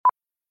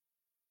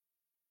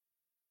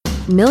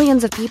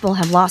Millions of people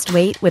have lost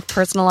weight with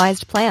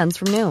personalized plans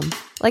from Noom.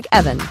 Like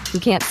Evan, who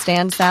can't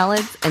stand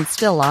salads and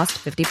still lost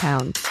 50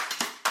 pounds.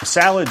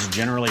 Salads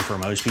generally for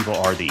most people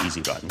are the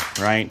easy button,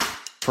 right?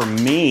 For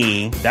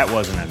me, that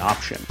wasn't an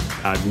option.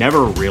 I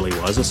never really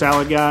was a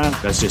salad guy.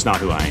 That's just not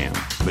who I am.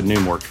 But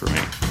Noom worked for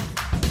me.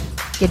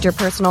 Get your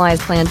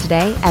personalized plan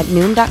today at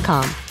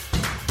Noom.com.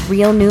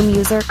 Real Noom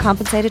user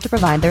compensated to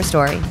provide their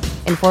story.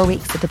 In 4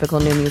 weeks, the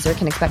typical Noom user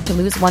can expect to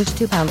lose 1 to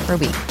 2 pounds per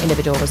week.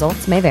 Individual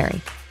results may vary.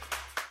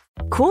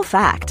 Cool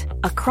fact,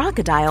 a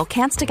crocodile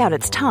can't stick out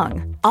its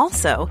tongue.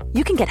 Also,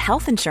 you can get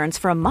health insurance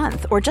for a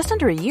month or just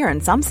under a year in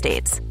some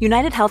states.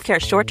 United Healthcare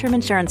short-term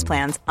insurance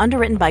plans,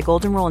 underwritten by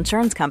Golden Rule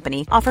Insurance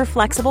Company, offer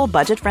flexible,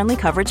 budget-friendly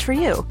coverage for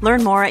you.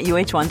 Learn more at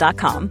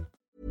uh1.com.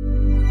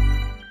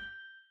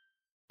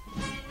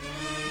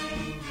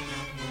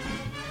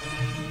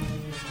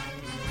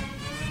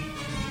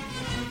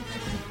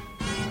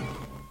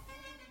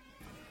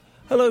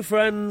 Hello,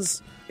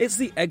 friends. It's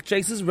the Egg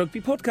Chasers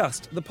Rugby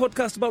Podcast, the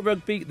podcast about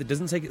rugby that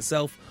doesn't take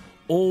itself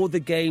or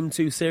the game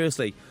too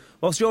seriously.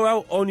 Whilst you're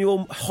out on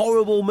your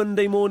horrible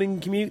Monday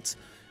morning commute,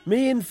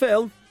 me and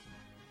Phil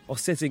are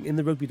sitting in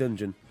the rugby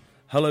dungeon.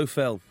 Hello,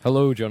 Phil.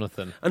 Hello,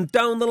 Jonathan. And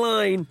down the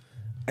line,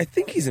 I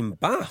think he's in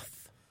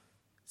Bath.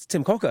 It's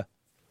Tim Cocker.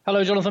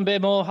 Hello, Jonathan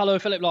Beardmore. Hello,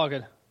 Philip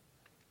Largan.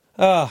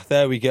 Ah,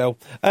 there we go.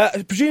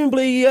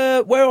 Presumably,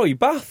 where are you,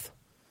 Bath?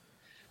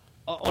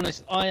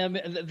 Honest, I am.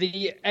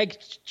 The Egg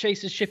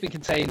Chasers shipping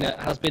container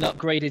has been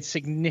upgraded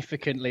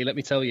significantly, let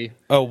me tell you.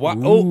 Oh, wow.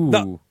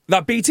 Oh,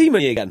 that BT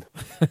money again.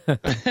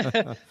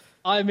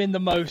 I'm in the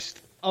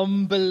most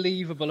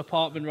unbelievable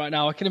apartment right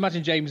now. I can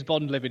imagine James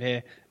Bond living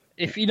here.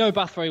 If you know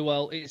Bath very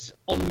well, it's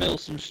on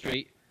Milsom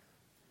Street.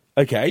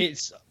 Okay.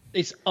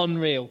 It's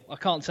unreal. I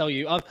can't tell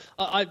you.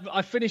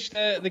 I finished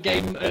the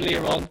game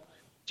earlier on.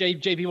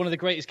 JB, one of the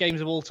greatest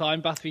games of all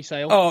time, Bath v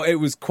Sale. Oh, it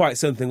was quite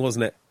something,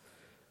 wasn't it?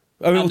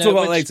 I mean, we'll talk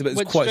about it later, but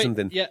it's quite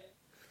something. Yeah,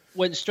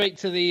 went straight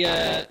to the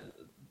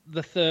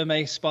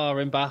Therme Spa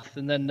in Bath,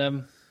 and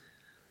then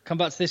come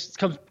back to this.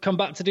 Come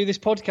back to do this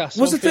podcast.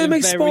 Was the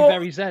Therme Spa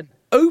very zen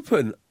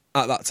open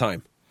at that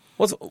time?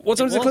 What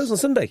time does it close on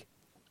Sunday?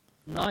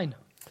 9.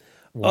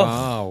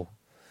 Wow.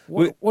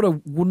 What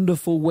a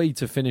wonderful way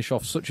to finish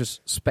off such a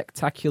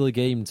spectacular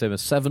game, Tim. A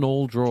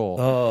 7-7 draw.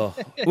 Oh,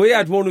 we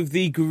had one of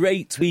the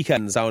great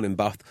weekends down in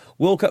Bath.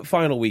 World Cup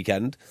final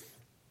weekend.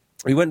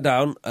 We went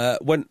down,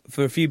 went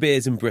for a few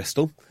beers in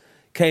Bristol,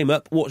 came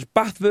up, watched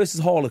Bath versus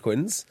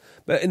Harlequins,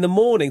 but in the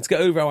morning, to get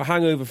over our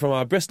hangover from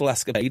our Bristol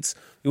escapades,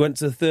 we went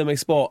to the Therme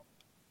Spa.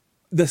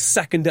 The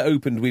second it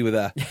opened, we were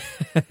there.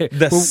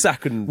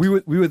 Second. We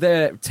were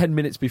there 10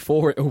 minutes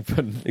before it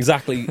opened.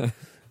 Exactly.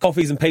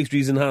 Coffees and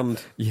pastries in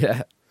hand.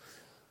 Yeah.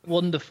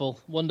 Wonderful.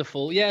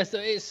 Yeah, so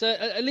it's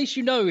at least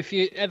you know if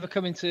you ever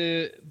come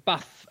into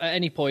Bath at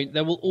any point,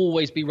 there will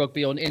always be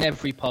rugby on in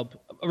every pub,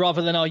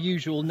 rather than our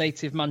usual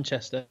native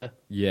Manchester.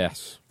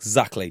 Yes,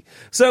 exactly.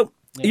 So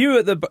you were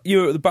at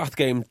the Bath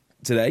game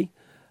today.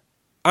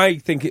 I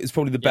think it was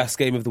probably the best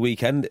game of the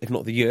weekend, if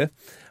not the year.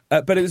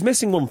 But it was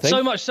missing one thing.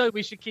 So much so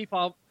we should keep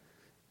our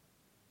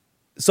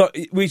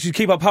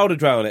powder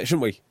dry on it,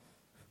 shouldn't we?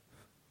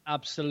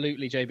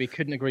 Absolutely, JB.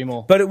 Couldn't agree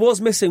more. But it was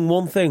missing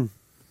one thing.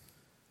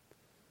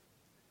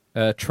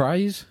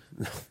 Tries?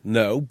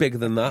 No, bigger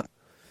than that.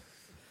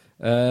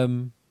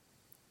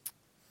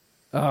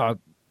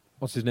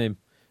 What's his name?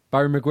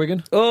 Barry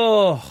McGuigan?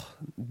 Oh,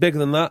 bigger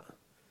than that.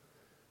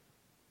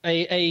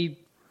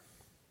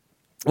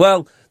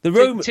 Well,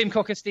 the Tim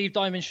Cocker, Steve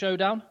Diamond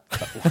showdown.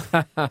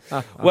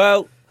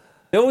 Well,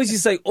 they always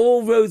used to say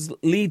all roads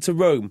lead to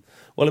Rome.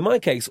 Well, in my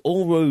case,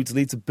 all roads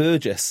lead to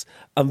Burgess,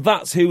 and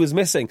that's who was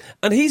missing.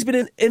 And he's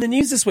been in the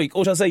news this week,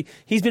 or shall I say,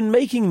 he's been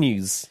making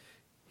news.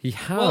 He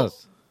has. Well,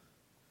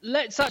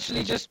 let's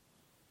actually just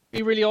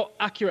be really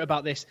accurate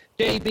about this.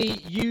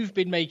 JB, you've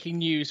been making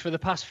news for the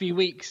past few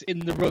weeks in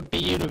the rugby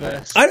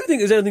universe. I don't think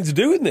there's anything to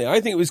do with it.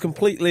 I think it was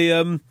completely...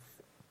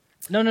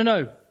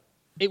 No.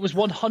 It was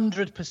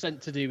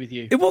 100% to do with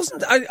you. It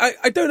wasn't.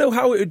 I don't know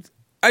how it would...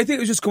 I think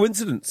it was just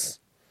coincidence.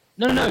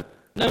 No,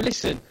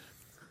 listen.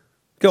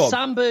 Go on.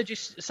 Sam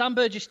Burgess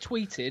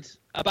tweeted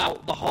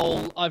about the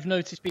whole, I've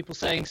noticed people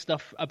saying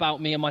stuff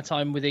about me and my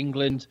time with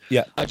England.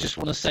 Yeah. I just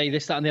want to say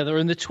this, that and the other.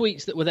 And the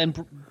tweets that were then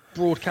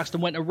broadcast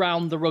and went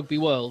around the rugby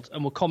world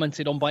and were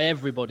commented on by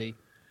everybody.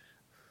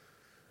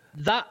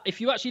 That, if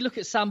you actually look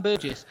at Sam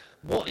Burgess,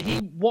 what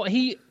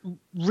he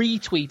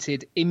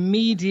retweeted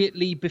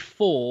immediately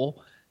before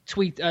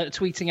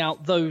tweeting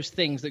out those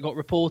things that got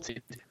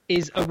reported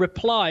is a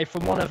reply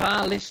from one of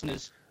our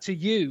listeners to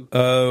you.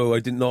 Oh,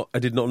 I did not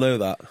know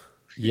that.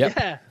 Yep.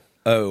 Yeah.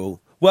 Oh.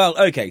 Well,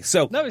 okay,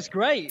 so... No, it's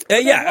great.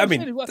 Yeah, I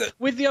mean...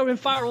 With the Owen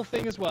Farrell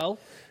thing as well.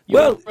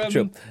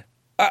 True.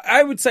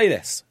 I would say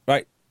this,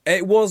 right?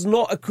 It was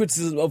not a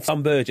criticism of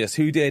Sam Burgess,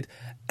 who did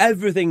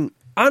everything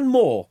and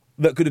more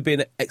that could have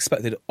been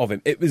expected of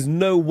him. It was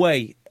no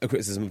way a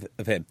criticism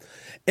of him.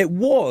 It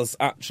was,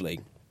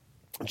 actually,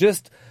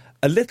 just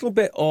a little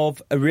bit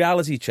of a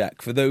reality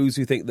check for those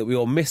who think that we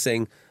are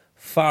missing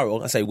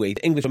Farrell. I say we.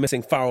 The English are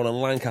missing Farrell and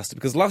Lancaster,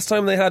 because last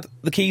time they had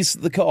the keys to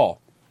the car,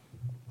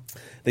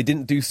 they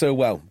didn't do so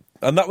well.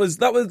 And that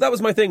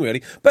was my thing,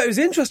 really. But it was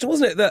interesting,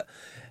 wasn't it, that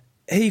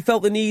he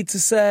felt the need to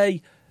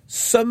say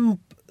some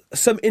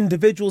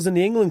individuals in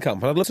the England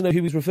camp, and I'd love to know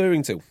who he's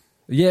referring to.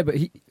 Yeah, but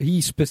he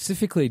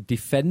specifically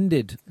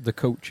defended the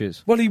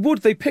coaches. Well, he would.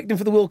 They picked him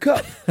for the World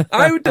Cup.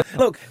 I would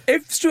look,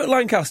 if Stuart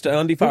Lancaster and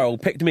Andy Farrell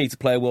picked me to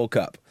play a World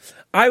Cup,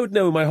 I would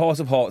know in my heart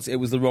of hearts it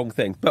was the wrong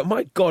thing. But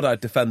my God,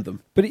 I'd defend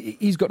them. But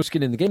he's got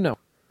skin in the game now.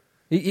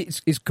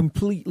 It's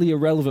completely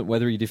irrelevant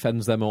whether he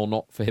defends them or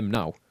not for him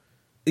now.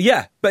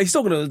 Yeah, but he's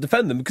still going to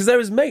defend them because they're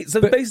his mates.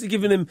 They're basically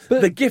giving him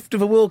the gift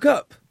of a World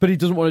Cup. But he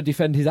doesn't want to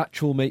defend his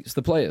actual mates,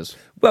 the players.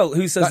 Well,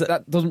 who says that?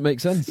 That doesn't make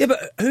sense. Yeah,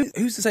 but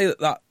who's to say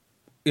that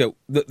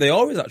that they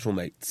are his actual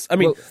mates? I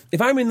mean,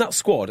 if I'm in that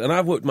squad and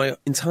I've worked my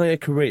entire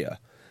career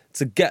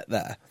to get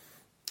there,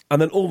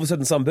 and then all of a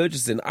sudden Sam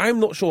Burgess is in, I'm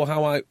not sure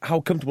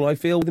how comfortable I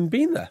feel with him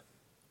being there.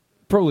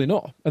 Probably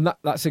not, and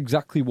that's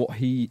exactly what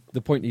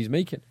the point he's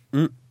making.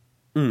 Well,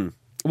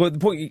 the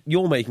point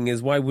you're making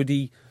is why would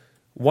he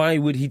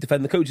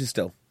defend the coaches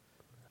still?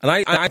 And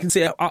I can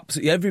see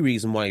absolutely every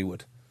reason why he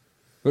would.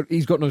 But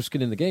he's got no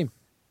skin in the game.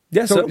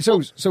 Yeah.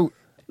 So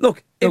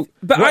look.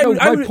 My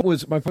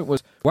point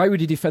was, why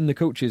would he defend the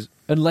coaches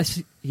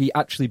unless he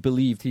actually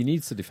believed he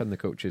needs to defend the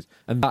coaches?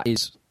 And that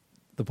is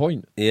the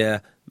point. Yeah,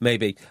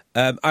 maybe.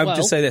 I would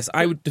just say this: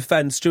 I would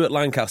defend Stuart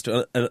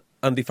Lancaster and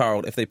Andy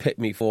Farrell if they picked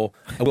me for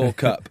a World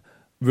Cup,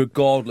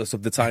 regardless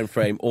of the time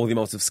frame or the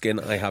amount of skin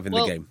I have in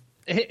the game.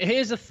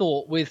 Here's a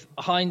thought with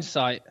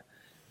hindsight.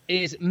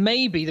 Is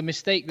maybe the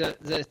mistake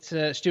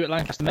that Stuart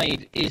Lancaster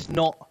made is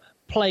not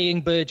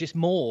playing Burgess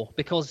more,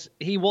 because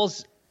he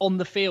was on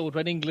the field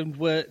when England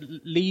were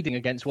leading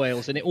against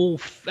Wales, and it all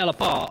fell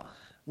apart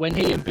when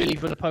he and Billy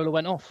Vunipola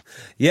went off.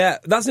 Yeah,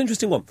 that's an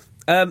interesting one.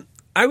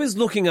 I was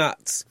looking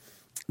at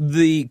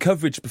the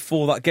coverage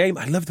before that game.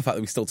 I love the fact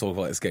that we still talk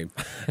about this game.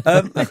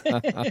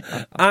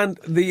 And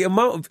the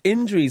amount of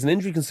injuries and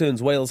injury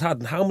concerns Wales had,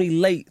 and how many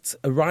late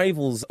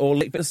arrivals or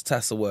late fitness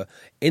tests there were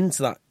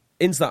into that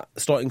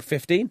starting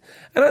 15.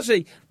 And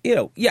actually,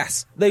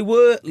 yes, they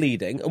were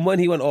leading, and when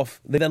he went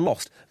off, they then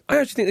lost. I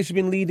actually think they should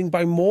have been leading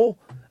by more.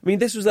 I mean,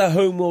 this was their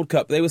home World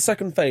Cup. They were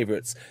second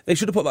favourites. They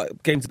should have put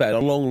that game to bed a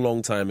long,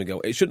 long time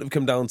ago. It shouldn't have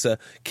come down to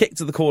kick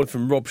to the corner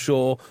from Rob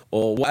Shaw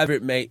or whatever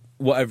it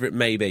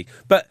may be.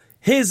 But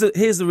here's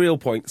the real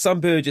point. Sam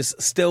Burgess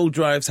still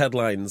drives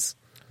headlines.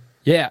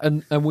 Yeah,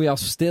 and we are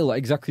still,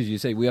 exactly as you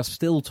say, we are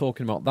still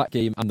talking about that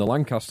game and the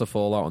Lancaster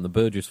fallout and the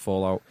Burgess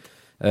fallout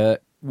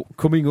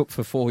coming up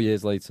for 4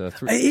 years later,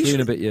 three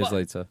and a bit years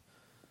later.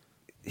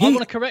 I want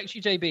to correct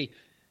you, JB.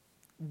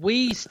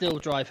 We still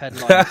drive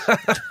headlines.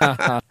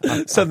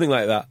 Something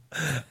like that.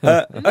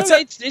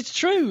 It's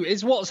true.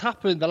 It's what's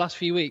happened the last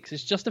few weeks.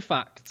 It's just a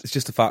fact. It's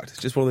just a fact.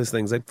 It's just one of those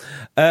things. Do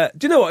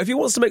you know what? If he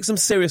wants to make some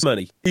serious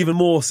money, even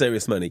more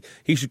serious money,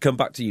 he should come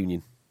back to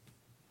Union.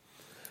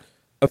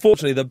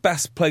 Unfortunately, the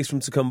best place for him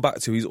to come back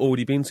to, he's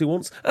already been to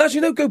once. And actually,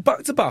 no, go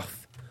back to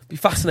Bath. Be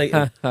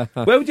fascinating. Where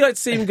would you like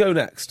to see him go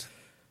next?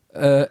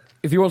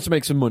 If he wants to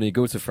make some money,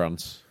 go to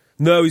France.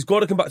 No, he's got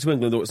to come back to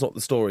England, or it's not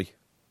the story.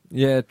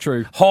 Yeah,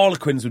 true.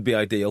 Harlequins would be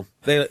ideal.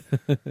 They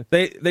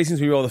seem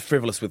to be rather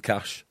frivolous with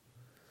cash.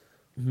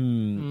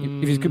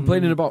 If he's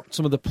complaining about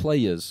some of the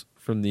players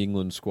from the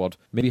England squad,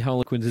 maybe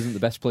Harlequins isn't the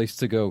best place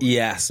to go.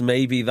 Yes,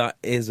 maybe that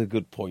is a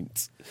good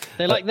point.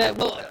 They're like that.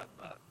 Well,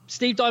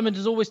 Steve Diamond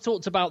has always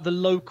talked about the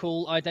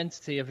local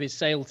identity of his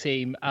sail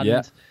team,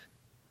 and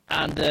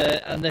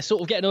they're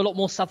sort of getting a lot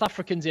more South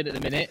Africans in at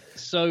the minute.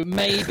 So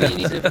maybe he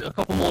needs a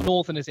couple more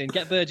Northerners in.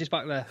 Get Burgess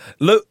back there.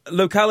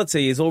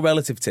 Locality is all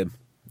relative, Tim.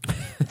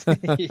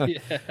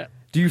 Yeah.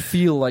 Do you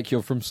feel like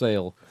you're from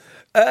Sale?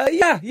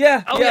 Yeah,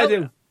 I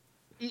do.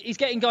 He's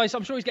getting guys.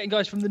 I'm sure he's getting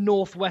guys from the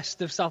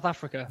northwest of South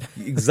Africa.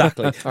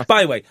 Exactly.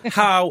 By the way,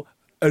 how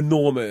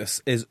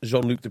enormous is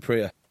Jean-Luc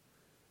Dupree?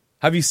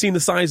 Have you seen the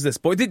size of this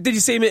boy? Did you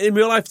see him in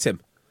real life,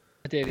 Tim?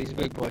 I did. He's a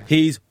big boy.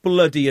 He's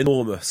bloody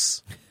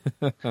enormous.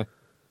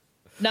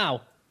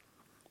 Now,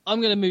 I'm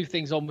going to move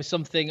things on with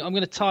something. I'm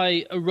going to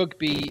tie a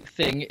rugby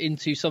thing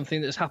into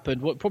something that's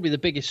happened. Probably the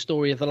biggest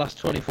story of the last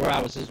 24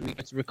 hours as we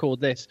get to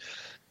record this.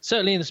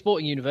 Certainly in the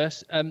sporting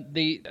universe,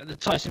 the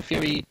Tyson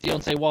Fury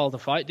Deontay Wilder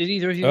fight. Did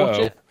either of you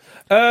watch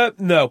it?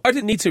 No, I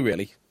didn't need to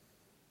really.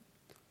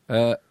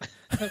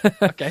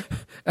 Okay.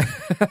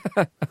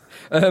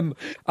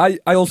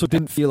 I also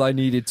didn't feel I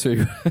needed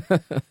to.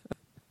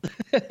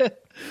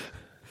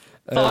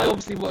 I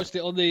obviously watched it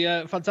on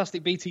the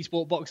fantastic BT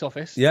Sport box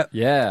office.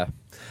 Yeah.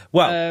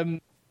 Well,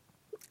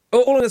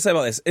 all I'm going to say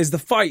about this is the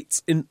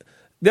fight in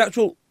the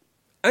actual.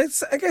 I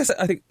guess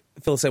I think I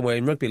feel the same way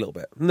in rugby a little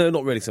bit. No,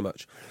 not really so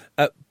much.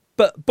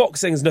 But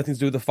boxing has nothing to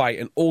do with the fight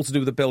and all to do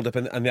with the build-up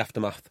and the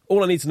aftermath.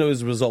 All I need to know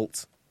is the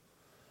result.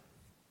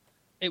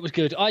 It was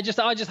good. I just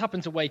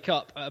happened to wake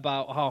up at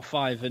about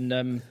 5:30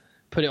 and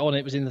put it on.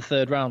 It was in the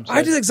third round. So,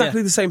 I did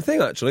exactly the same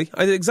thing, actually.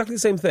 I did exactly the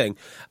same thing.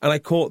 And I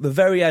caught the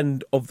very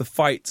end of the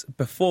fight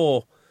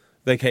before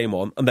they came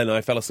on, and then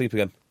I fell asleep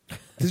again.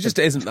 It just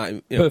isn't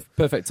that. You know,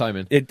 Perfect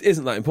timing. it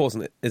isn't that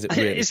important, is it?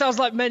 Really? It sounds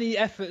like many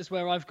efforts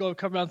where I've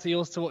come round to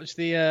yours to watch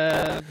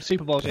the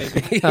Super Bowl,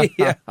 JB.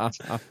 Yeah.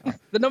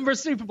 The number of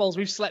Super Bowls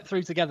we've slept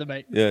through together,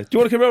 mate. Yeah. Do you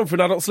want to come around for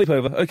an adult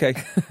sleepover? Okay.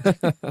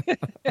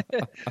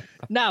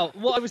 Now,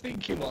 what I was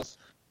thinking was,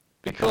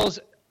 because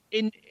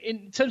in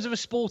terms of a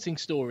sporting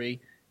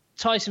story,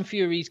 Tyson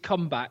Fury's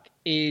comeback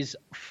is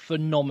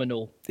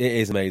phenomenal. It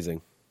is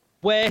amazing.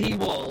 Where he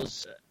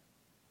was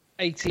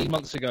 18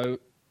 months ago,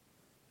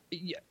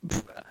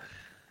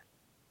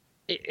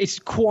 it's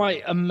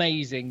quite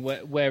amazing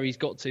where he's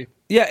got to.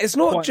 Yeah, it's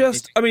not Quite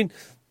just. amazing. I mean,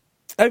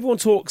 everyone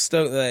talks,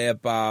 don't they,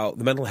 about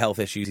the mental health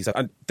issues he's had.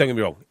 And don't get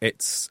me wrong,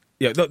 it's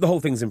the whole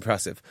thing's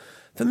impressive.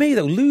 For me,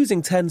 though,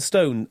 losing 10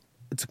 stone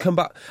to come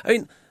back. I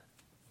mean,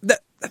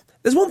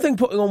 there's one thing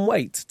putting on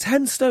weight.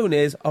 10 stone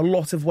is a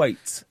lot of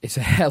weight. It's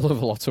a hell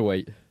of a lot of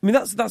weight. I mean,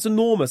 that's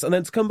enormous. And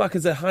then to come back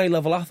as a high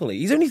level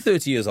athlete, he's only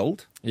 30 years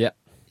old. Yeah,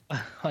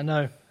 I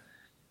know.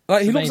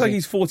 Like, he looks amazing. like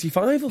he's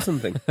 45 or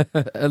something.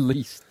 at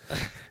least.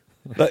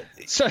 But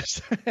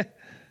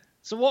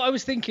So what I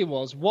was thinking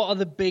was, what are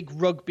the big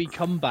rugby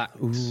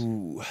comebacks?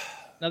 ooh.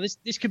 Now this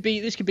could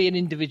be an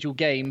individual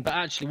game, but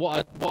actually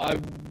what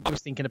I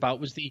was thinking about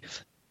was the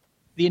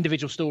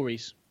individual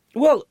stories.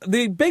 Well,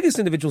 the biggest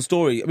individual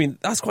story, I mean,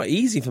 that's quite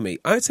easy for me.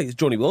 I'd say it's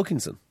Johnny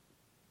Wilkinson.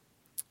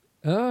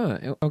 Ah,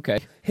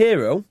 okay.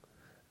 Hero.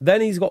 Then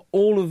he's got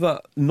all of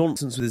that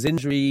nonsense with his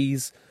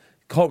injuries.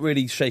 Can't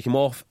really shake him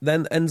off.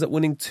 Then ends up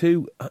winning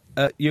 2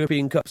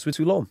 European Cups with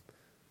Toulon.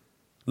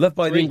 Loved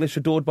by the 3. English,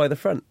 adored by the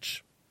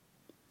French.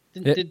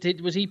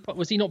 Was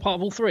he not part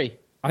of all 3?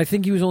 I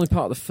think he was only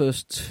part of the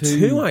first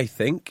 2. 2, I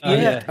think. Oh,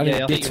 yeah. And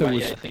I think Ditto you're right,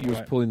 was, yeah, I think was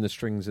you're right. pulling the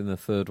strings in the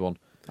third one.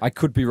 I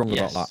could be wrong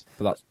Yes. about that,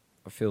 but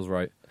that feels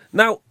right.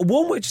 Now,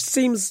 one which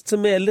seems to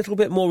me a little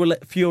bit more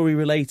Fury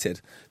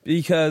related,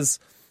 because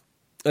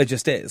it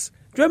just is.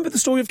 Do you remember the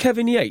story of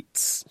Kevin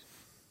Yates?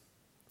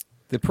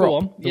 The prop. Go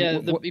on. Yeah,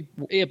 the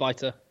ear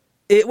biter.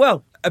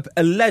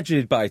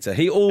 Alleged biter.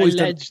 He always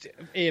Alleged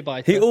ear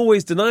biter. He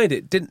always denied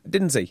it,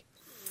 didn't he?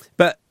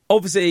 But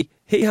obviously,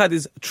 he had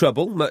his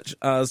trouble, much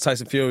as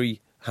Tyson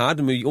Fury had,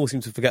 and we all seem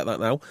to forget that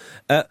now.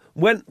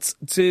 Went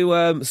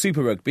to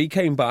Super Rugby,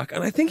 came back,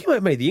 and I think he might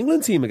have made the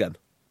England team again.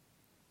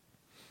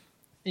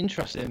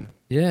 Interesting.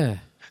 Yeah.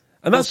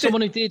 And that's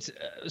someone who did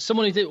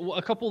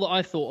a couple that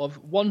I thought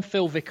of. One,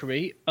 Phil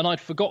Vickery, and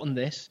I'd forgotten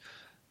this,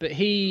 but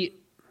he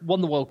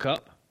won the World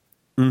Cup.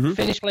 Mm-hmm.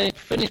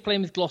 Finished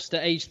playing with Gloucester,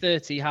 age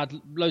 30. Had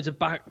loads of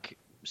back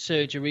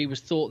surgery. Was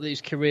thought that his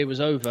career was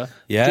over.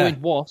 Yeah.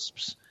 Joined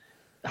Wasps.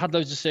 Had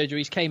loads of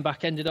surgeries. Came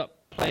back. Ended up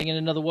playing in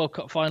another World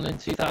Cup final in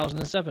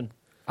 2007.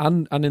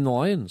 And in the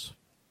Lions.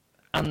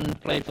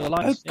 And played for the Oh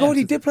Lions. God, yeah.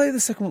 he did play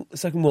the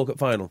second World Cup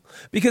final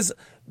because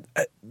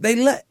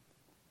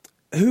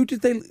who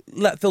did they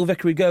let Phil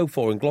Vickery go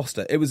for in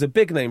Gloucester? It was a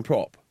big name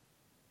prop.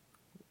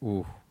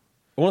 Ooh.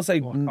 I want to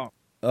say,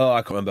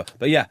 I can't remember,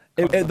 but yeah,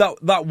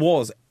 that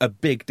was a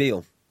big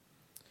deal.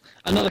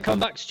 Another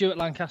comeback, Stuart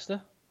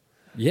Lancaster.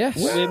 Yes.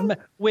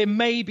 We're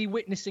maybe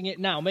witnessing it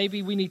now.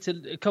 Maybe we need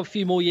a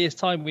few more years'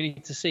 time. We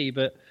need to see,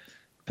 but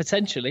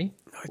potentially.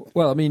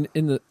 Well, I mean,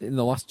 in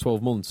the last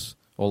 12 months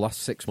or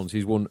last 6 months,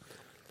 he's won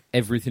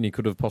everything he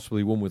could have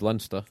possibly won with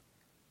Leinster.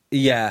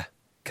 Yeah,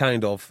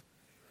 kind of.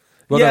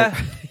 Well, yeah,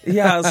 no. he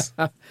has.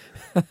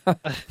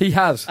 He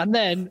has. And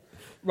then,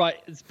 right,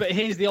 but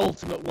here's the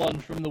ultimate one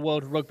from the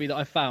world of rugby that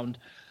I found.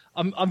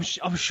 I'm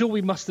sure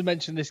we must have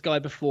mentioned this guy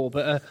before,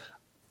 but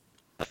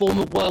a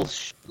former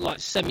Welsh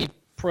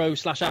semi-pro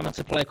 /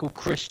 amateur player called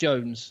Chris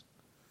Jones.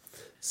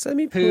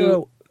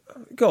 Semi-pro.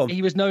 Go on.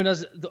 He was known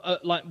as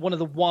one of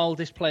the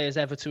wildest players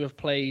ever to have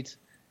played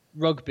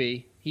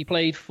rugby. He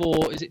played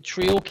for, is it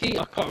Treorchy?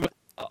 I can't remember.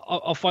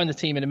 I'll find the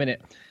team in a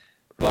minute.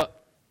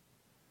 But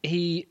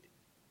he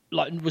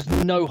was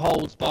no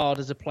holds barred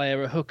as a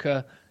player, a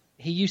hooker.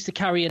 He used to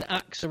carry an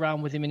axe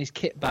around with him in his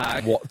kit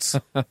bag. What?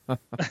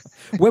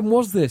 When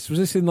was this? Was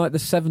this in like the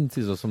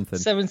 70s or something?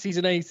 70s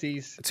and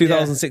 80s.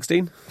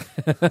 2016?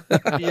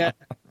 Yeah.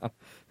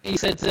 He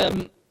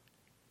said,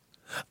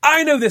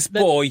 I know this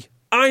boy.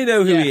 I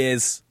know who he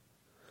is.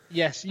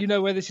 yes, you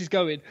know where this is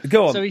going.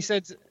 Go on. So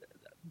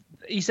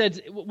he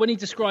said when he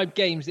described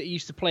games that he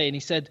used to play in, he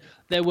said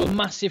there were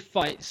massive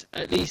fights,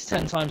 at least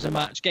 10 times a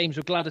match. Games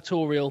were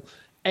gladiatorial.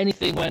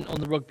 Anything went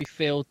on the rugby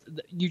field.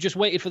 You just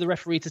waited for the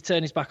referee to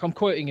turn his back. I'm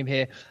quoting him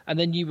here. And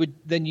then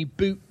you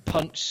boot,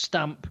 punch,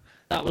 stamp.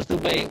 That was the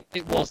way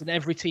it was. And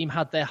every team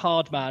had their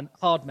hard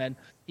men.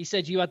 He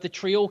said you had the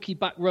Treorchy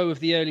back row of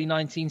the early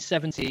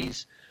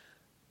 1970s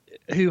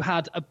who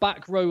had a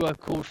back rower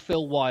called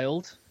Phil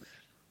Wild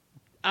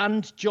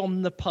and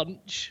John the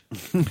Punch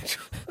and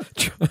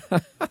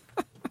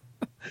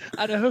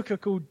a hooker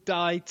called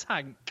Di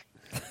Tank.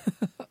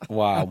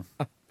 Wow.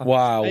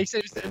 He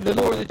said it was the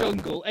law of the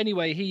jungle.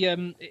 Anyway,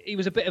 he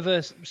was a bit of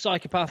a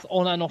psychopath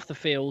on and off the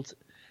field,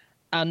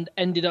 and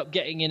ended up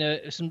getting in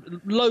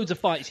loads of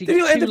fights. Did he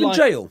end up in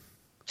jail?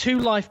 2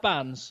 life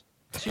bans.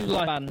 two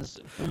live bans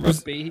from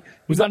rugby.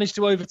 He managed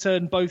to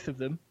overturn both of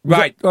them.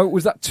 Right.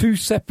 Was that two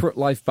separate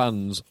life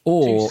bans,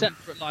 or Two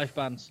separate life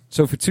bans.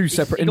 so for two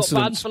separate he got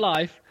incidents? banned for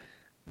life.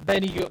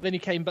 Then he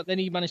came, but then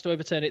he managed to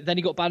overturn it. Then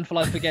he got banned for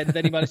life again.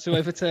 Then he managed to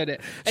overturn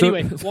it.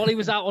 Anyway, while he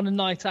was out on a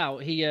night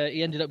out, he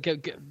ended up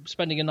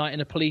spending a night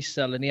in a police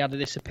cell, and he had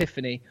this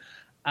epiphany,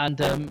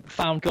 and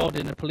found God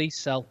in a police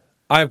cell.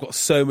 I've got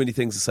so many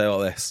things to say about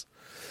this.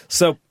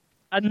 So,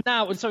 now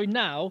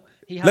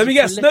he has. let me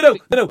guess. No.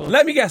 prolific-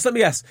 Let me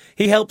guess.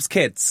 He helps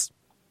kids.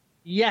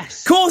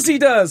 Yes. Of course he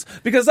does,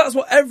 because that's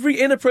what every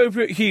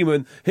inappropriate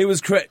human who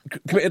has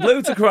committed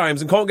loads of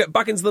crimes and can't get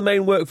back into the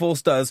main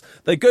workforce does.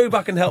 They go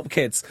back and help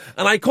kids.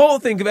 And I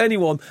can't think of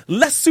anyone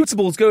less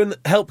suitable to go and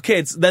help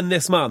kids than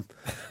this man.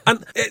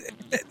 And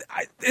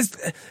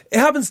it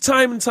happens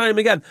time and time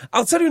again.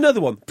 I'll tell you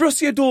another one.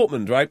 Borussia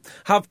Dortmund, right,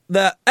 have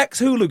their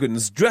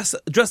ex-hooligans dress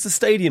the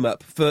stadium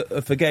up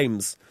for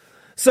games.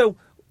 So...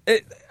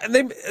 and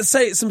they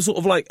say it's some sort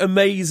of like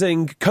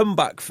amazing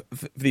comeback for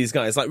these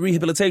guys, like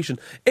rehabilitation.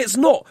 It's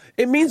not.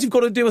 It means you've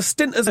got to do a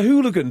stint as a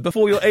hooligan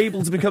before you're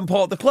able to become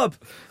part of the club.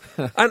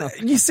 And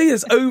you see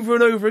this over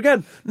and over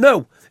again.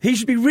 No, he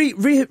should be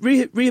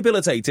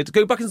rehabilitated,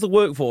 go back into the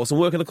workforce and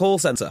work in a call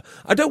centre.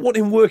 I don't want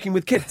him working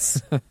with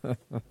kids.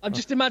 I'm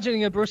just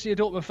imagining a Borussia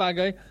Dortmund fan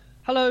going,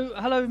 hello,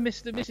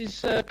 Mr.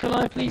 Mrs. Can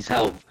I please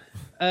help?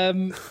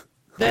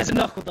 There's a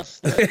knuckle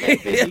duster.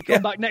 Get busy.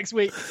 Come back next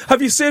week.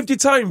 Have you served your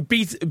time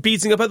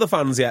beating up other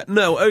fans yet?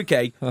 No,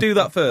 okay, do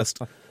that first.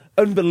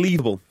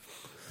 Unbelievable.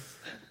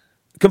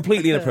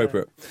 Completely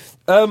inappropriate.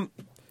 But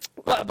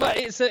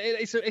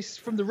it's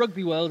from the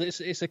rugby world.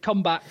 It's a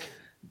comeback.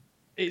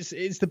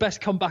 It's the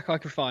best comeback I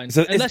could find.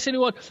 So unless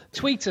anyone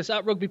tweet us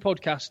at Rugby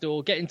Podcast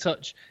or get in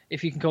touch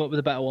if you can come up with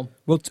a better one.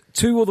 Well,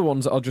 two other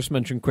ones that I'll just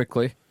mention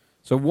quickly.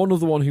 So one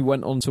other one who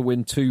went on to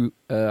win two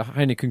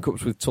Heineken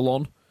Cups with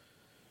Toulon,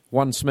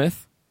 Juan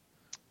Smith.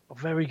 Oh,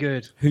 very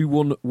good. Who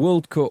won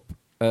World Cup,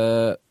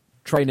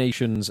 Tri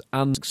Nations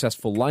and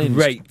successful Lions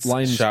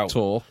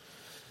Tour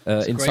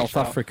in South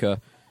Africa.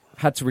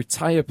 Had to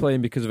retire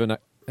playing because of an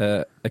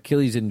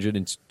Achilles injury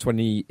in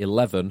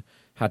 2011.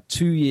 Had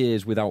 2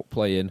 years without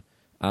playing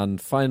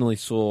and finally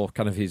saw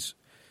kind of his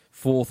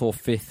fourth or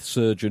fifth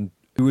surgeon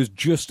who was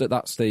just at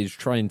that stage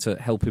trying to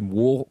help him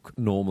walk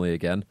normally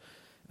again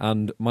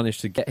and managed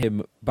to get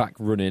him back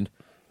running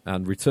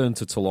and returned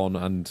to Toulon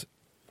and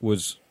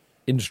was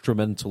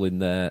instrumental in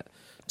their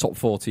top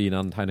 14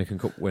 and Heineken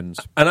Cup wins.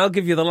 And I'll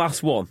give you the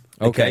last one.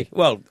 Okay.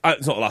 Well,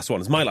 it's not the last one.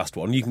 It's my last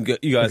one. You guys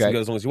can go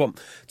as long as you want.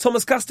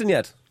 Thomas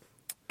Castagned.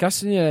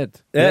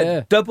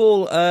 Yeah.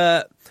 Double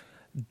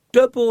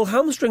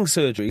hamstring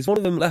surgeries. One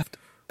of them left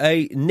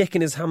a nick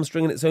in his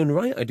hamstring in its own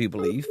right, I do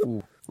believe.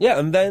 Ooh. Yeah,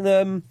 and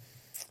then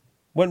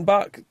went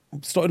back,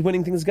 started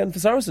winning things again for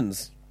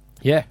Saracens.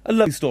 Yeah. A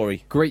lovely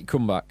story. Great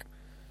comeback.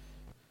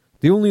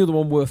 The only other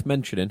one worth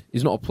mentioning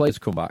is not a player's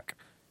comeback,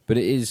 but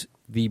it is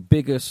the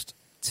biggest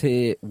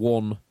Tier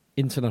 1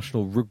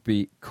 international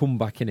rugby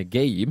comeback in a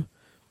game,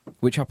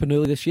 which happened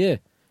early this year.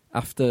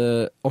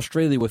 After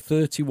Australia were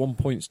 31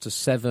 points to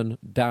 7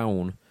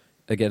 down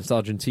against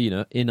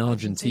Argentina in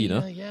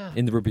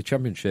the Rugby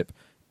Championship,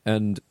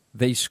 and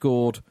they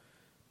scored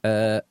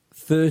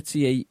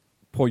 38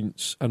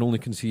 points and only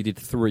conceded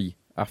 3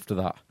 after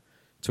that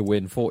to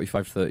win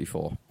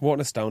 45-34. What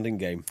an astounding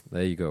game.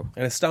 There you go.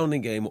 An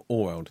astounding game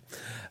all round.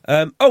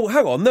 Hang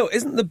on. No,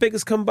 isn't the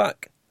biggest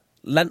comeback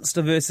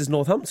Leinster versus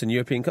Northampton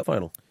European Cup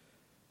final?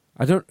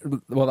 I don't.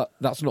 Well,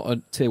 that's not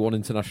a Tier 1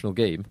 international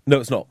game. No,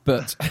 it's not.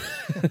 But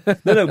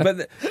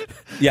but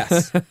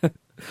yes.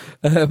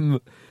 I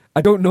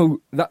don't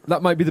know.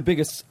 That might be the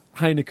biggest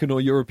Heineken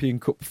or European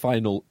Cup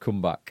final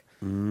comeback.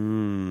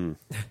 Well,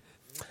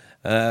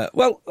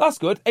 that's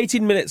good.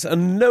 18 minutes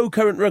and no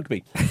current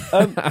rugby.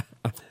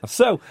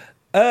 So,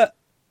 I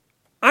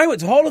went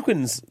to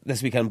Harlequins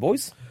this weekend,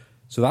 boys.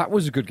 So that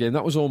was a good game.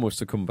 That was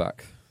almost a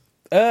comeback.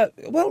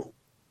 Well,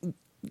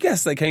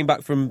 yes, they came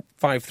back from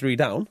 5-3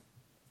 down.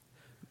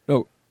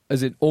 No,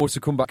 as in almost a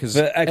comeback because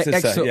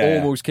Exeter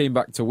almost came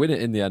back to win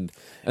it in the end.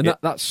 And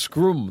that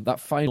scrum, that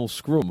final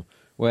scrum,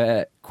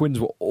 where Quins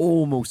were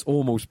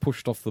almost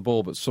pushed off the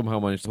ball but somehow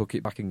managed to hook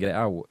it back and get it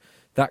out,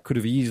 that could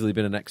have easily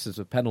been an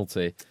Exeter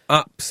penalty.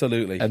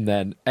 Absolutely. And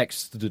then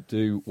Exeter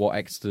do what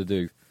Exeter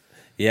do.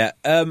 Yeah.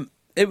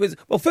 It was,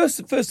 well, first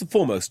and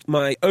foremost,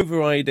 my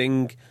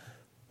overriding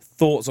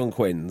thoughts on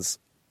Quins.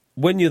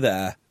 When you're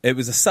there, it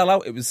was a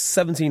sellout. It was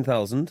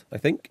 17,000, I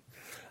think.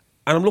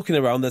 And I'm looking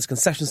around, there's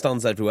concession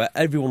stands everywhere.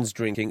 Everyone's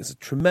drinking. It's a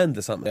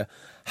tremendous atmosphere.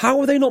 How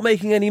are they not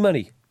making any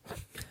money?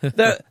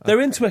 They're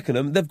in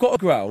Twickenham. They've got a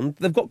ground.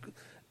 They've got,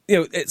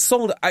 it's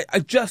sold. I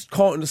just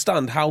can't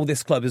understand how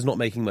this club is not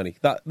making money.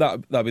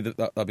 That'll be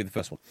the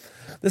first one.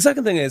 The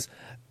second thing is,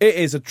 it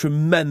is a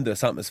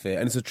tremendous atmosphere,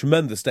 and it's a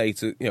tremendous day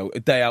to,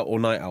 a day out or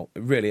night out.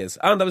 It really is.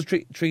 And I was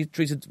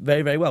treated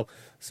very, very well.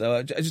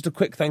 So just a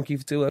quick thank you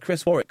to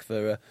Chris Warwick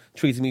for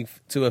treating me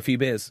to a few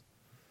beers.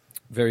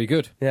 Very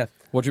good. Yeah.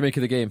 What do you make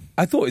of the game?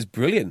 I thought it was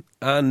brilliant,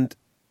 and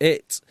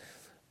it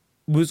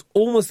was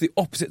almost the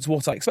opposite to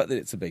what I expected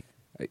it to be.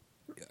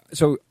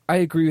 So I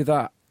agree with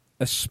that.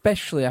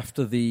 especially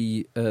after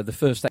the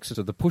first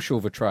Exeter, the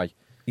pushover try.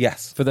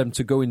 Yes. For them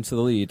to go into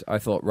the lead, I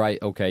thought, right,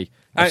 okay,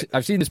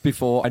 I've seen this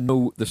before, I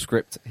know the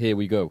script, here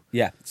we go.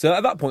 Yeah, so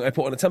at that point I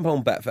put on a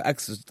 £10 bet for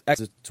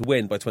Exeter to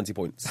win by 20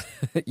 points.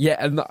 Yeah,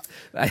 and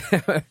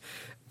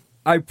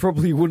I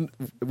probably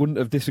wouldn't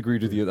have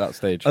disagreed with you at that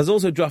stage. I was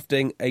also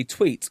drafting a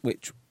tweet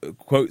which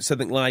quotes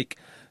something like,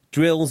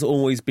 "Drills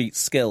always beat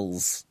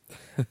skills,"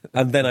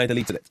 and then I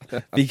deleted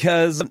it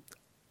because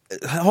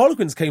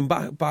Harlequins came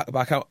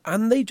back out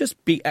and they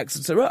just beat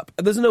Exeter up.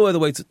 There's no other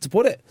way to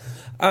put it.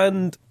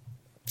 And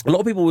a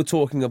lot of people were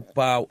talking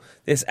about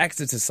this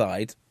Exeter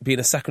side being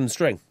a second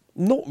string.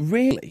 Not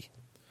really.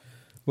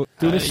 Well,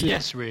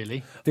 yes,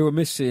 really. They were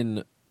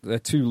missing their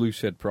two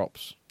loosehead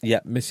props.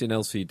 Yeah, missing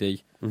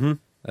LCD. Mm-hmm.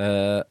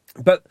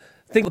 But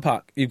think of the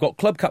pack. You've got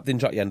club captain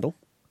Jack Yendall.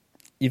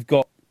 You've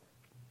got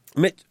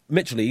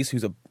Mitchell-Ease,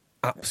 who's an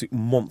absolute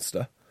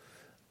monster.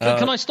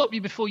 Can I stop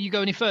you before you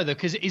go any further?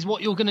 Because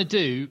what you're going to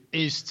do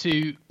is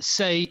to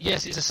say,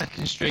 yes, it's a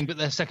second string, but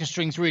their second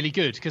string's really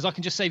good. Because I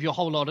can just save you a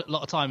whole lot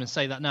of time and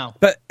say that now.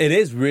 But it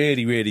is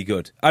really, really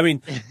good. I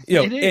mean,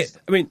 it is.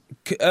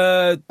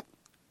 The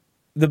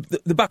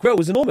back row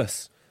was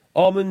enormous.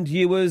 Armand,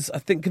 Ewers, I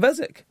think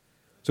Kovacic.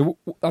 So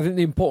I think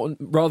the important,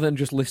 rather than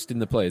just listing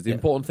the players, the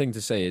important thing to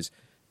say is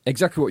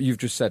exactly what you've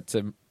just said,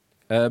 Tim.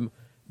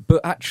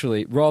 But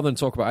actually, rather than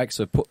talk about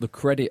Exeter, put the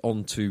credit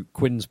onto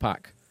Quinn's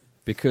pack.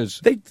 Because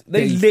they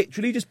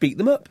literally just beat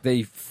them up.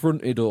 They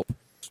fronted up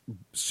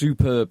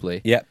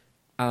superbly. Yeah.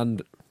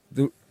 And,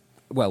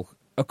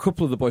 a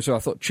couple of the boys, so I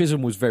thought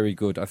Chisholm was very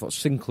good. I thought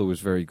Sinclair was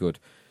very good.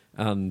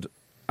 And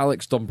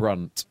Alex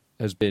Dombrandt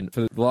has been,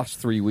 for the last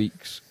 3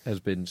 weeks,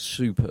 has been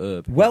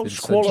superb. Welsh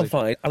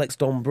qualified Alex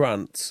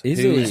Dombrandt. He's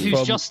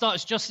just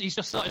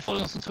started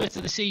following us on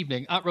Twitter this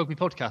evening, at Rugby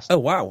Podcast. Oh,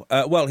 wow.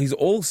 He's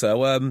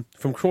also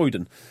from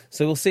Croydon.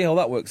 So we'll see how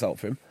that works out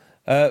for him.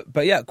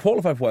 But yeah,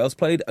 qualified for Wales,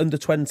 played under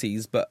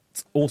 20s, but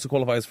also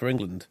qualifies for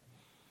England.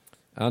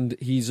 And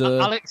he's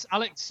Alex,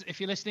 if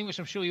you're listening, which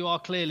I'm sure you are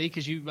clearly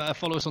because you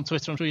follow us on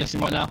Twitter, I'm sure you're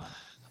listening right now.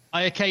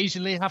 I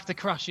occasionally have to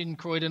crash in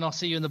Croydon. I'll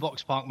see you in the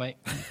box park, mate.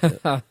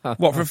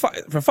 What, for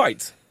a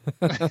fight?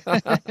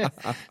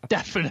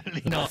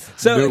 Definitely not.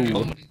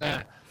 So,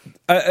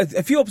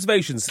 a few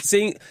observations.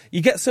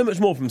 You get so much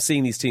more from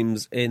seeing these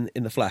teams in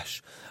the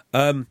flesh.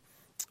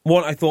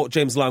 One, I thought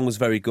James Lang was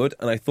very good,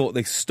 and I thought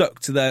they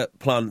stuck to their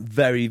plan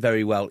very,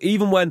 very well.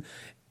 Even when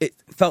it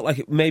felt like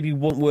it maybe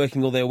wasn't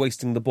working or they were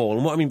wasting the ball.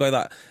 And what I mean by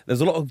that,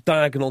 there's a lot of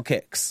diagonal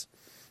kicks.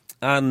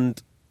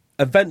 And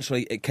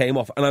eventually it came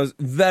off. And I was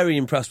very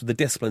impressed with the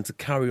discipline to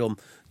carry on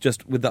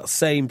just with that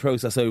same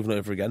process over and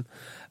over again.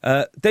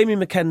 Damien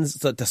McKenzie.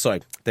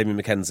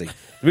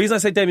 The reason I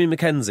say Damien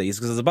McKenzie is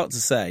because I was about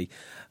to say,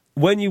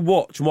 when you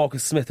watch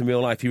Marcus Smith in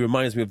real life, he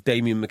reminds me of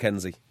Damien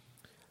McKenzie.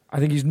 I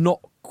think he's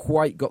not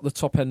quite got the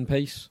top end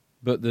pace,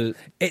 but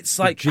it's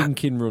like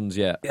jinking runs,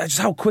 yeah. Just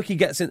how quick he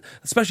gets in,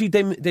 especially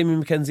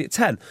Damien McKenzie at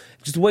 10.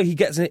 Just the way he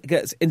gets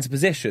into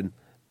position,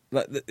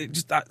 like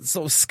just that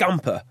sort of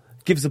scamper,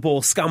 gives the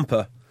ball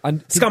scamper.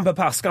 And scamper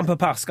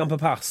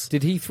pass.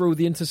 Did he throw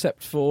the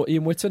intercept for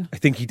Ian Whitten? I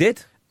think he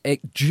did. That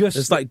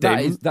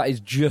is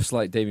just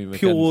like Damien McKenzie.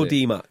 Pure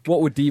DMAC.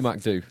 What would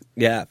DMAC do?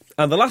 Yeah.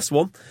 And the last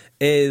one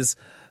is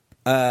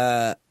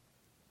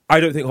I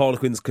don't think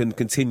Harlequins can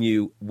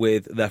continue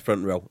with their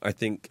front row. I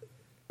think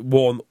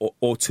one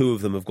or two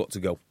of them have got to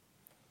go.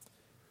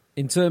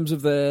 In terms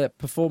of their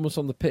performance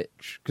on the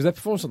pitch, because their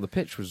performance on the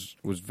pitch was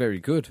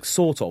very good.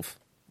 Sort of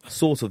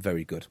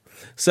very good.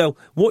 So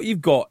what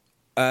you've got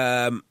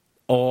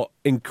are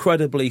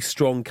incredibly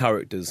strong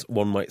characters,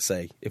 one might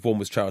say, if one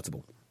was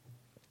charitable.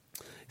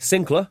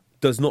 Sinclair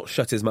does not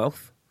shut his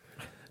mouth.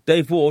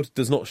 Dave Ward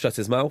does not shut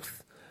his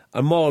mouth.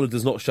 And Marler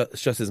does not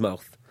shut his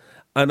mouth.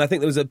 And I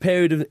think there was a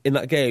period in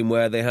that game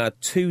where they had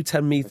 2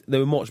 10-metre... They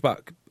were marched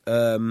back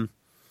on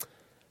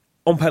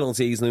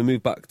penalties and they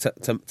moved back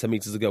 10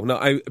 metres ago. Now,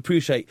 I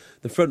appreciate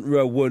the front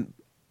row weren't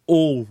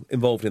all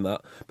involved in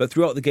that, but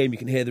throughout the game you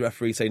can hear the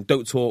referee saying,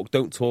 don't talk,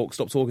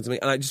 stop talking to me.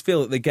 And I just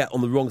feel that they get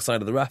on the wrong side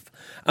of the ref.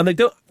 And they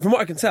don't... From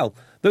what I can tell,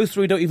 those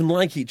three don't even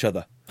like each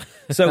other.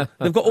 So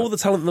they've got all the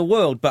talent in the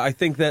world, but I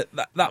think that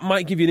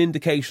might give you an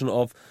indication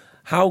of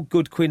how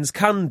good Quins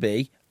can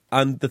be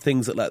and the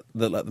things that let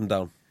them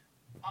down.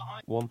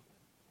 One.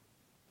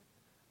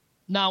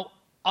 Now,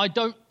 I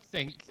don't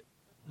think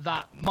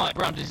that Mike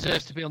Brown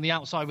deserves to be on the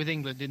outside with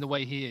England in the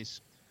way he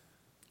is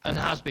and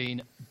has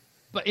been.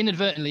 But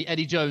inadvertently,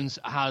 Eddie Jones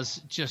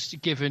has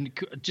just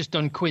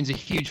done Quins a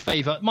huge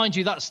favour. Mind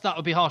you, that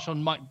would be harsh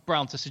on Mike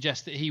Brown to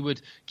suggest that he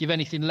would give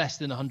anything less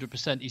than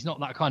 100%. He's not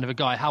that kind of a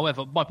guy.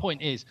 However, my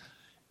point is,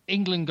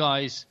 England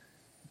guys,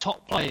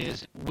 top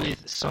players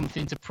with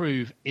something to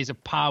prove is a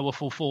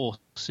powerful force,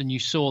 and you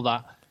saw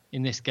that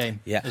in this game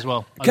as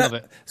well. I love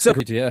it. So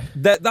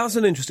that's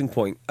an interesting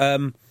point.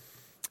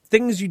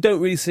 Things you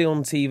don't really see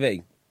on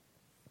TV.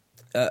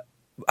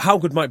 How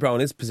good Mike Brown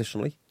is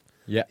positionally.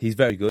 Yeah, he's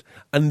very good.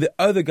 And the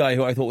other guy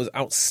who I thought was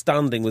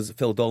outstanding was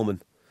Phil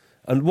Dolman.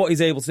 And what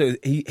he's able to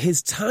do,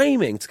 his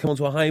timing to come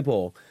onto a high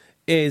ball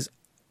is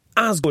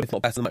as good, if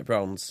not better, than Mike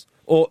Brown's.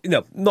 or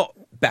not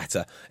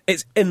better.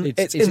 It's in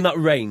that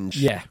range.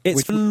 Yeah,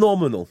 it's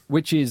phenomenal.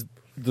 Which is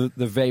the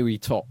very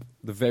top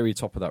of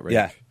that range.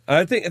 Yeah,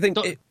 I think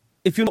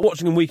if you're not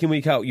watching them week in,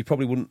 week out, you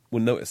probably wouldn't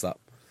notice that.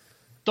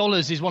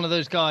 Dollars is one of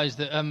those guys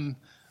that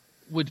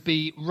would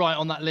be right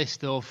on that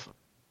list of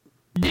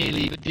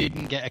nearly but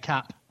didn't get a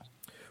cap.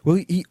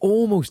 Well, he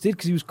almost did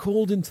because he was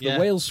called into the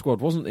Wales squad,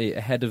 wasn't he,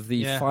 ahead of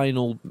the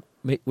final,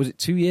 was it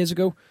 2 years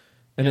ago?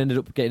 And ended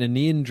up getting a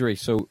knee injury,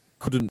 so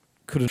couldn't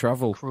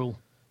travel. Cruel.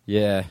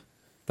 Yeah,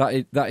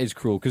 that is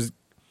cruel because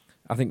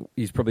I think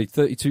he's probably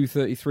 32,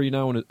 33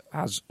 now and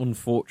has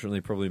unfortunately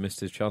probably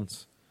missed his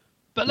chance.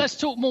 But let's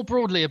talk more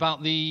broadly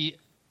about the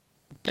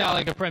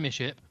Gallagher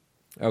Premiership.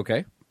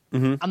 Okay.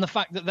 Mm-hmm. And the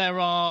fact that there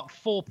are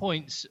 4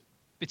 points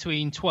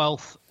between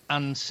 12th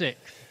and 6th.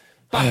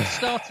 Bath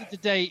started the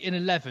day in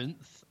 11th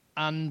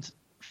and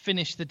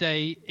finished the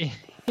day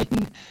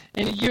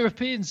in a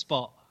European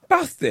spot.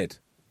 Bath did?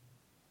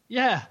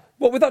 Yeah.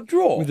 What, with that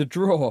draw? With a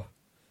draw.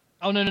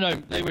 Oh, no.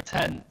 They were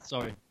 10th,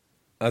 sorry.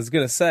 I was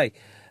going to say,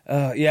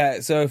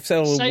 so if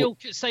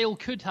Sale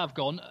could have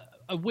gone.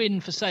 A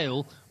win for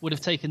Sale would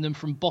have taken them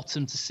from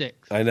bottom to 6th.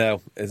 I know.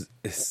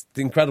 It's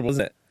incredible,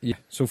 isn't it? Yeah.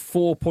 So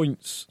 4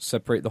 points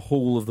separate the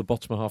whole of the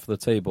bottom half of the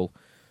table.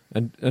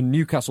 And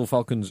Newcastle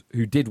Falcons,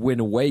 who did win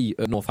away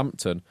at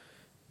Northampton,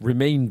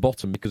 remain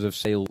bottom because of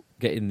Sale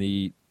getting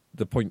the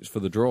points for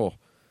the draw.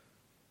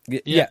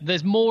 Yeah,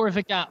 there's more of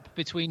a gap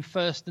between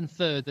 1st and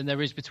 3rd than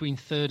there is between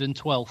 3rd and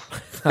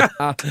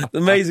 12th.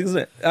 Amazing, isn't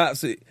it?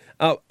 Absolutely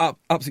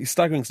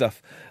staggering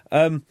stuff.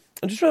 I'm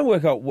just trying to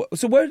work out,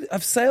 so where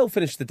have Sale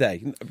finished the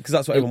day? Because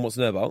that's what everyone wants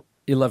to know about.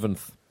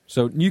 11th.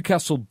 So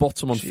Newcastle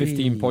bottom on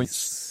 15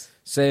 points.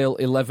 Sale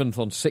 11th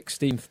on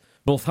 16th.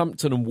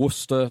 Northampton and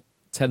Worcester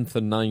 10th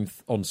and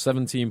 9th on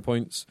 17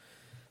 points.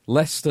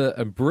 Leicester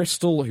and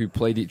Bristol, who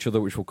played each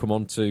other, which we'll come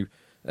on to,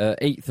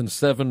 8th and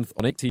 7th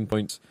on 18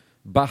 points.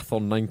 Bath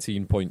on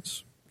 19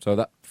 points. So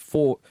that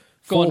four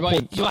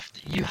points.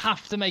 You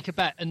have to make a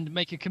bet and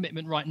make a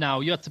commitment right now.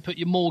 You have to put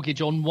your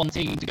mortgage on one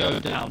team to go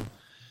down.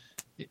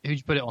 Who'd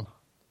you put it on?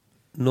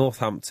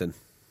 Northampton.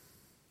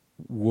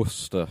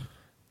 Worcester.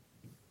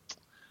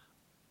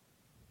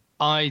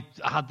 I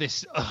had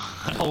this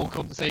whole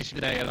conversation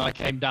today and I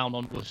came down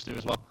on Worcester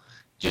as well.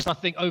 I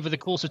think over the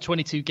course of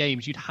 22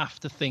 games, you'd have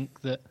to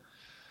think that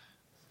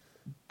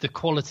the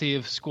quality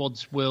of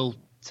squads will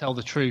tell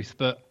the truth,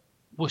 but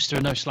Worcester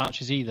are no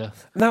slouches either.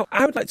 Now,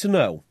 I would like to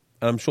know,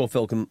 and I'm sure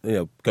Phil can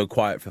go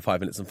quiet for 5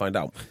 minutes and find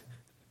out,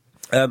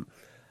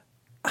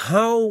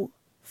 how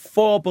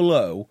far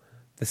below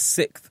the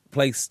 6th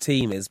place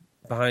team is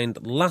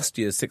behind last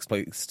year's 6th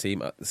place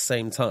team at the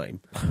same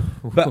time,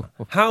 but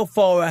how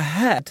far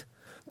ahead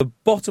the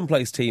bottom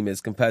place team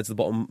is compared to the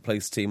bottom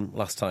place team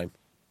last time.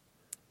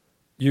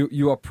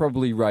 You are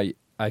probably right.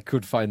 I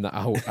could find that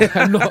out.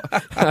 I'm not.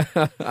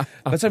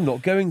 But I'm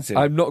not going to.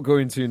 I'm not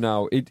going to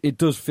now. It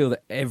does feel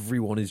that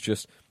everyone is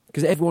just...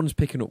 Because everyone's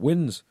picking up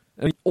wins.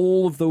 I mean,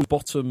 all of those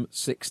bottom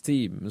 6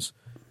 teams,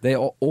 they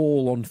are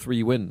all on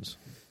 3 wins.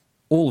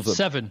 All of them.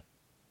 7.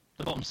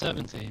 The bottom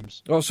 7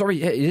 teams. Oh,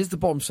 sorry. Yeah, it is the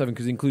bottom 7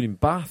 because including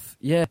Bath.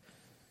 Yeah,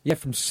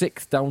 from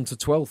 6th down to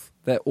 12th,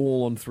 they're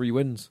all on 3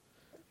 wins.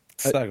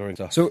 Staggering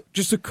stuff. So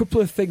just a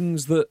couple of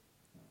things that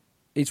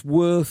it's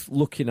worth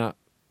looking at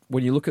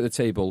when you look at the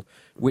table,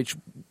 which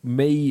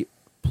may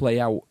play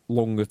out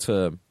longer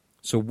term.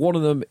 So one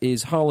of them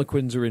is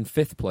Harlequins are in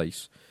 5th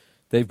place.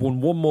 They've won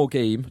one more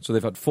game, so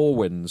they've had 4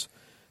 wins.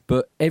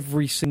 But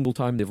every single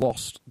time they've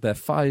lost, their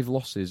 5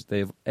 losses,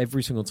 they've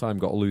every single time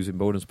got a losing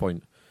bonus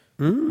point,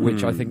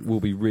 which I think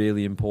will be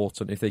really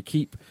important if they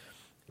keep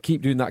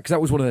doing that. Because that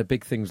was one of their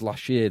big things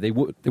last year. They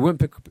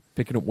weren't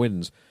picking up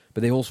wins,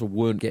 but they also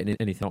weren't getting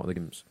anything out of the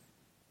games.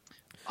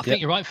 I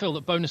think you're right, Phil,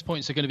 that bonus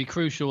points are going to be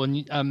crucial.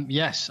 And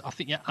yes, I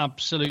think you're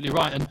absolutely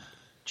right. And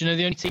do you know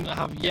the only team that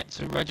have yet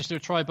to register a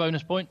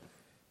try-bonus point?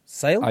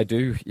 Sale? I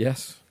do,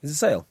 yes. Is it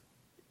Sale?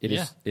 It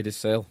is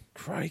Sale.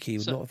 Crikey,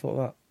 would not have thought of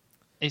that.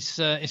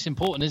 It's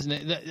important, isn't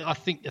it? I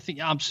think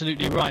you're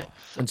absolutely right.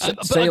 And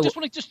but Sale... I just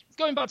want to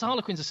going back to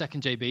Harlequins a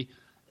second, JB.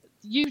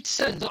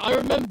 I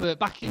remember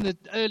back in the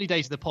early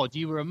days of the pod,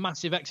 you were a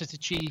massive Exeter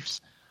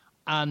Chiefs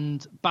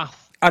and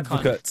Bath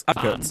advocate.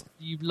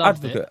 You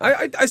loved it.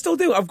 I still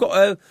do.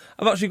 I've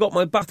actually got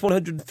my Bath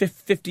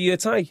 150-year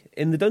tie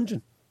in the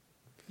dungeon.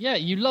 Yeah,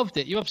 you loved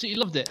it. You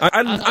absolutely loved it.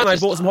 And I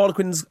bought some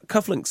Harlequins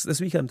cufflinks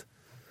this weekend.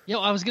 Yeah,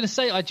 I was going to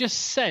say, I just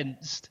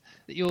sensed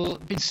that you're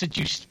being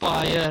seduced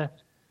by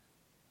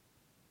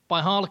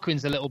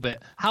Harlequins a little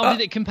bit. How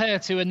did it compare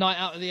to a night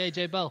out at the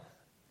AJ Bell?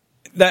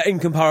 They're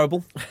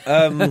incomparable.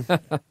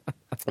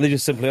 They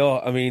just simply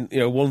are. I mean,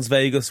 one's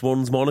Vegas,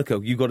 one's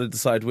Monaco. You've got to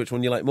decide which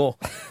one you like more.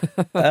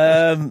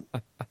 I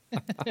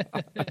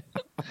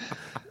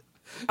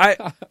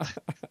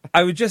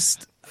would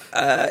just...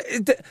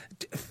 they're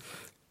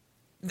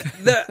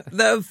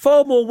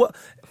far more...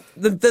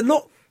 They're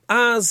not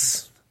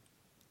as...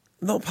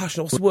 Not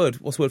passionate.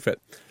 What's the word for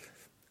it?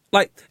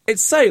 Like,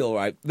 it's Sale,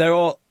 right? There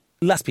are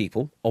less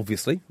people,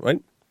 obviously,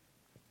 right?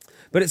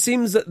 But it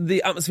seems that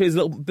the atmosphere is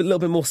a little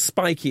bit more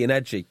spiky and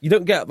edgy. You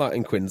don't get that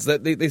in Quins.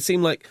 They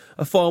seem like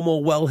a far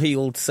more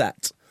well-heeled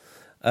set.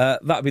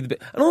 That'd be the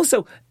bit. And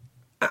also,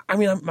 I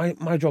mean,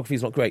 my geography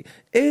is not great.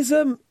 Is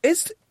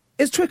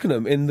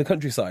Twickenham in the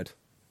countryside?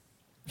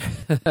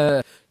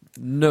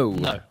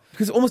 No.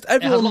 Because almost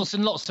everyone... It has lots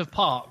and lots of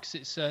parks.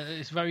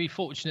 It's very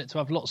fortunate to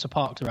have lots of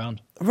parks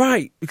around.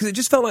 Right, because it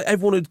just felt like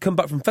everyone had come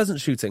back from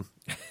pheasant shooting.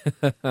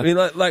 I mean,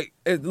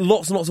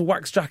 lots and lots of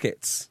wax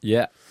jackets.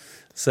 Yeah.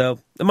 So,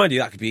 and mind you,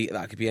 that could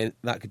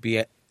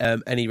be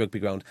any rugby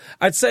ground.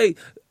 I'd say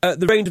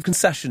the range of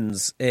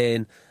concessions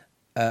in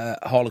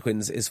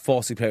Harlequins is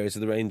far superior to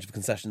the range of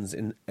concessions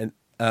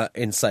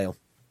in Sale.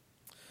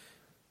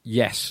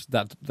 Yes,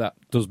 that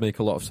does make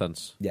a lot of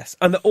sense. Yes,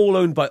 and they're all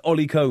owned by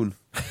Ollie Cohn.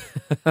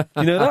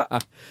 You know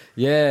that?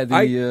 Yeah,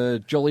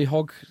 the Jolly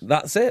Hog.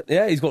 That's it.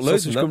 Yeah, he's got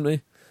loads of them.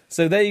 Company.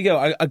 So there you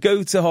go. I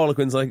go to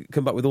Harlequins and I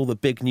come back with all the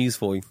big news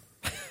for you.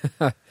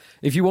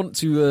 If you want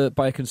to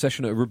buy a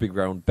concession at a rugby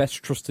ground,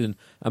 best trust in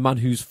a man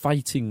whose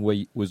fighting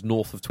weight was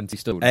north of 20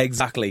 stone.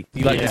 Exactly.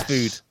 You like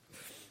his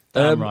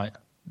food. Right.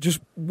 Just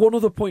one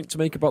other point to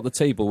make about the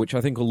table, which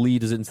I think will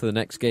lead us into the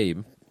next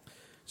game.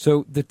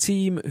 So the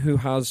team who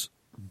has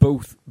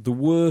both the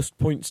worst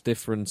points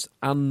difference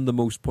and the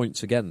most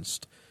points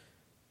against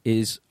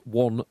is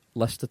one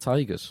Leicester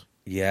Tigers.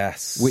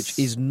 Yes. Which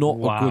is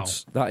not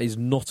that is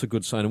not a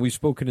good sign. And we've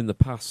spoken in the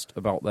past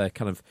about their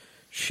kind of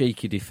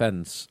shaky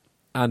defence.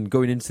 And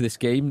going into this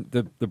game,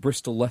 the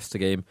Bristol-Leicester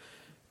game,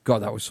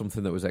 God, that was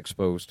something that was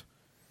exposed.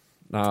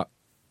 Now,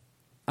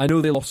 I know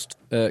they lost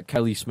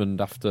Kyle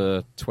Eastman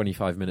after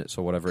 25 minutes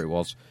or whatever it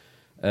was.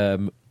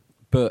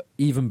 But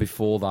even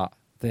before that,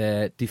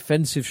 their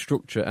defensive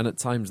structure and at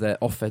times their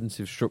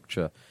offensive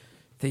structure,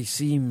 they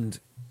seemed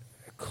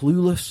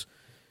clueless.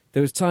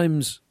 There was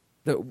times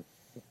that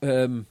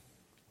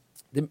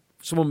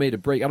someone made a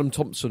break. Adam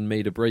Thompson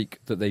made a break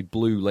that they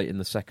blew late in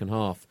the second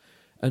half.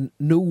 And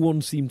no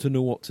one seemed to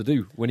know what to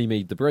do when he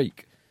made the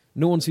break.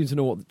 No one seemed to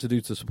know what to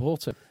do to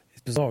support him. It's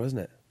bizarre, isn't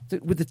it?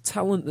 With the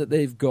talent that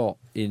they've got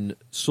in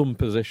some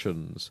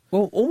positions.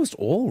 Well, almost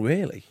all,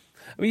 really.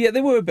 I mean, yeah,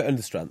 they were a bit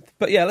under strength.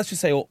 But yeah, let's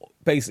just say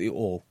basically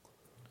all.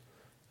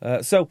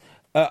 So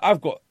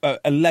I've got,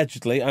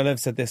 allegedly, and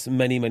I've said this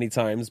many, many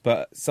times,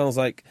 but it sounds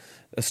like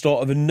a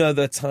start of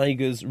another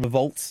Tigers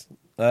revolt.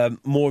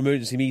 More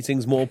emergency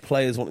meetings, more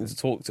players wanting to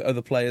talk to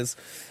other players.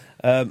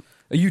 Are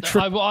you?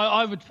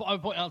 I would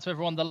point out to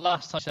everyone the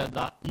last time I said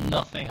that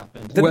nothing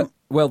happened.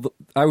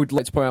 I would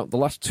like to point out the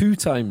last two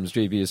times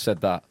JB has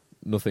said that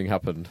nothing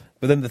happened.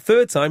 But then the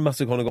third time,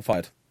 Matthew Connor got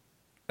fired.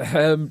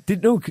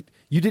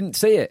 You didn't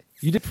say it.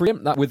 You did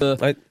preempt that with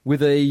a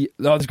there's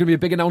going to be a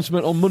big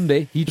announcement on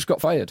Monday. He just got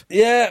fired.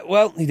 Yeah,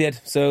 well, he did.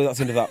 So that's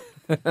into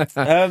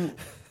that.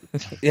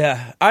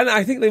 Yeah, and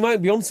I think they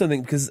might be on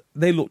something because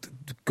they looked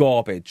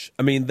garbage.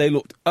 I mean, they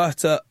looked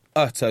utter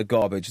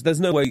garbage. There's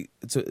no way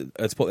to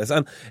put this,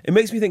 and it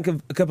makes me think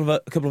of a couple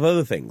of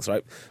other things,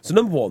 right? So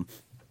number one,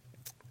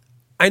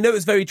 I know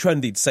it's very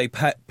trendy to say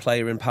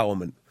player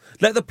empowerment.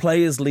 Let the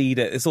players lead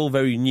it. It's all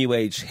very new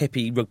age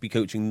hippie rugby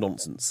coaching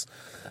nonsense.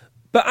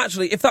 But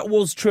actually, if that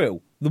was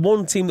true, the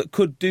one team that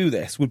could do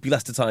this would be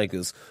Leicester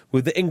Tigers,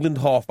 with the England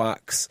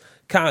halfbacks,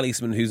 Kyle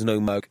Eastman, who's no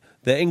mug,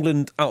 the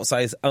England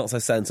outside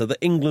centre, the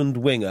England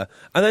winger,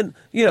 and then,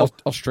 you know...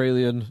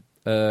 Australian,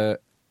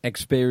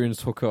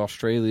 experienced hooker,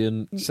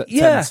 Australian,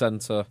 10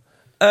 centre.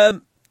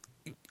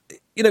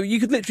 You know, you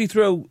could literally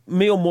throw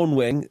me on one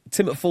wing,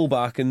 Tim at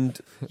fullback, and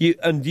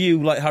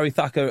you like Harry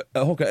Thacker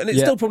at hooker, and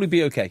it'd still probably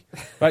be okay,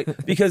 right?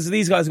 Because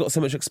these guys have got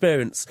so much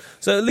experience.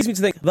 So it leads me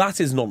to think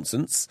that is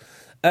nonsense.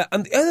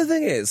 And the other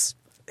thing is,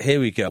 here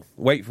we go.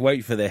 Wait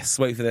for this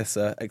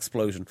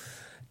explosion.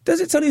 Does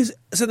it tell you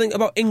something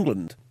about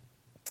England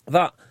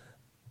that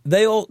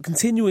they are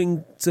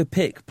continuing to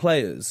pick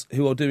players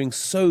who are doing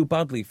so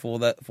badly for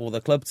their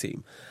club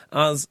team,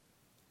 as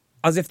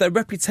if their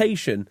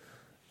reputation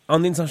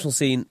on the international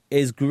scene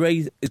is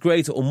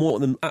greater or more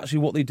than actually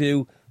what they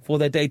do for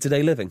their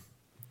day-to-day living?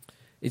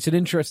 It's an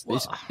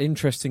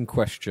interesting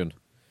question.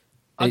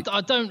 I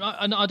don't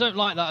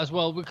like that as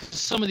well, because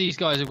some of these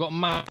guys have got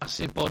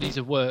massive bodies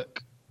of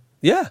work.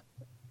 Yeah.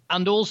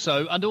 And also,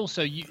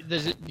 you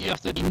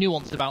have to be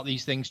nuanced about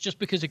these things. Just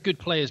because a good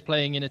player is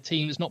playing in a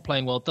team that's not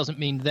playing well doesn't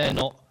mean they're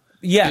not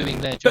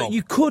doing their job. But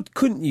you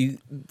couldn't you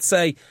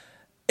say,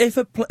 if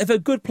a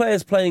good player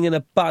is playing in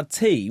a bad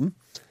team,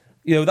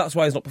 you know, that's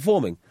why he's not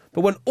performing.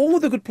 But when all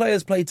the good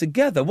players play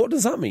together, what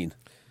does that mean?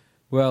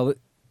 Well,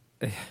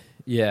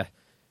 yeah,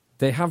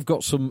 they have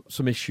got some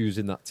issues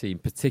in that team,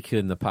 particularly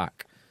in the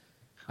pack.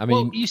 I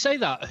mean, well, you say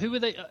that. Who are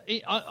they?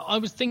 I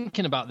was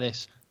thinking about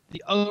this.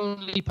 The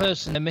only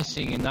person they're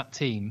missing in that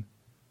team,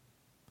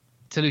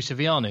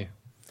 Telusavianu.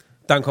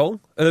 Dan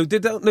Cole?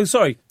 No,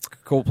 sorry.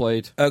 Cole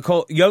played.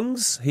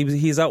 Youngs,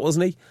 he's out,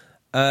 wasn't he?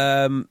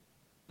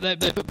 They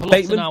put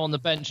Pallotta now on the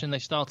bench and they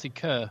started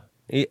Kerr.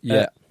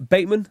 Yeah.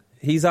 Bateman,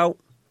 he's out.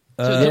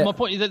 So my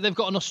point is that they've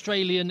got an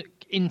Australian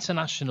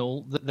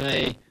international that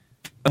they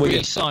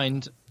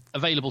re-signed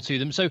available to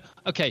them. So,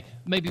 okay,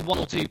 maybe one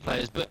or two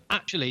players, but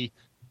actually...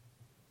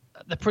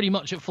 they're pretty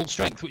much at full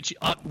strength, which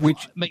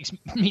makes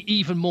me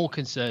even more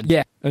concerned.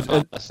 Yeah,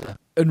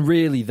 and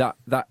really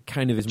that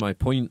kind of is my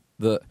point,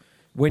 that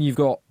when you've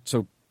got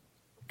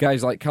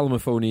guys like Callum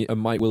Mahoney and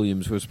Mike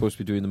Williams, who are supposed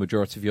to be doing the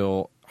majority of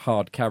your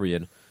hard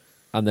carrying,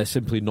 and they're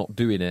simply not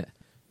doing it,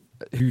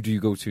 who do you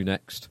go to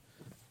next?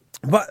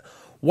 But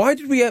why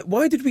did we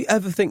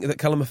ever think that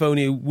Callum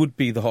Mahoney would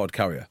be the hard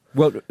carrier?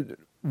 Well,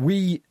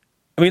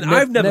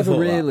 I've never thought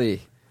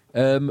really.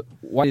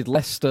 Why did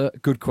Leicester?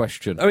 Good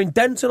question. I mean,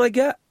 Denton, I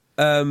get.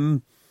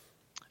 No,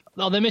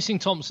 they're missing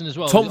Thompson as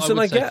well. Thompson,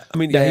 I get. I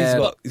mean, he's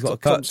got a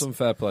cut. Thompson,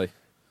 fair play.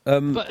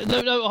 But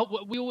no,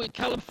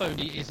 Callum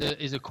Mahoney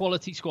is a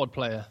quality squad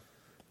player.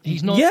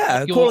 He's not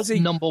your quality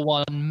number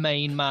one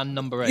main man,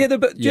 number 8. Yeah,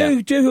 but do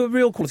you know who a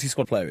real quality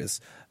squad player is?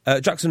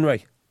 Jackson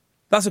Ray.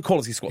 That's a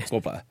quality squad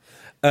player.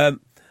 And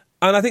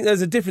I think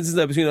there's a difference, isn't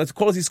there, between a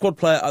quality squad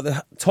player at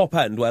the top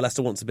end, where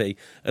Leicester wants to be,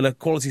 and a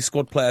quality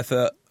squad player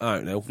for, I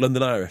don't know,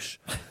 London Irish.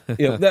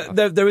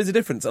 There is a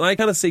difference. And I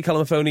kind of see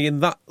Callum Mahoney in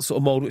that sort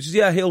of mould, which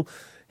is,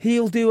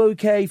 he'll do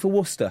okay for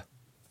Worcester.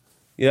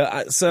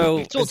 Yeah, so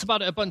we've talked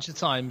about it a bunch of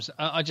times.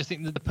 I just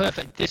think that the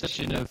perfect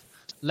decision of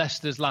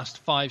Leicester's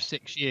last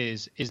 5-6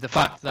 years is the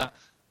fact that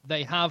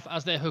they have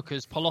as their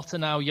hookers Palotta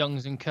now,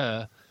 Youngs and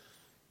Kerr.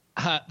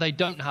 They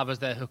don't have as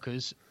their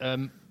hookers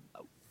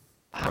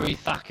Harry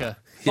Thacker.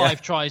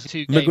 5 tries,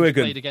 2 games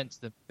played against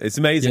them. It's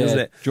amazing, isn't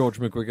it? George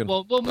McGuigan.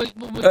 Well,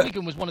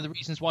 McGuigan was one of the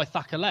reasons why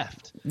Thacker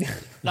left.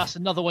 That's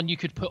another one you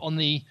could put on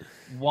the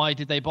why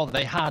did they bother?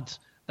 They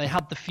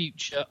had the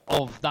future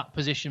of that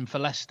position for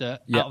Leicester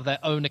out of their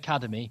own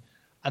academy,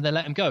 and they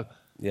let him go.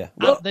 Yeah,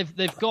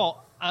 they've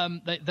got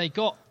they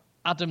got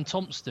Adam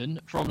Thompson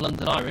from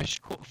London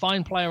Irish,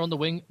 fine player on the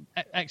wing,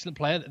 excellent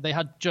player. They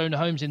had Jonah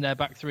Holmes in their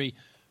back three,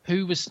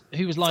 who was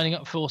lining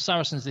up for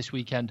Saracens this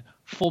weekend.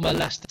 Former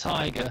Leicester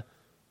Tiger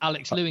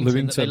Alex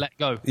Lewington that they let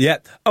go. Yeah.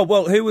 Oh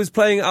well, who was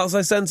playing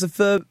outside centre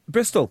for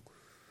Bristol?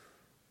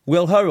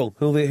 Will Hurrell,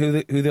 who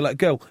they let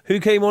go. Who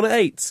came on at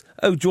 8?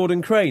 Oh,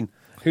 Jordan Crane.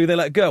 Who they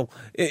let go?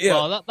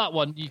 Well, that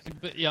one you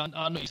could. But I know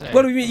what you're saying.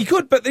 Well, I mean, you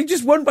could, but they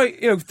just won by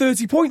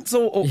 30 points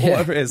or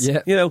whatever it is.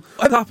 Yeah.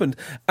 What happened?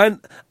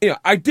 And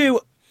I do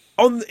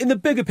in the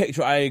bigger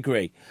picture. I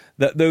agree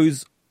that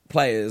those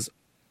players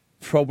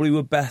probably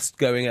were best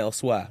going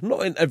elsewhere.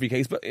 Not in every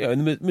case, but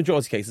in the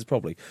majority of cases,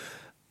 probably.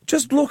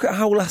 Just look at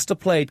how Leicester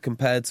played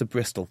compared to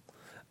Bristol.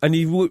 And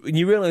you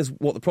realise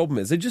what the problem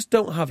is. They just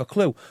don't have a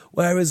clue.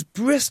 Whereas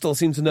Bristol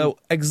seem to know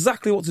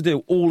exactly what to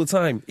do all the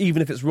time,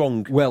 even if it's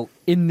wrong. Well,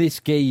 in this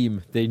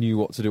game, they knew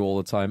what to do all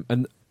the time.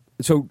 And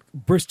so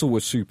Bristol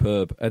was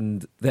superb.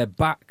 And their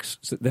backs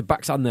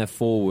and their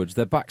forwards,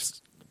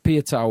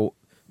 Piatau,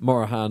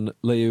 Morahan,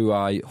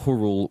 Leui,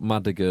 Hurrell,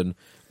 Madigan,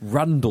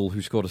 Randall,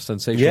 who scored a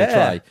sensational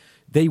try,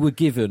 they were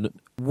given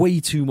way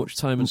too much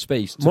time and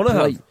space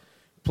to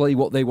play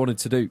what they wanted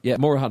to do. Yeah,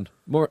 Morahan.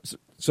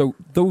 So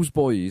those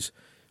boys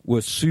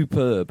were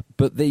superb,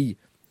 but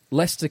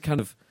Leicester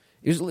kind of...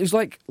 It was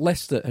like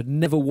Leicester had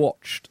never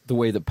watched the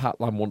way that Pat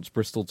Lam wants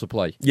Bristol to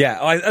play.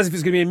 Yeah, as if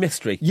it's going to be a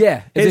mystery.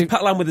 Yeah. Here's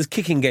Pat Lam with his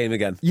kicking game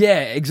again. Yeah,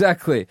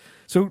 exactly.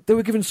 So they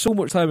were given so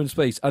much time and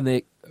space,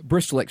 and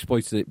Bristol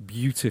exploited it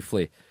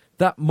beautifully.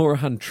 That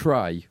Morahan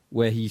try,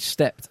 where he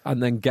stepped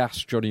and then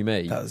gassed Johnny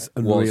May, was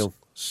unreal.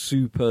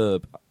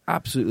 Superb.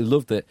 Absolutely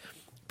loved it.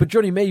 But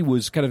Johnny May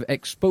was kind of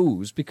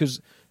exposed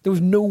because there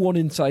was no one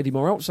inside him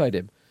or outside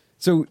him.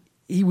 So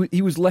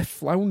he was left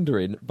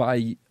floundering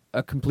by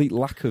a complete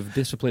lack of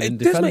discipline in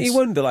defence. It does make you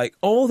wonder,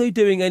 are they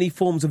doing any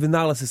forms of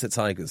analysis at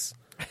Tigers?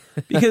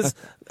 Because,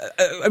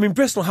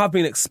 Bristol have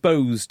been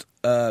exposed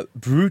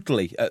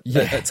brutally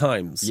at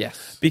times.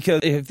 Yes.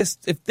 Because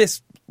if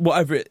this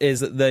whatever it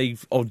is that they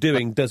are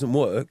doing doesn't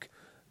work,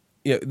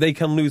 they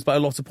can lose by a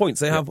lot of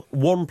points. They have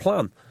one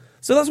plan.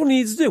 So that's what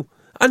you need to do.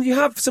 And you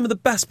have some of the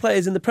best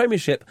players in the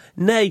Premiership,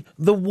 nay,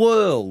 the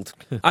world,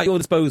 at your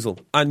disposal.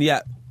 And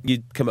yet,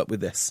 you come up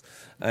with this.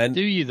 And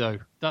do you, though?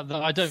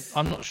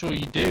 I'm not sure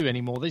you do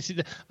anymore.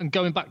 And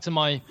going back to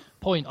my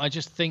point, I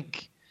just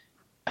think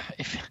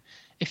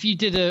if you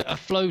did a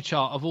flow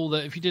chart of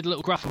if you did a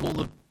little graph of all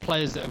the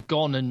players that have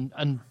gone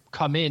and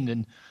come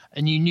in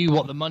and you knew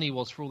what the money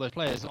was for all those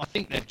players, I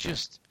think they've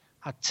just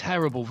had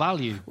terrible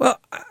value. Well,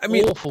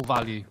 awful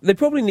value. They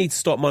probably need to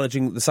start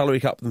managing the salary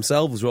cap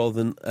themselves rather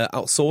than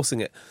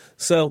outsourcing it.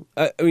 So,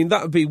 that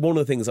would be one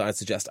of the things I'd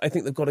suggest. I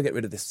think they've got to get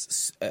rid of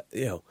this.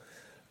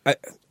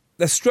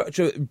 Their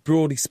structure,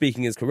 broadly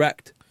speaking, is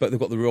correct, but they've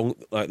got the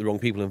wrong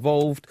people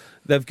involved.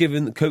 They've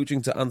given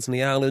coaching to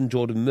Anthony Allen,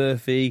 Jordan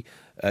Murphy,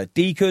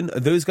 Deacon. Are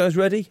those guys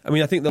ready?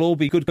 I think they'll all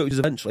be good coaches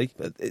eventually.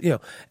 But the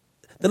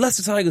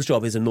Leicester Tigers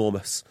job is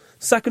enormous.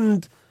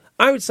 Second,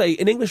 I would say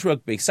in English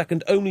rugby,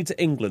 second only to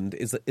England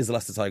is the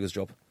Leicester Tigers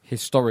job.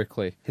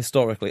 Historically.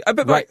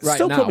 But right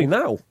still now, probably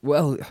now.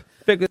 Well,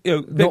 bigger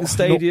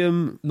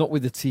stadium. Not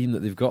with the team that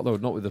they've got, though.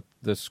 Not with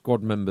the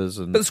squad members.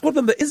 But the squad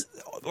member is,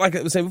 like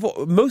I was saying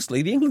before,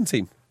 mostly the England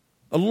team.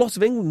 A lot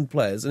of England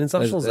players and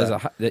internationals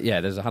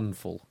there's a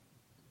handful.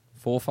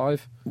 4 or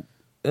 5?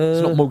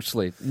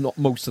 It's not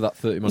most of that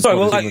 30-man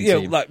squad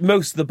team.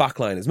 Most of the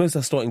backline most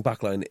of the starting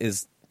backline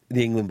is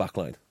the England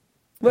backline?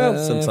 Well,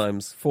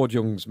 sometimes. Ford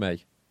Young's may.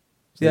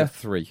 So Yeah.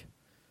 3.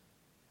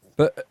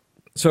 But,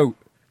 so,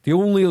 the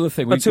only other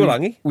thing...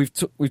 We've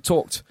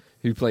talked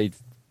who played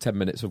 10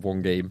 minutes of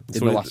one game in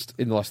the last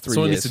 3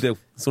 years.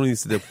 Someone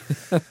needs to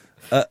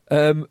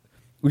do.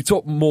 We've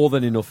talked more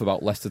than enough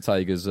about Leicester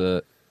Tigers'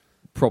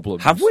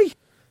 problems. Have we?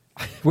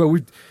 Well,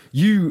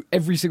 you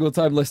every single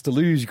time Leicester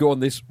lose, you go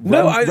on this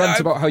rant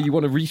about how you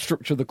want to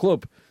restructure the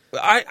club.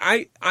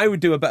 I would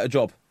do a better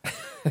job.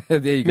 There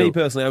you go. Me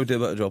personally, I would do a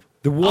better job.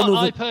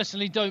 I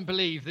personally don't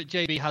believe that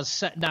JB has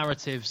set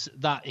narratives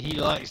that he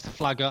likes to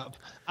flag up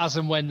as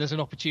and when there's an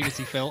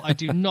opportunity, Phil. I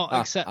do not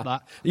accept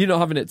that. You're not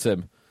having it,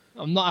 Tim.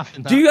 I'm not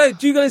having that.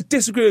 Do you guys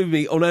disagree with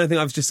me on anything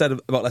I've just said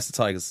about Leicester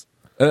Tigers?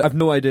 I've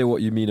no idea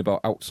what you mean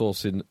about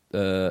outsourcing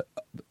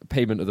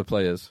payment of the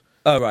players.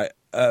 Oh, right.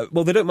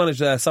 Well, they don't manage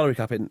their salary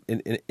cap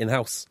in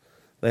house.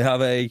 They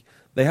have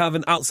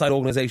an outside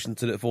organisation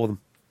to do it for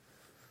them.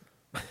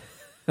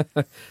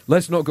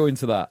 Let's not go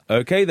into that.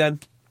 Okay, then.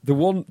 The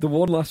one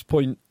last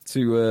point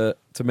to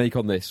make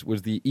on this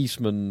was the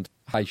Eastman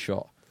high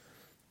shot.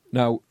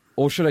 Now,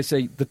 or should I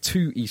say, the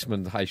 2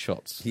 Eastman high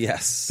shots?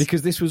 Yes,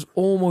 because this was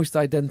almost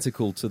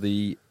identical to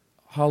the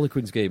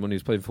Harlequins game when he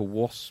was playing for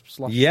Wasps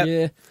last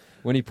year,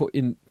 when he put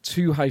in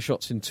 2 high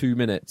shots in 2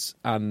 minutes,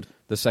 and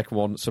the second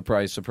one,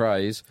 surprise,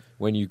 surprise,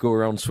 when you go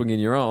around swinging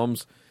your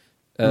arms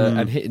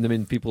and hitting them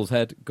in people's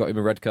head, got him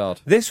a red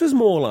card. This was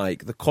more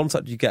like the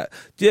contact you get.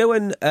 Do you know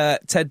when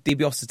Ted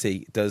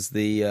DiBiase does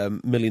the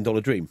 $1 Million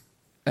Dream?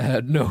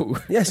 No.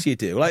 Yes, you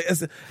do. Like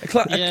as a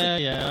classic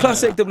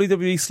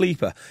WWE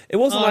sleeper. It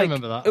wasn't I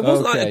remember that. It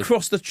wasn't like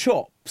across the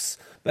chops,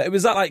 but it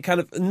was that like kind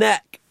of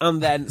neck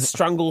and then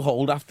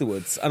stranglehold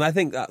afterwards. And I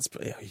think that's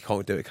you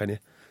can't do it, can you?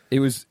 It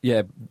was,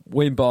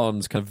 Wayne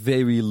Barnes kind of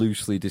very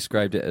loosely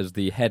described it as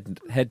the head,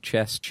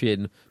 chest,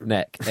 chin,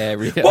 neck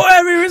area. What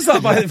area is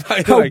that, by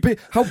the way?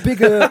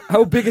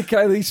 How big are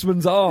Kyle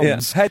Eastman's arms? Yeah.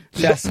 Head,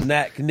 chest,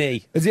 neck,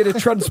 knee. Has he had a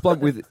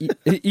transplant with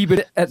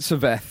Ibn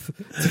Etzaveth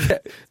to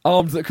get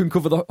arms that can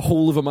cover the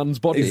whole of a man's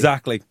body?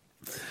 Exactly.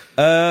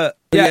 That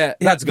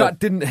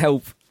didn't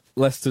help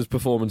Leicester's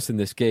performance in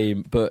this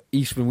game, but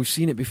Eastman, we've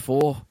seen it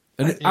before.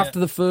 And after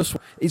the first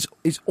one,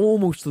 it's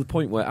almost to the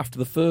point where after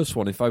the first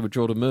one, if I were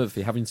Jordan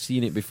Murphy, having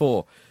seen it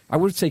before, I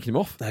would have taken him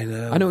off. I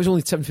know. I know it was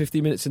only 10,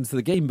 15 minutes into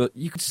the game, but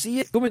you could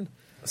see it coming.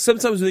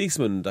 Sometimes with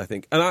Eastman, I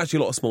think, and actually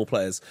a lot of small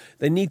players,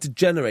 they need to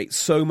generate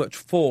so much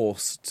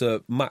force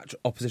to match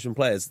opposition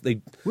players. They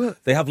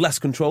have less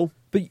control.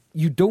 But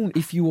you don't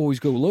if you always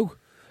go low.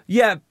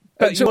 Yeah,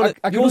 but you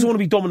also want to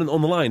be dominant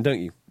on the line,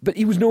 don't you? But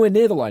he was nowhere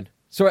near the line.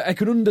 So I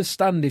can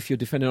understand if you're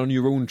defending on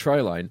your own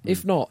try line.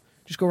 If not,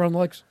 just go around the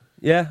legs.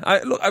 Yeah,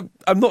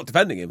 I'm not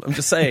defending him. I'm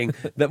just saying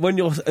that when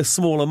you're a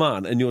smaller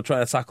man and you're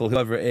trying to tackle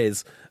whoever it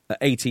is at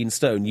 18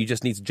 stone, you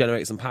just need to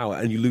generate some power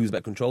and you lose a bit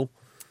of control.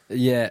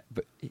 Yeah,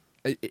 but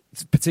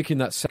it's particularly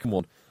in that second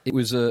one, it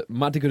was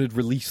Madigan had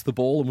released the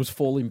ball and was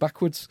falling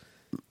backwards.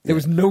 There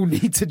was no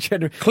need to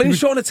generate... Clean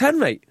shot on a 10,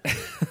 mate.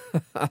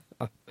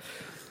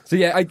 So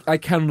yeah, I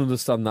can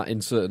understand that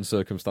in certain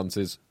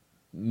circumstances,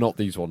 not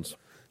these ones.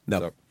 No.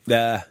 So,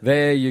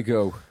 there you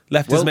go.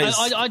 I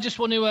just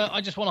want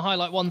to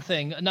highlight one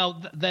thing.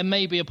 Now, there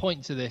may be a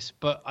point to this,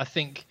 but I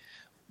think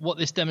what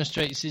this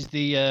demonstrates is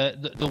the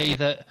way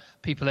that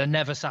people are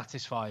never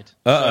satisfied.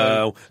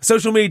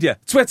 Social media,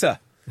 Twitter.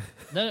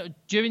 No,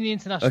 during the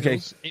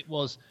internationals, It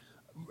was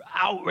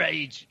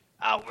outrage,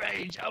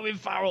 Owen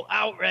Farrell,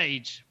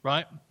 outrage,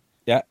 right?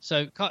 Yeah.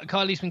 So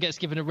Kyle Eastman gets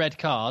given a red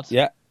card.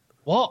 Yeah.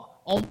 What?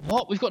 Oh,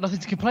 what? We've got nothing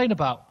to complain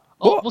about.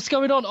 Oh, what's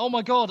going on? Oh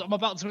my God, I'm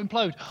about to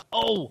implode.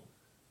 Oh,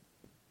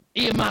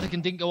 Ian Madigan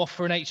didn't go off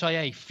for an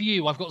HIA.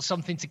 Phew, I've got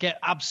something to get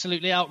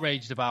absolutely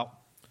outraged about.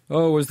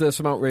 Oh, was there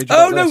some outrage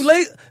about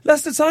this?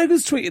 Leicester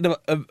Tigers tweeted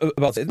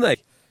about it, didn't they?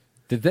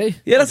 Did they?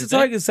 Yeah, Leicester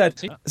Tigers said,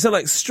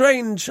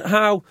 strange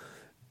how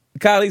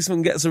Kyle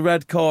Eastman gets a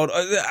red card.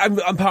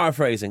 I'm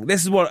paraphrasing.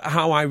 This is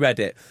how I read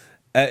it.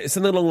 It's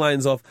something along the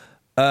lines of,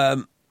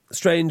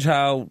 strange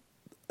how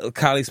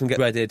Kyle Eastman gets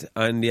redded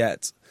and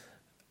yet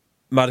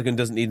Madigan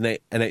doesn't need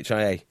an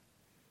HIA.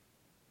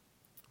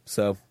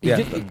 So,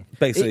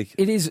 basically...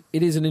 It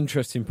is an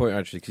interesting point,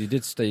 actually, because he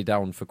did stay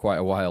down for quite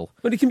a while.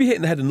 But he can be hit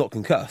in the head and not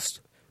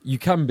concussed. You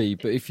can be,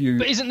 but if you...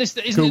 But isn't it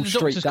the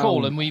doctor's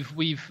call? And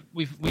we've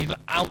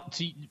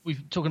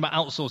talking about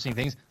outsourcing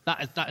things.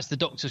 That's the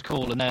doctor's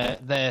call, and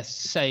their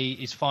say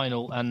is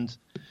final, and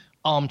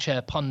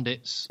armchair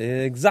pundits...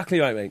 Exactly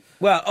right, mate.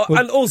 Well,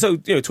 and also,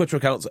 Twitter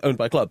accounts owned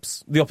by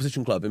clubs, the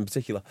opposition club in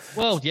particular.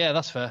 Well, yeah,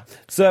 that's fair.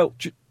 So,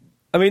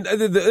 I mean,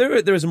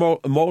 there is a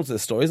moral to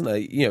this story, isn't there?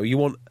 You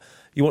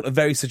want a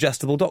very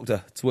suggestible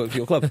doctor to work for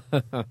your club.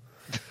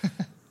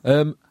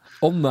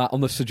 On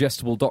the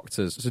suggestible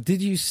doctors, so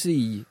did you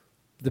see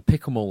the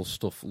Pickamole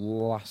stuff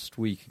last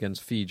week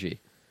against Fiji?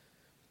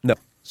 No.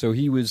 So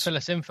fill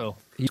us in, Phil.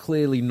 He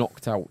clearly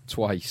knocked out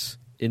twice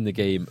in the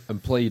game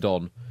and played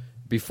on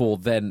before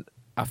then,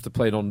 after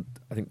playing on,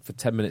 I think, for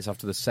 10 minutes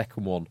after the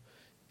second one,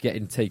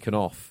 getting taken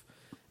off.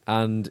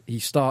 And he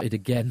started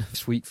again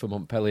this week for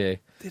Montpellier.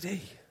 Did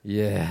he?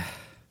 Yeah.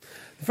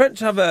 The French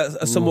have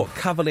a somewhat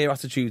cavalier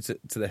attitude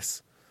to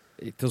this.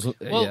 It doesn't.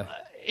 Well, yeah.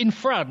 In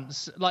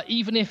France, like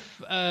even if,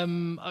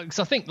 because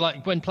I think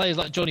like when players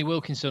like Johnny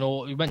Wilkinson,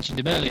 or you mentioned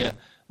him earlier,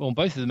 well,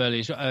 both of them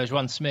earlier,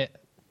 Joan Smith,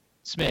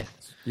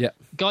 Yeah.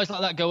 guys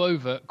like that go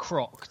over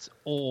crocked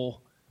or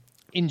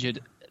injured.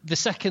 The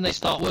second they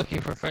start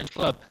working for a French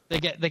club, they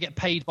get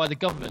paid by the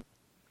government.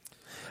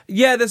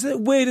 Yeah, that's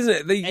weird,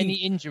 isn't it? Any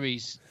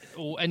injuries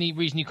or any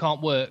reason you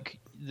can't work,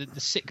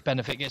 the sick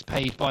benefit gets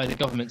paid by the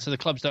government, so the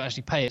clubs don't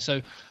actually pay it.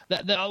 So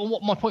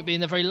what my point being,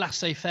 they're very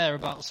laissez-faire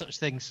about such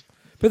things.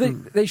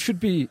 But they should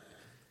be,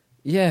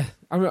 yeah.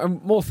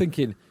 I'm more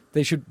thinking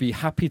they should be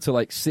happy to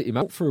like sit him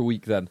out for a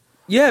week then.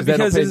 Yeah,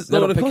 because they're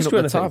not picking picking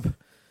up the tab.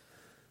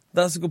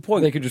 That's a good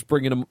point. They could just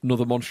bring in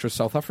another monstrous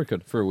South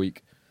African for a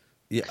week.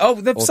 Yeah. Oh,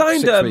 they've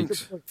signed. 6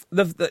 weeks.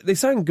 They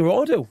signed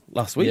Garrido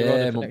last week.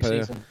 Yeah, for Montpellier.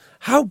 next season.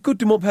 How good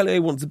do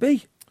Montpellier want to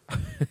be?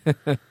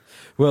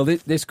 Well,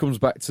 this comes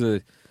back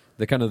to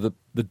the kind of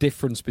the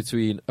difference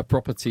between a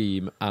proper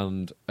team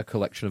and a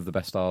collection of the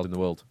best stars in the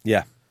world.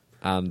 Yeah.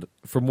 And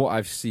from what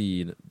I've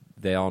seen,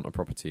 they aren't a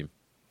proper team.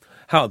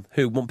 How?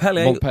 Who?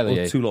 Montpellier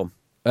or Toulon?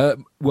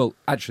 Well,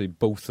 actually,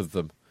 both of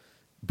them.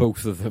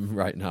 Both of them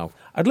right now.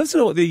 I'd love to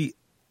know what the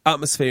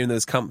atmosphere in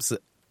those camps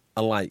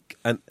are like.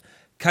 And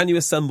can you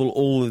assemble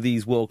all of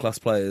these world-class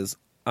players?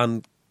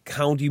 And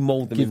how do you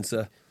mould them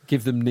into...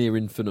 Give them near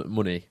infinite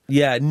money.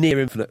 Yeah, near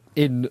infinite.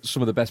 In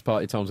some of the best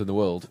party towns in the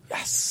world.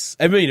 Yes.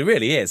 I mean, it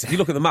really is. If you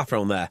look at the map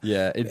around there.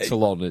 Yeah, in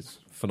Toulon, it's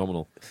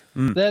phenomenal.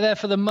 They're there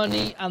for the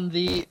money and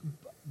the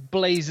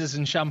blazers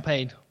and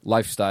champagne.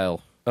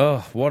 Lifestyle.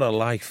 Oh, what a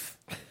life.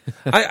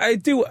 I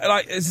do,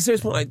 like, it's a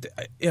serious point.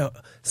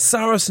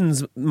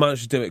 Saracens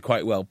managed to do it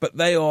quite well, but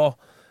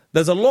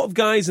there's a lot of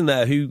guys in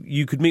there who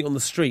you could meet on the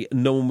street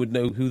and no one would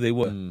know who they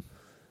were.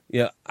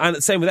 Yeah, and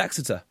the same with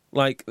Exeter.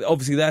 Like,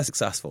 obviously they're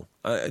successful.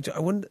 I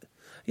wonder,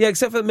 yeah,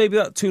 except for maybe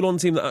that Toulon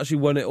team that actually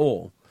won it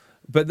all.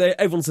 But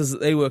everyone says that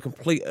they were a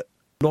complete,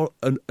 I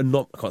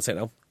can't say it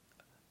now,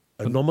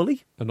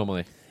 anomaly?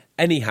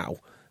 Anyhow,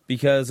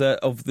 because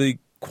of the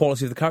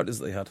quality of the characters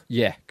that they had.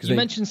 Yeah. You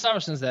mentioned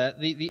Saracens there,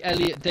 the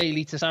Elliot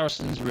Daly to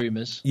Saracens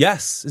rumours.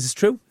 Yes, is this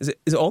true? Is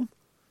it on?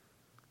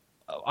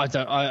 I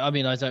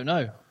don't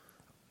know.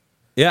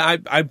 Yeah,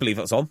 I believe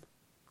that's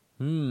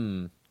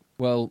on.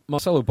 Well,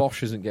 Marcelo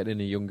Bosch isn't getting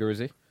any younger, is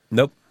he?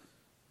 Nope.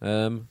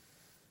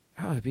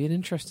 It'd be an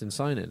interesting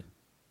signing.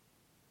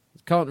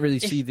 Can't really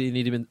see they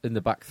need him in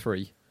the back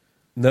three.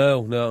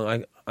 No,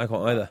 I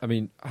can't either. I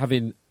mean,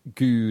 having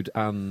Good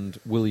and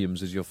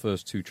Williams as your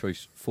first two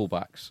choice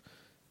fullbacks,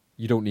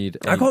 you don't need...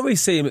 I can't really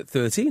see him at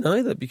 13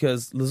 either,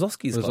 because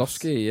Lazowski's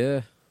class.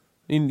 Yeah.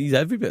 I mean, he's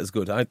every bit as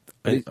good, I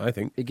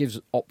think. It gives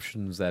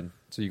options then.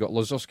 So you've got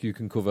Lazowski who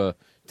can cover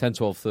 10,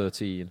 12,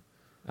 13,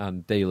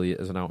 and Daly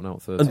as an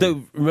out-and-out 13. And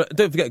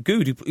don't forget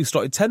Good, who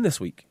started 10 this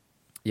week.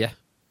 Yeah.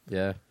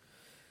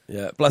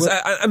 Plus,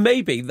 and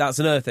maybe that's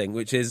another thing,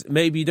 which is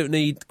maybe you don't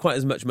need quite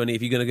as much money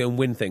if you're going to go and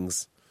win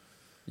things.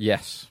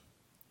 Yes.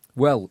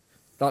 Well,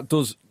 that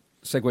does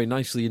segue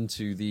nicely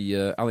into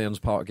the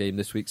Allianz Park game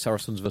this week,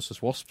 Saracens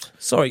versus Wasps.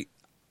 Sorry,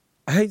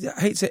 I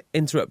hate to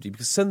interrupt you,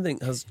 because something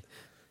has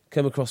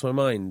come across my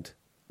mind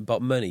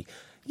about money.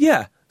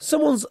 Yeah,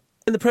 someone's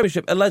in the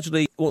Premiership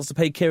allegedly wants to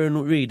pay Kieran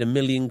Reid £1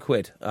 million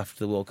after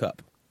the World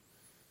Cup.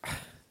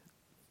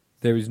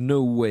 There is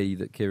no way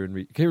that Kieran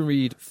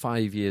Reid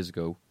 5 years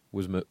ago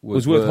was worth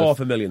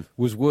 £500,000.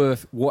 Was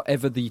worth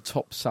whatever the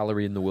top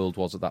salary in the world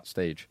was at that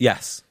stage.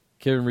 Yes.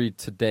 Kieran Reid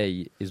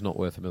today is not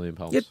worth £1 million.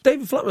 Yeah,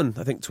 David Flatman,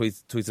 I think,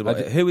 tweeted about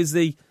it. Who is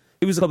the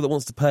club that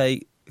wants to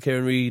pay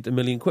Kieran Reid £1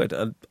 million?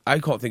 And I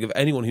can't think of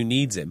anyone who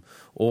needs him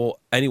or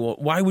anyone.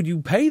 Why would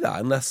you pay that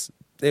unless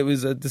it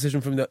was a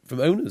decision from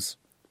owners?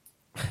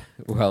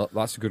 Well,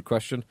 that's a good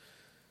question.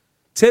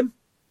 Tim?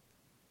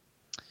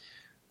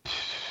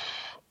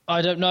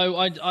 I don't know.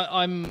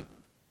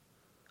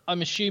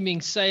 I'm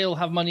assuming Sale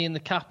have money in the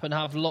cap and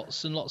have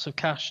lots and lots of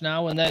cash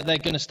now, and they're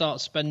going to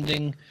start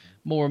spending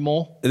more and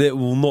more. It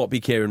will not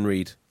be Kieran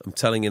Reid. I'm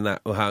telling you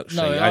that.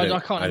 Actually, I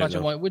can't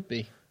imagine why it would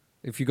be.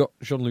 If you got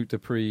Jean-Luc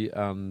Dupree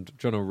and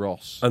Jono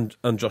Ross and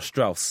Josh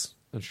Strauss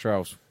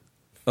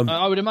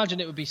I would imagine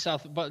it would be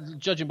South. But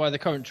judging by the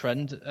current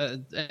trend,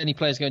 any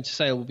players going to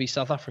Sale will be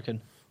South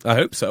African. I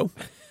hope so.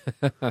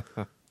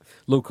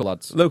 Local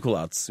lads.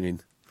 I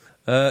mean.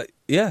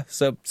 Yeah,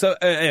 so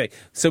anyway,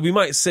 so we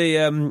might see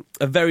a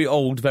very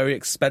old, very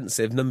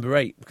expensive number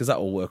 8, because that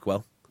will work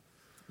well.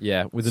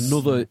 Yeah, with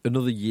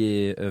another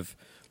year of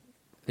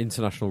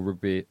international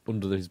rugby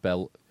under his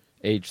belt,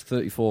 aged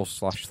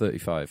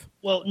 34/35.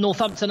 Well,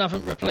 Northampton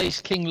haven't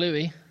replaced King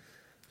Louis.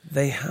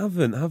 They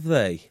haven't, have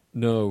they?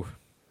 No.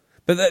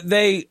 But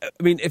I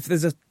mean, if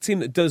there's a team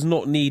that does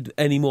not need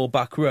any more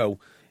back row,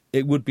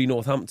 it would be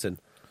Northampton.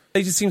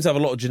 They just seem to have a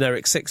lot of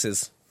generic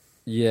sixes.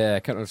 Yeah,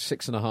 kind of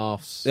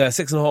 6.5s. Yeah,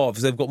 6.5s.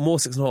 They've got more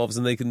 6.5s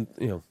than they can,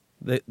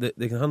 they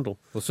can handle.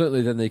 Well,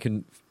 certainly then they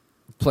can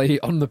play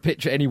on the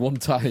pitch at any one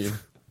time.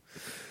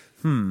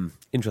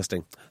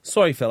 Interesting.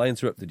 Sorry, Phil, I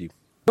interrupted you.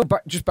 But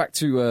back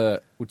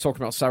to we're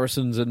talking about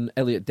Saracens and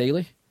Elliot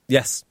Daly.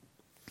 Yes.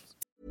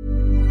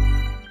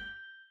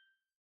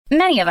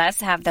 Many of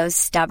us have those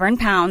stubborn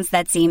pounds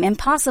that seem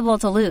impossible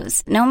to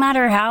lose, no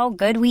matter how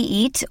good we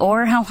eat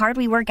or how hard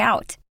we work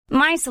out.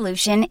 My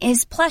solution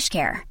is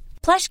PlushCare.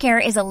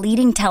 PlushCare is a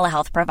leading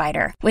telehealth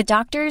provider with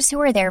doctors who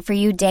are there for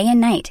you day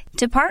and night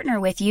to partner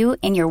with you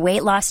in your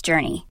weight loss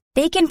journey.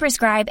 They can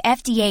prescribe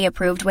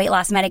FDA-approved weight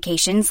loss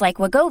medications like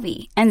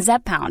Wegovy and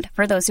Zepbound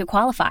for those who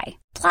qualify.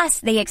 Plus,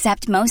 they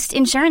accept most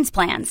insurance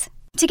plans.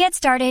 To get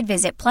started,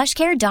 visit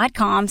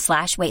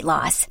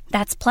plushcare.com/weightloss.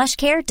 That's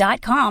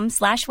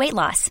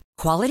plushcare.com/weightloss.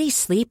 Quality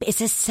sleep is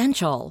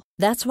essential.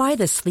 That's why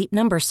the Sleep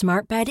Number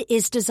Smart Bed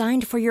is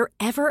designed for your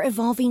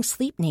ever-evolving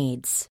sleep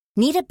needs.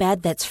 Need a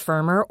bed that's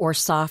firmer or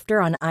softer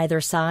on either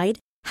side?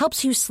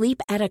 Helps you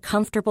sleep at a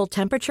comfortable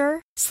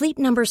temperature? Sleep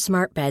Number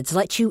Smart Beds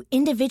let you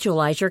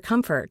individualize your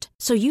comfort,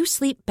 so you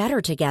sleep better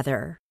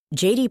together.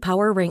 J.D.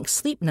 Power ranks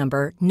Sleep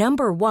Number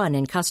number 1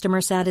 in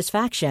customer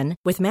satisfaction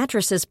with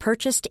mattresses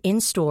purchased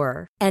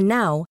in-store. And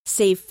now,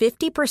 save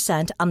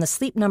 50% on the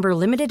Sleep Number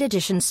Limited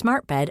Edition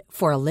Smart Bed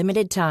for a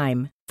limited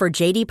time. For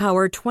J.D.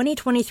 Power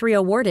 2023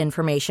 award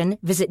information,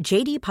 visit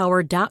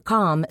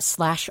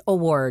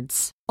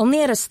jdpower.com/awards.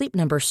 Only at a Sleep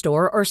Number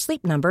store or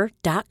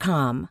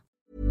sleepnumber.com.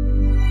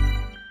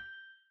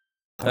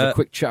 Have a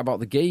quick chat about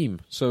the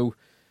game. So,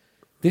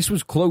 this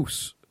was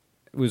close.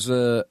 It was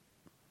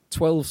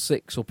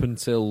 12-6 up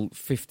until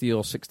 50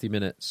 or 60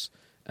 minutes.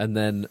 And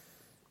then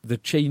the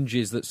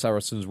changes that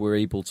Saracens were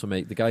able to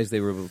make, the guys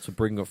they were able to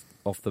bring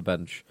off the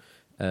bench,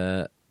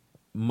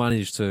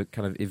 managed to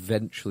kind of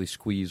eventually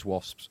squeeze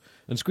Wasps.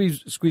 And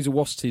squeeze a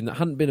Wasps team that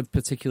hadn't been a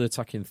particular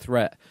attacking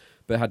threat,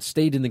 but had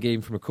stayed in the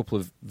game from a couple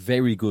of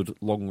very good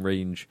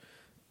long-range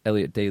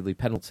Elliot Daly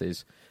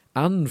penalties,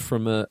 and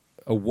from a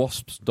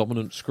Wasps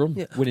dominant scrum,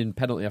 winning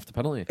penalty after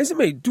penalty. Is it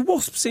me? Do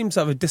Wasps seem to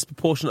have a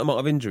disproportionate amount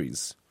of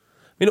injuries?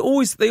 I mean,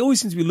 they always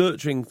seem to be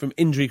lurching from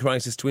injury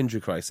crisis to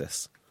injury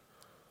crisis.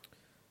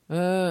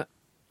 I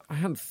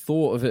hadn't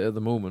thought of it at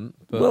the moment.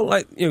 But...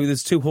 Well,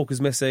 there's 2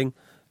 hawkers missing.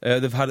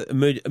 They've had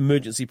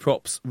emergency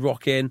props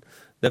rock in.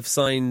 They've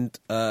signed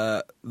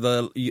the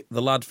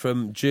lad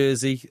from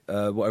Jersey,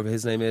 whatever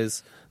his name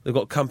is. They've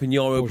got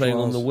Campagnaro playing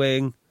on the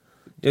wing.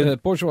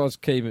 Bourgeois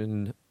came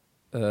in.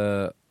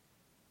 I'm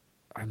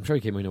sure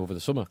he came in over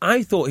the summer.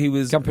 I thought he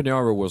was...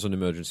 Campagnaro was an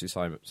emergency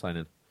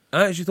signing.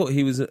 I actually thought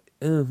he was...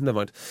 never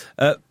mind.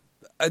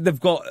 They've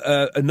got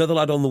another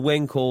lad on the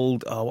wing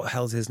called... Oh, what the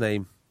hell's his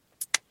name?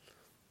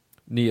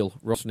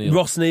 Ross Neal.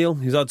 Ross Neal.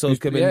 He's had to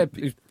come in. Yeah,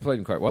 he's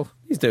playing quite well.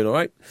 He's doing all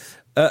right.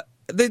 But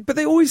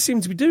they always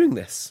seem to be doing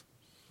this.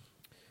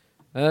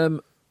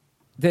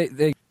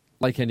 They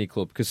like any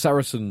club, because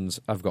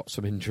Saracens have got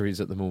some injuries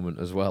at the moment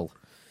as well.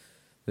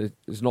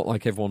 It's not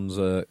like everyone's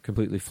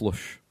completely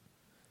flush.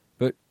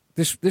 But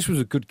this was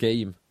a good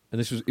game,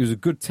 and it was a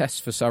good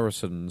test for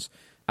Saracens,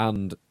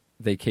 and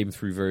they came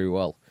through very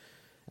well.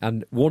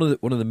 And one of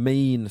the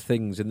main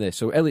things in this,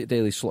 so Elliot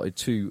Daly slotted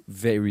 2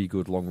 very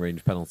good long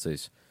range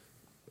penalties.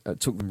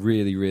 Took them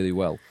really, really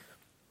well.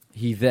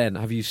 He then,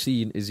 have you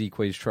seen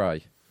Ezekwe's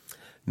try?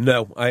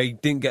 No, I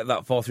didn't get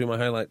that far through my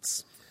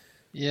highlights.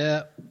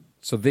 Yeah.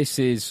 So this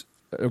is,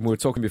 and we were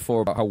talking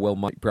before about how well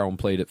Mike Brown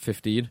played at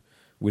 15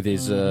 with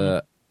his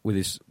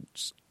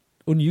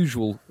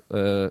unusual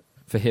for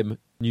him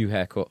new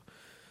haircut.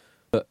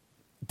 But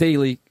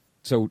Daly,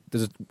 so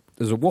there's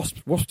a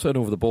wasp turn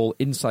over the ball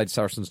inside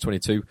Saracens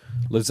 22.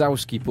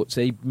 Lazowski puts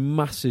a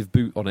massive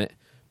boot on it,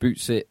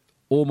 boots it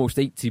almost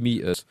 80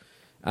 metres.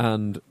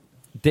 And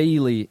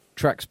Daly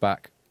tracks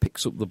back,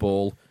 picks up the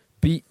ball,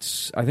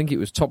 beats, I think it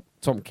was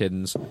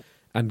Tompkins,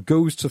 and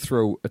goes to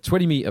throw a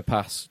 20-metre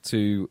pass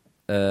to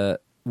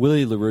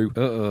Willie LaRue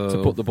to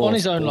put the ball on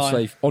his own line.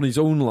 Safe on his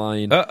own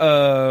line.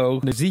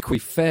 Uh-oh. And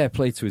Ezekwe, fair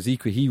play to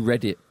Ezekwe, he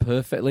read it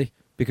perfectly,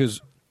 because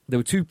there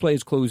were 2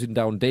 players closing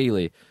down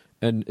Daly,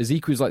 and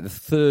Ezekwe was like the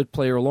 3rd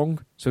player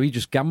along, so he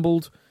just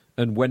gambled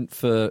and went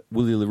for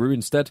Willie LaRue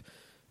instead,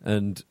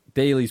 and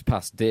Daly's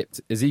pass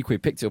dipped.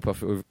 Ezekwe picked it up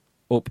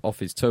off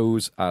his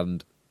toes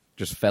and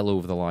just fell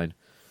over the line.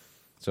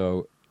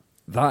 So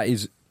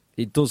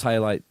it does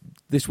highlight,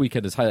 this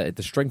weekend has highlighted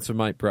the strength of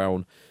Mike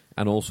Brown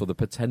and also the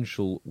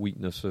potential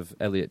weakness of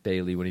Elliot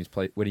Daly when he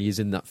is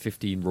in that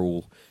 15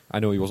 role.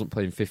 I know he wasn't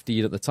playing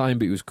 15 at the time,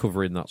 but he was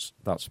covering that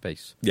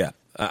space. Yeah,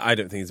 I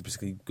don't think it's a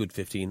particularly good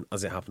 15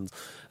 as it happens.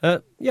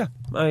 Yeah,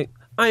 I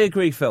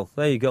agree, Phil.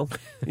 There you go.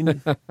 You know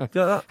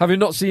that? Having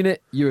not seen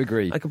it, you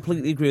agree? I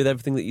completely agree with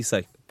everything that you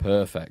say.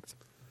 Perfect.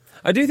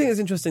 I do think it's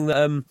interesting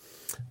that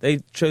they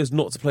chose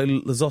not to play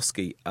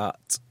Lazowski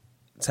at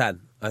 10.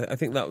 I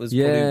think that was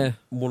probably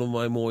one of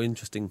my more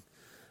interesting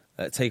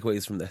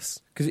takeaways from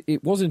this. Because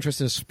it was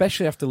interesting,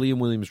 especially after Liam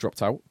Williams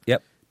dropped out.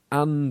 Yep.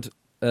 And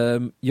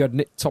you had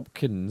Nick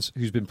Tompkins,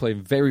 who's been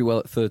playing very well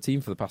at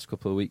 13 for the past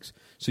couple of weeks.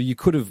 So you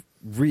could have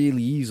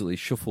really easily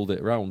shuffled it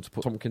around to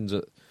put Tompkins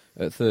at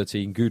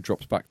 13, Good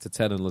drops back to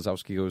 10, and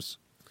Lazowski goes...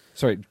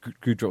 Sorry,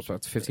 Good drops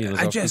back to 15 and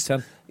Lazowski's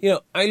 10. You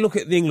know, I look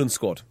at the England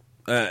squad,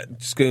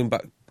 just going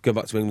back to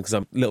England because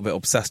I'm a little bit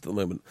obsessed at the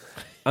moment.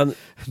 And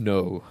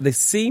no, they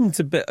seem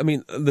to be... I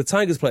mean, the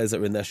Tigers players that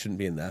are in there shouldn't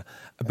be in there,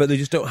 but they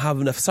just don't have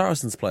enough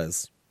Saracens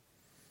players.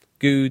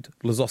 Good,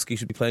 Lazowski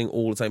should be playing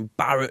all the time.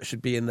 Barrett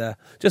should be in there.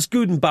 Just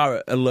Good and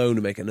Barrett alone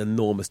would make an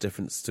enormous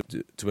difference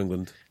to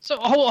England. So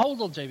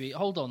hold on, JB.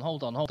 Hold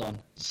on.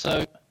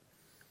 So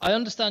I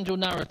understand your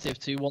narrative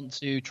to want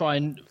to try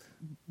and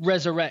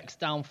resurrect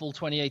Downfall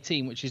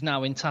 2018, which is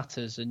now in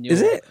tatters, and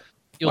is it?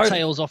 Your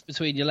tail's off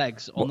between your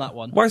legs on that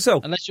one. Why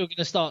so? Unless you're going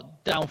to start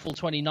Downfall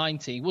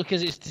 2019, well,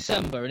 because it's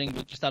December and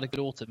England just had a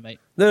good autumn, mate.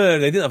 No,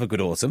 they didn't have a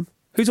good autumn.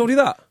 Who told you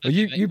that? Well,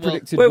 you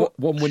predicted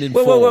one win in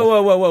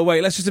 4.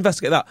 Wait, let's just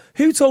investigate that.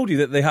 Who told you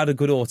that they had a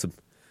good autumn?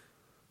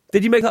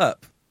 Did you make that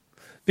up?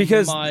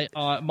 Because my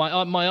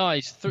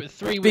eyes,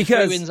 three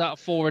wins out of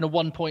 4 and a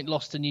 1 point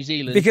loss to New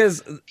Zealand.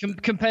 Because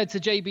compared to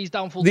JB's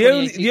Downfall, the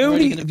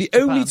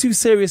only two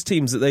serious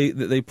teams that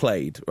they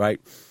played, right,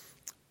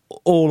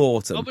 all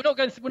autumn. Oh, we're not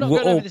going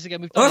over this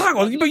again. Hang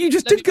on, but you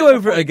just did go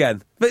over it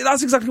again. But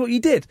that's exactly what you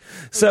did.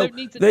 So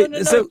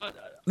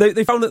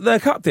they found that their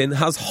captain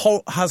has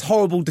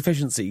horrible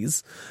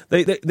deficiencies.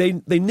 They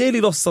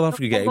nearly lost the South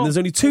Africa game. There's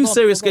only 2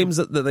 serious games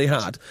that they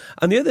had,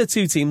 and the other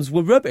 2 teams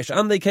were rubbish,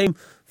 and they came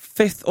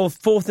 5th or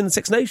 4th in the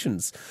Six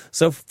Nations.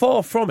 So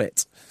far from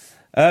it.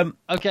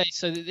 Okay,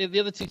 so the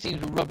other 2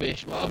 teams were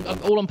rubbish. Well,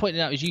 all I'm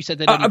pointing out is you said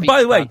they didn't beat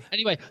by the way,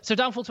 anyway, so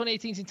Downfall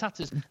 2018 is in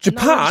tatters.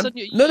 Japan.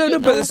 No,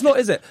 but it's not,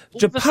 is it?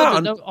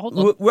 Japan.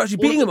 We're actually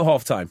beating them at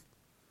half time.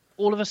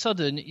 All of a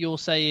sudden, you're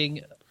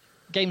saying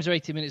games are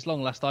 80 minutes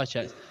long. Last I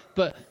checked,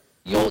 but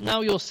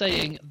you're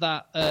saying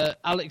that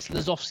Alex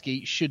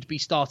Lazowski should be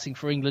starting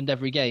for England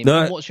every game.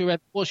 No, and what's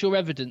your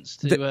evidence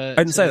to I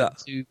didn't say that.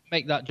 To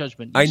make that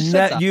judgment?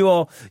 You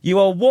are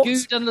what?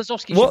 Good and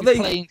Lazowski should be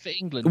playing for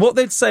England. What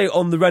they'd say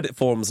on the Reddit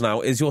forums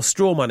now is you're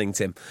strawmanning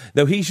Tim.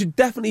 No, he should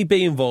definitely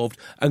be involved,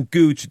 and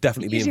Good should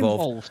definitely be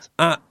involved.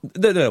 No,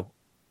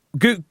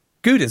 Good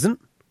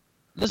isn't.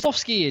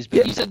 Lazowski is,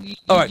 but you said you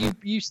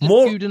said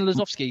Good and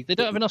Lazowski. They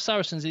don't have enough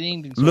Saracens in the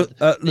England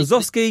squad.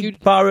 Lazowski,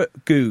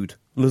 Barrett, Good.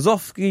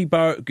 Lazowski,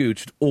 Barrett, Good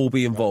should all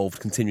be involved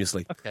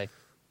continuously. Okay.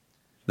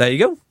 There you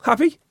go.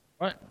 Happy?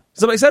 Right.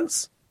 Does that make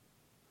sense?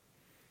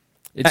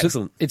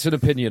 Excellent. It's an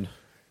opinion.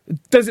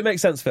 Does it make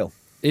sense, Phil?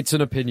 It's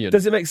an opinion.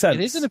 Does it make sense?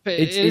 It is an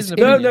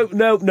opinion.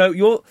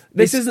 No.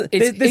 This isn't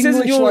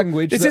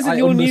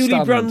your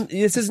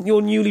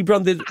newly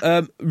branded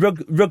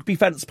rugby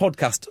fence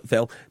podcast,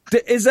 Phil.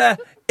 Is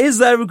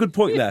there a good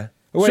point there?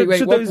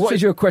 Wait. What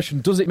is your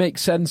question? Does it make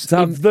sense to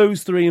have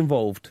those 3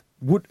 involved?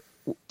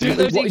 Do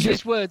those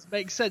English words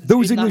make sense?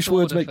 Those English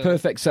words make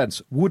perfect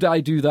sense. Would I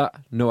do that?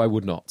 No, I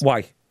would not.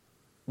 Why?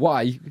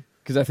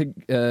 Because I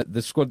think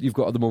the squad you've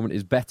got at the moment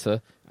is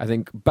better. I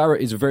think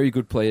Barrett is a very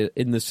good player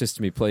in the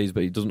system he plays,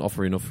 but he doesn't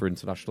offer enough for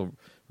international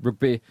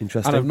rugby.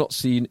 Interesting. And I've not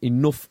seen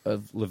enough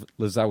of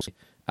Lazowski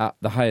at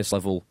the highest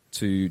level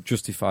to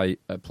justify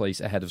a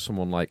place ahead of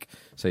someone like,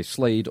 say,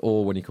 Slade,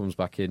 or when he comes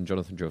back in,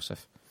 Jonathan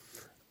Joseph.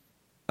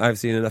 I've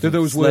seen enough. Do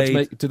those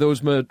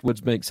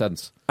words make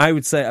sense? I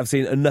would say I've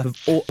seen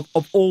enough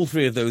of all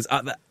 3 of those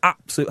at the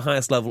absolute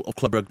highest level of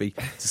club rugby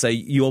to say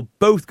you're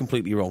both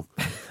completely wrong.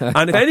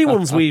 And if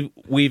anyone's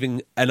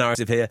weaving a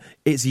narrative here,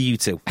 it's you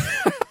 2.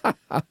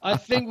 I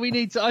think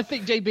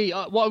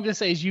JB. What I'm going to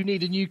say is you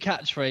need a new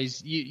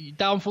catchphrase.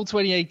 Downfall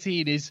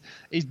 2018 is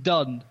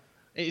done.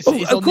 It's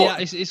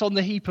on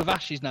the heap of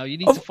ashes now. You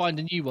need to find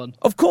a new one.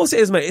 Of course it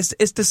is, mate.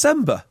 It's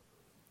December.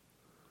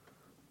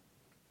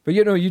 But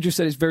you just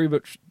said it's very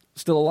much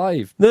still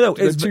alive. No,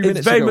 it's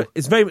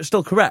very much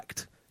still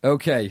correct.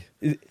 Okay,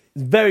 it's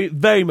very,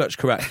 very much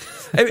correct.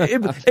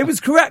 it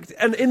was correct,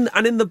 and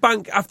in the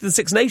bank after the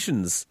Six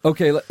Nations.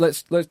 Okay,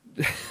 let's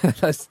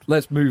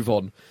move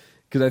on,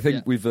 because I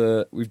think we've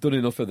done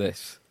enough of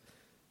this.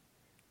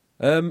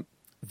 The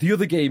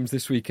other games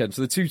this weekend,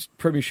 so the 2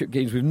 Premiership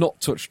games we've not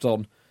touched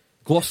on.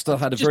 Gloucester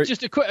had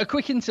just a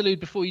quick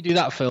interlude before you do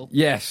that, Phil.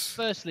 Yes.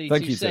 Firstly,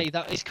 to say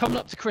that it's coming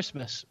up to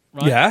Christmas,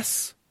 right?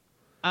 Yes.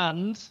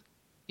 And,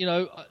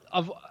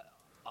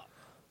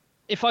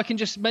 if I can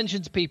just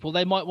mention to people,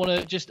 they might want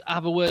to just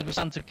have a word with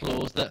Santa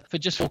Claus that for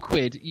just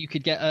 £4 you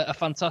could get a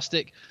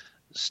fantastic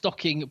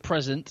stocking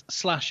present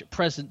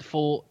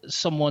for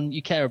someone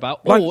you care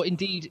about, or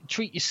indeed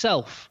treat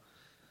yourself.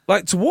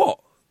 Like to what?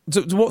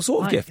 To what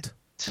sort of gift?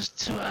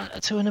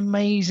 To an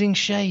amazing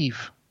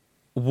shave.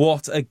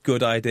 What a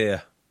good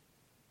idea.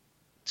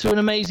 To an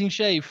amazing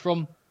shave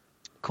from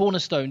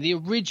Cornerstone, the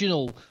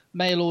original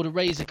mail order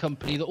razor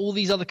company that all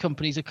these other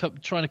companies are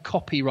trying to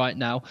copy right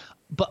now.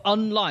 But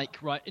unlike,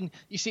 right, and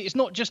you see, it's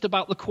not just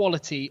about the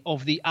quality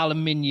of the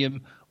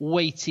aluminium,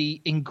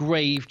 weighty,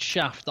 engraved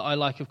shaft that I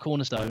like of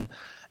Cornerstone.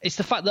 It's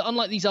the fact that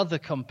unlike these other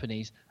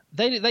companies,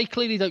 they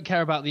clearly don't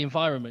care about the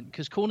environment,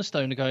 because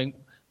Cornerstone are going,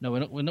 no, we're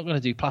not going to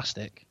do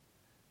plastic.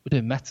 We're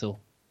doing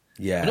metal.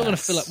 Yeah,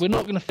 we're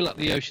not going to fill up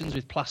the oceans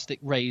with plastic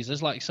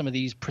razors like some of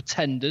these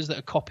pretenders that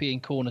are copying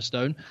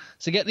Cornerstone.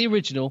 So get the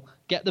original,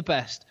 get the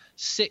best.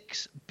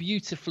 6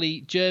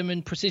 beautifully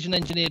German precision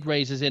engineered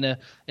razors in a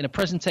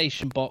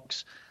presentation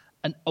box,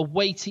 and a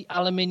weighty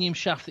aluminium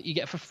shaft that you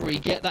get for free.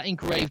 Get that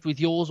engraved with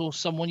yours or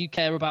someone you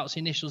care about's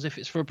initials if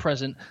it's for a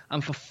present.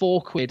 And for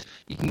 £4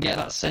 you can get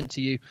that sent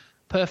to you.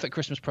 perfect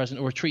Christmas present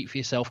or a treat for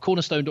yourself.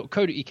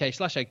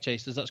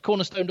 cornerstone.co.uk/eggchasers. That's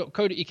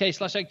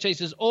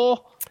cornerstone.co.uk/eggchasers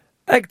or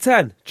Egg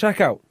 10, check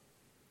out.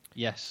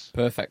 Yes.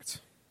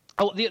 Perfect.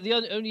 Oh, the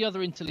only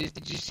other interlude is,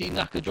 did you see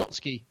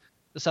Nakajotski,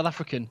 the South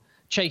African,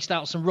 chased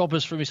out some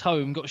robbers from his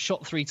home, got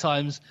shot 3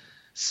 times,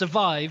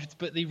 survived,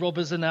 but the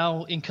robbers are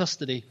now in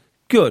custody.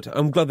 Good.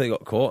 I'm glad they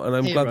got caught, and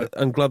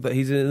I'm glad that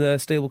he's in a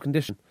stable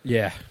condition.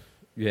 Yeah.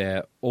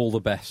 All the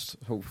best.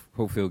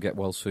 Hopefully he'll get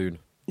well soon.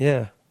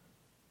 Yeah.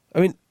 I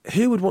mean,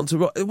 who would want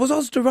to... Was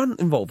Oz Durant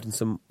involved in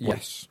some...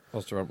 Yes,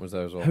 Oz Durant was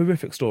there as well.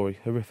 Horrific story.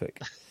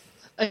 Horrific.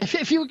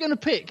 If you were going to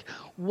pick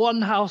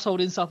one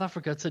household in South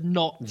Africa to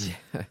not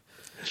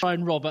try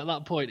and rob at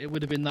that point, it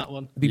would have been that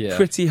one. Be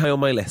pretty high on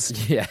my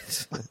list.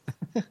 Yes.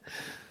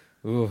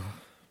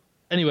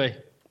 Anyway.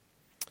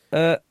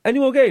 Any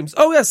more games?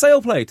 Oh, yeah,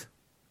 Sale played.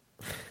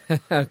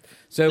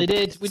 So they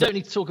did. We don't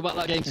need to talk about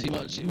that game too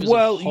much. It was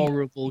a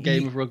horrible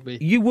game of rugby.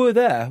 You were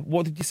there.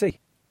 What did you see?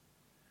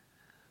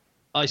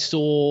 I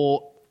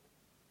saw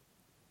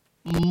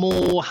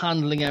more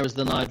handling errors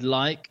than I'd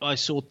like. I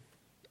saw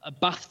a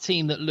Bath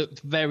team that looked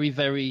very,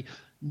 very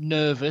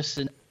nervous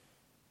and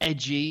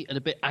edgy and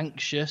a bit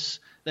anxious.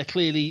 They're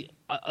clearly,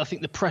 I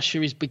think the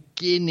pressure is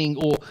beginning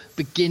to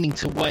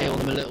weigh on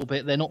them a little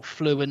bit. They're not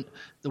fluent.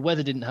 The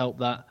weather didn't help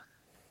that.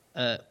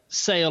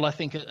 Sale, I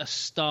think, are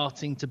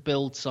starting to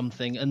build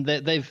something, and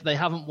they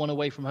haven't won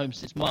away from home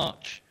since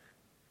March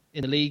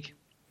in the league.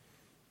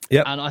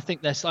 Yeah, and I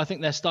think they're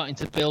starting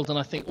to build, and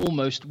I think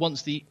almost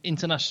once the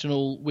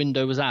international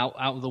window was out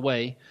of the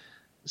way,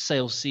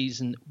 Sale's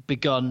season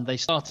begun. They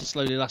started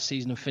slowly last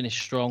season and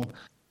finished strong,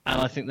 and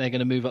I think they're going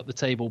to move up the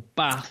table.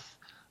 Bath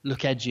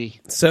look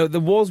edgy. So there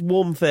was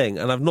one thing,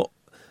 and I'm not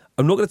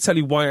going to tell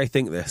you why I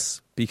think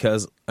this,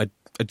 because I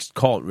just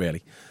can't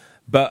really,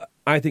 but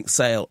I think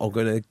Sale are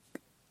going to.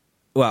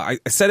 Well, I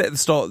said it at the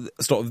start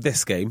of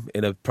this game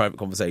in a private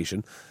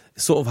conversation.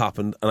 It sort of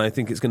happened, and I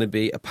think it's going to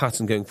be a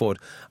pattern going forward.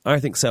 I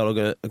think Sale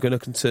are going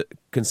to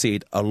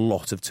concede a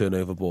lot of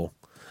turnover ball,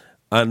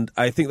 and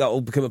I think that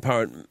will become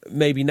apparent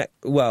maybe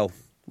we'll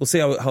see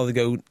how they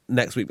go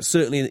next week. But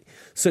certainly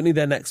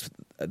their next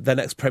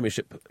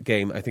Premiership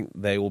game, I think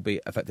they will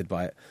be affected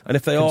by it. And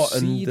if they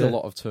concede a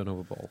lot of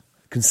turnover ball,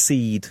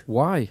 concede.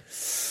 Why?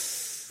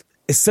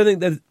 It's something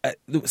that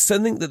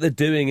they're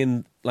doing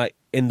in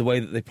the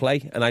way that they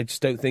play, and I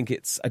just don't think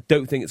it's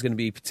going to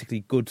be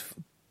particularly good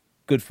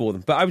for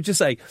them. But I would just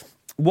say,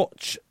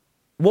 watch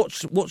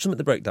them at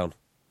the breakdown.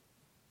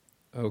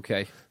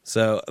 Okay.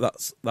 So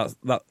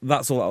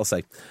that's all I'll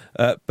say.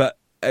 But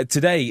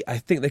today, I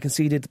think they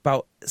conceded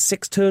about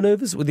 6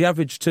 turnovers, with the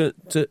average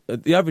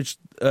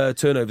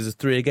turnovers is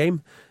 3 a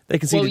game. They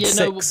conceded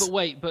 6.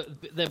 But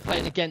they're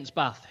playing against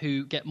Bath,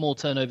 who get more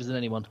turnovers than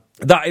anyone.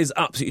 That is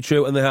absolutely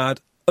true, and they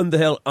had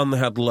Underhill and they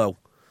had Low.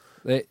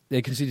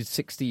 They conceded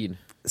 16.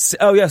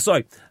 Oh yeah,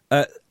 sorry.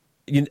 I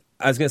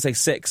was going to say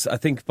 6. I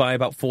think by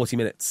about 40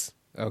 minutes.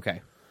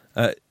 Okay.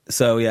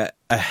 So yeah,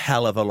 a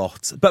hell of a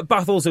lot. But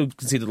Bath also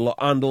conceded a lot,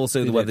 and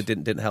also the weather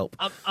didn't help.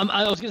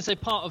 I was going to say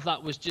part of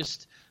that was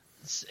just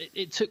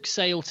it took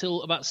Sale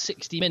till about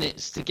 60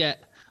 minutes to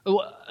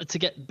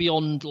get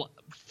beyond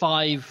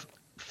 5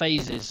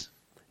 phases.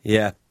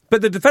 Yeah,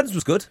 but the defence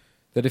was good.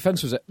 The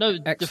defence was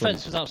excellent.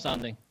 Defence was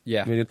outstanding.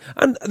 Yeah, really good.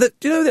 And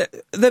do you know that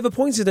they've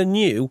appointed a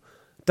new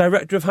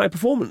director of high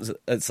performance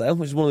at Sale,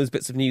 which is one of those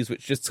bits of news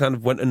which just kind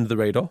of went under the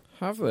radar.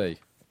 Have they?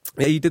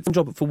 Yeah, he did some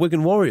job for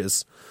Wigan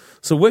Warriors.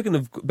 So Wigan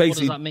have basically... What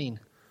does that mean?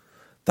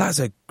 That's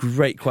a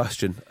great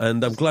question,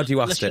 and I'm glad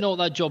you asked Unless you know what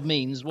that job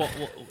means. What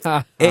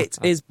it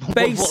is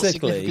basically... What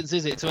significance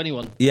is it to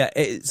anyone? Yeah,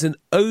 it's an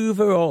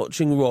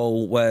overarching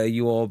role where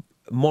you are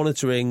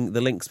monitoring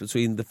the links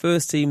between the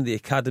first team, the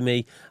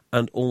academy,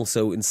 and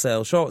also, in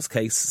Sale Sharks'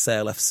 case,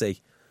 Sale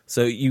FC.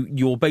 So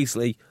you're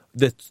basically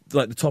the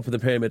top of the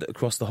pyramid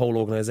across the whole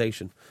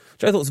organisation,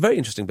 which I thought was a very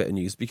interesting bit of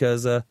news,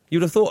 because you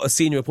would have thought a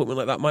senior appointment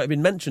like that might have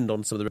been mentioned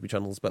on some of the rugby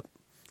channels, but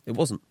it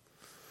wasn't.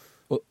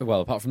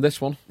 Well, apart from this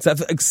one.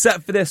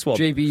 Except for this one.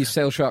 JB's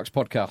Sale Sharks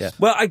podcast. Yeah.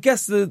 Well, I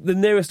guess the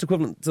nearest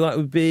equivalent to that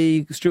would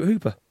be Stuart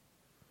Hooper.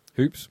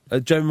 Hoops.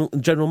 A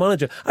general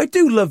manager. I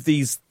do love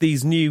these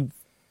new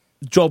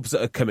jobs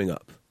that are coming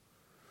up.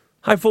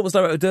 High performance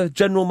director,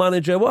 general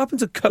manager. What happened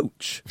to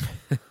coach?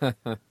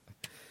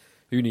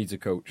 Who needs a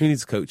coach? Who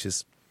needs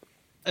coaches?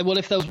 Well,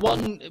 if there was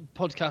one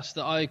podcast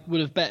that I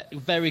would have bet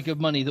very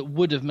good money that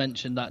would have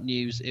mentioned that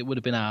news, it would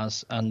have been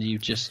ours, and you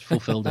just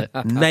fulfilled it.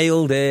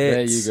 Nailed it.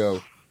 There you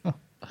go.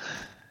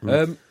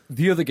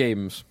 The other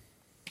games.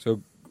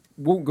 So,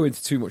 won't go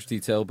into too much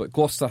detail, but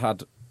Gloucester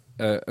had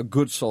a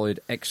good,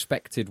 solid,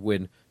 expected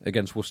win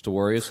against Worcester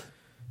Warriors.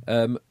 2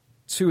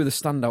 of the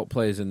standout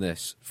players in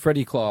this,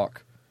 Freddie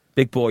Clark.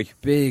 Big boy.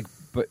 Big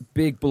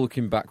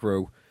bulking back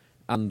row.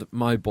 And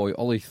my boy,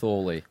 Ollie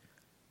Thorley.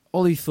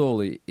 Ollie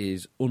Thorley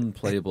is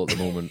unplayable at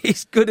the moment.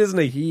 He's good, isn't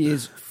he? He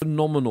is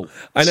phenomenal.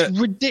 I know. It's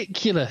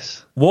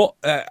ridiculous. What?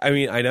 I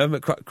mean, I know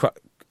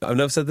I've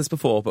never said this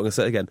before, but I'm going to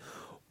say it again.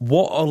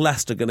 What are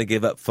Leicester going to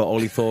give up for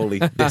Ollie Thorley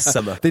this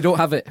summer? They don't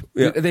have it.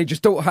 Yeah. They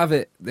just don't have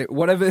it.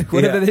 Whatever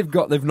they've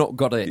got, they've not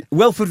got it.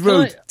 Welford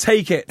Road,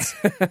 take it.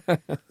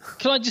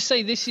 Can I just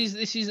say this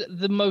is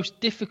the most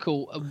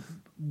difficult,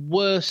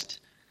 worst.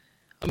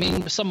 I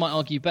mean, some might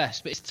argue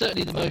best, but it's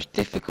certainly the most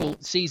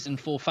difficult season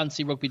for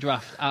fantasy rugby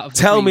draft out of the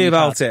Tell three me we've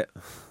about had. it.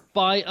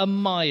 By a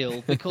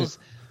mile, because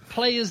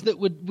players that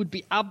would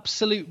be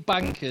absolute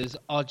bankers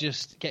are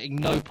just getting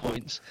no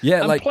points.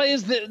 Yeah, and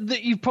players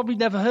that you've probably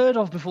never heard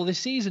of before this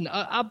season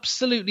are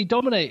absolutely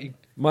dominating.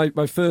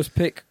 My first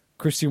pick,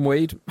 Christian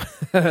Wade.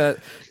 no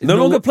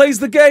longer plays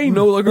the game.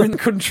 No longer in the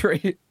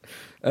country.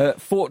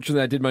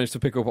 Fortunately, I did manage to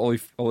pick up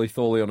Ollie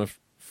Thorley on a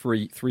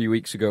free 3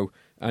 weeks ago,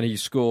 and he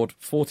scored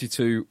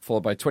 42,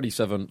 followed by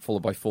 27,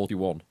 followed by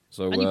 41.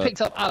 So, and you picked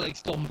up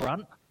Alex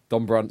Donbrandt.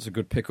 Donbrandt's a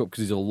good pickup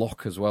because he's a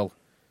lock as well.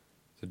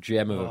 It's a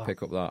gem of a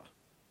pickup, that.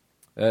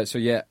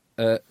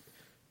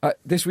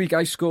 This week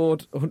I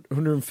scored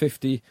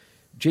 150.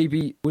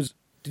 JB,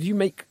 did you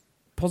make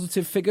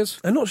positive figures?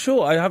 I'm not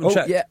sure. I haven't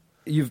checked. Yeah,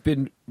 you've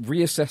been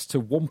reassessed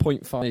to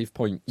 1.5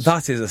 points.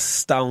 That is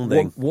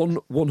astounding.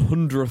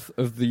 1/100th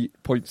of the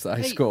points that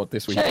I scored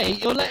this week. Jay,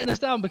 you're letting us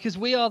down because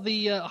we are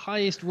the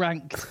highest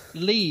ranked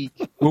league.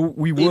 Well,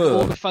 we in were.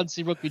 all the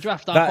fantasy rugby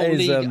draft. Our That whole is,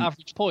 league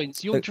average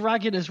points. You're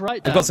dragging us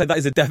right down. I've got to say, that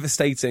is a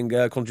devastating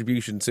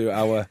contribution to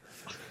our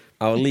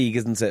league,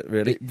 isn't it,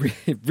 really?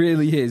 It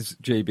really is,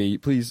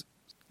 JB. Please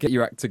get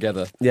your act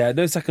together. Yeah,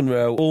 no second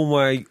row. All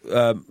my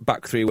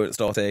back three weren't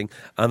starting,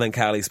 and then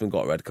Cal Eastman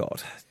got a red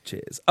card.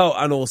 Cheers. Oh,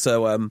 and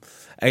also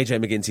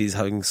AJ McGinty's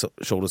having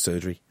shoulder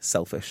surgery.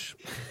 Selfish.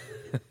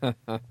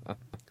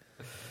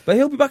 But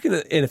he'll be back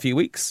in a few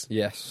weeks.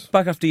 Yes.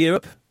 Back after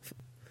Europe.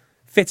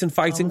 Fit and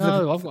fighting.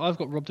 Oh, no, I've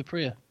got Rob de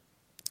Pree.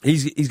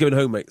 He's going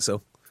home, mate,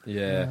 so.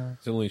 Yeah.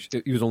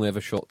 He was only ever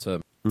short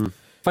term.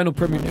 Final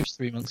Premiership.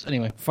 3 months.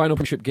 Anyway. Final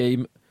Premiership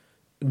game.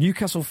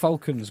 Newcastle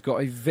Falcons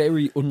got a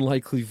very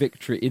unlikely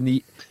victory in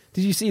the...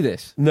 Did you see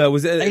this? No,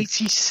 was it...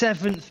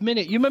 87th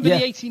minute. You remember the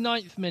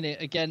 89th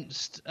minute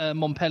against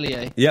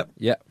Montpellier? Yep.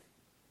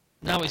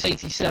 Now it's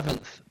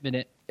 87th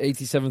minute.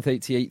 87th,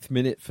 88th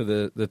minute for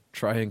the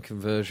try and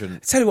conversion.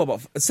 Tell you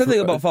what, something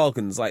about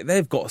Falcons, like,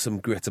 they've got some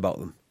grit about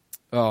them.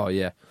 Oh,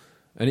 yeah.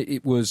 And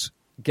it was...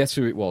 Guess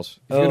who it was?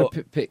 If you're going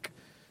to pick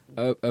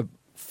a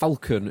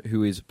Falcon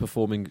who is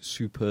performing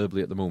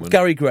superbly at the moment...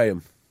 Gary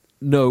Graham.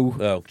 No.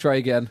 Oh. Try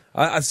again.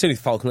 That's the only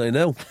Falcon I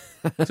know.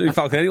 It's the only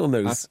Falcon anyone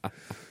knows.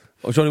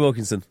 Or Johnny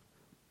Wilkinson.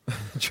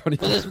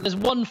 There's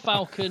one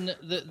Falcon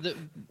that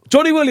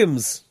Johnny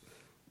Williams.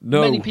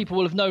 No. Many people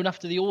will have known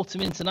after the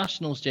autumn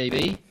internationals,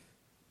 JB.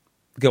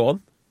 Go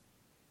on.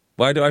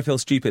 Why do I feel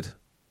stupid?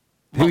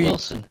 Mark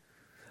Wilson.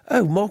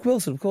 Oh, Mark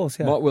Wilson, of course,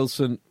 yeah. Mark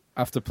Wilson,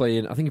 after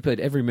playing, I think he played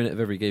every minute of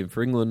every game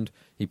for England.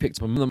 He picked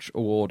up a Munch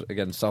Award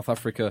against South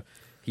Africa.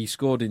 He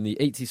scored in the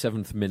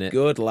 87th minute.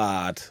 Good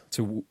lad.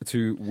 To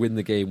win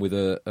the game with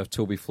a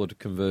Toby Flood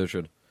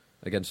conversion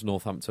against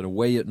Northampton,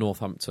 away at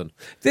Northampton.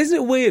 Isn't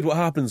it weird what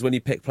happens when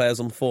you pick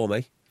players on form,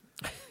 eh?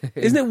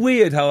 Isn't it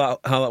weird how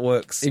that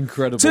works?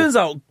 Incredible. Turns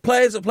out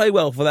players that play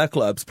well for their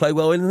clubs play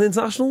well in the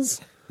internationals.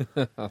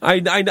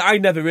 I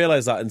never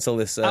realised that until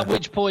this. At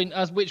which point,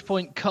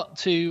 cut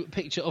to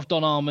picture of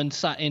Don Armand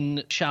sat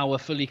in shower,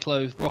 fully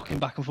clothed, rocking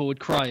back and forward,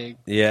 crying.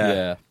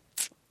 Yeah.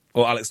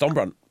 Or Alex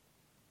Donbrandt.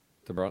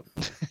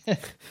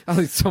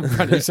 Alex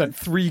Donbrandt, who's had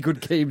 3 good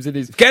games in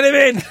his... Get him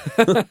in!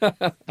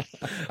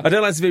 I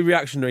don't like to be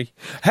reactionary.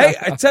 Hey,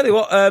 I tell you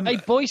what... Hey,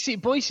 Boise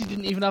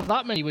didn't even have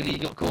that many when he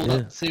got called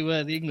up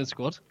to the England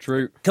squad.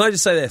 True. Can I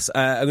just say this?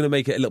 I'm going to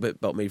make it a little bit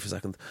about me for a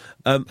second.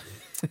 What?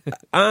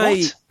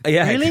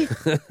 Really?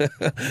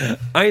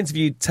 I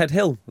interviewed Ted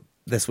Hill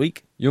this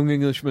week. Young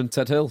Englishman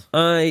Ted Hill.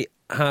 I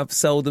have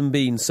seldom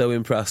been so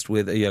impressed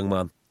with a young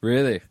man.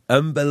 Really?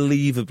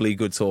 Unbelievably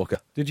good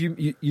talker. Did you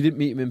didn't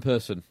meet him in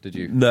person, did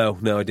you? No,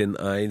 I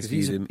didn't. I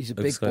interviewed him. He's a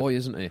big boy,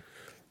 isn't he?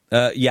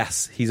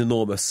 Yes, he's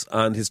enormous,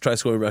 and his try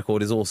scoring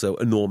record is also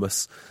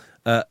enormous.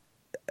 Did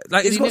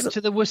he nip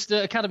to the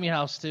Worcester Academy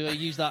House to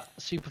use that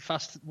super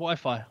fast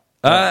Wi-Fi?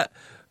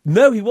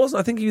 No, he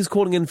wasn't. I think he was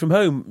calling in from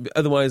home.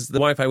 Otherwise, the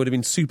Wi-Fi would have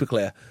been super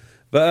clear.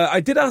 But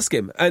I did ask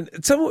him, and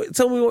tell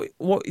me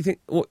what you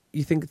think. What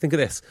you think of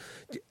this?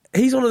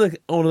 He's on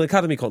an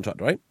academy contract,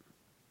 right?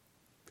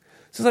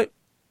 So it's like,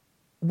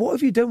 what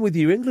have you done with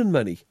your England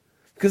money?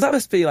 Because that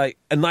must be like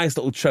a nice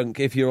little chunk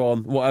if you're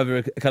on whatever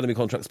academy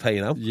contract's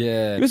paying out.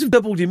 Yeah. You must have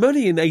doubled your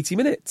money in 80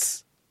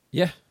 minutes.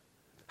 Yeah.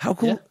 How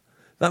cool. Yeah.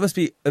 That must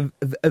be a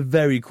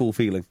very cool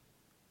feeling.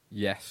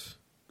 Yes.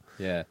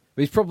 Yeah.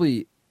 But he's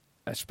probably,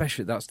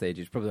 especially at that stage,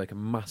 he's probably like a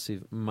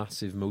massive,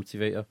 massive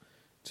motivator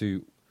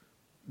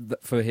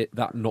for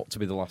that not to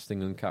be the last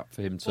England cap,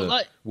 for him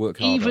to work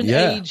hard.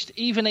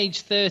 Even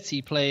aged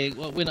 30, playing.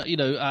 Well, we're not,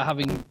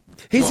 having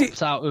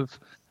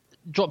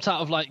dropped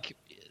out of like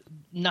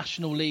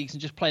national leagues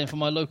and just playing for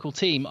my local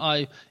team.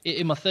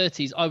 In my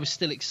 30s, I was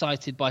still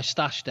excited by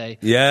Stash Day.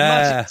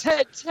 Yeah,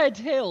 imagine Ted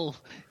Hill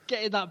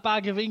getting that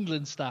bag of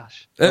England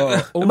stash.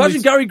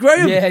 Imagine Gary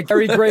Graham. Yeah,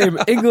 Gary Graham.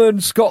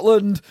 England,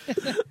 Scotland.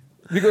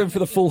 You're going for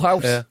the full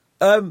house. Yeah.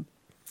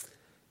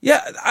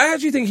 Yeah, I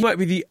actually think he might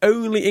be the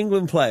only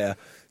England player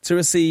to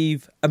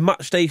receive a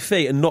matchday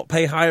fee and not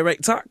pay higher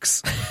rate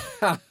tax.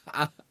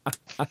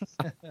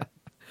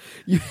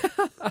 You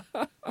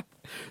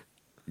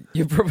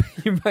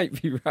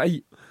might be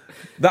right.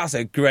 That's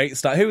a great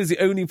start. Who is the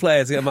only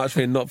player to get a match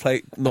fee and not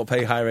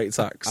pay high rate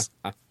tax?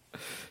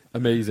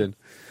 Amazing.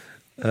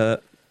 Yeah.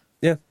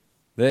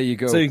 There you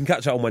go. So you can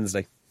catch it on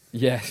Wednesday.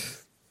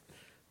 Yes.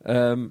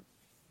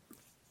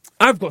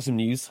 I've got some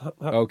news.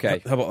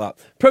 Okay. How about that?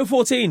 Pro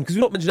 14, because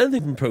we've not mentioned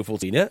anything from Pro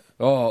 14 yet.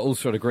 Oh,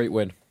 Ulster had a great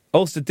win.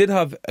 Ulster did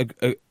have a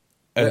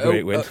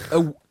great win.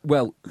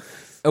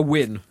 A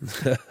win.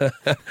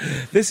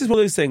 This is one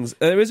of those things.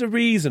 There is a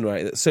reason,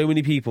 right, that so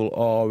many people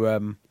are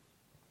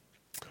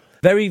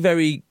very,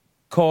 very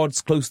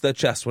cards close to their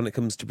chest when it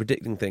comes to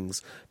predicting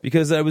things.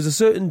 Because there was a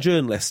certain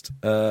journalist,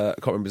 I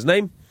can't remember his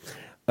name,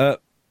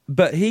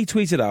 but he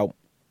tweeted out,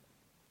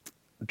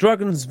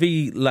 Dragons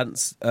v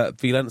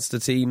Leinster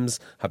teams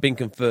have been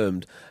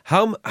confirmed.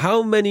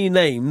 How many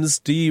names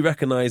do you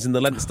recognise in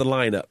the Leinster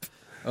lineup?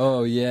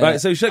 Oh, yeah.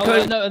 Right, so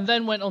and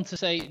then went on to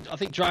say, I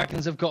think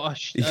Dragons have got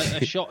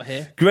a shot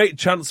here. Great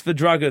chance for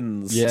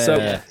Dragons. Yeah.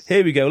 So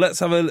here we go. Let's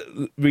have a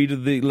read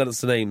of the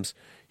Leinster names.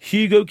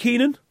 Hugo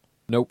Keenan?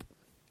 Nope.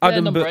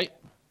 Adam number 8.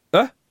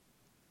 Huh?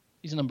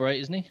 He's a number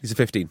 8, isn't he? He's a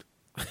 15.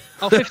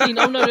 Oh, 15.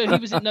 Oh, no, he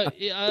was in... No,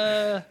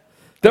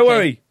 Don't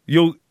worry.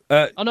 You'll...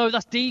 oh, no,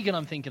 that's Deegan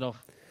I'm thinking of.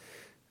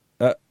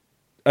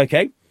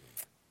 Okay.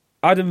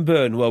 Adam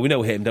Byrne. Well, we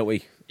know him, don't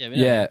we? Yeah, we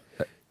know. Yeah.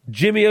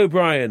 Jimmy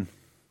O'Brien.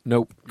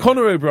 Nope.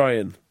 Conor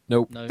O'Brien.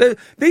 Nope. No.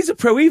 These are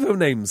Pro Evo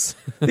names.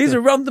 These are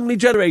randomly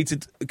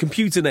generated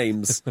computer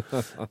names.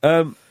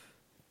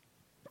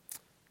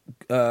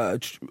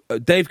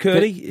 Dave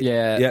Kearney.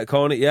 Yeah. Yeah,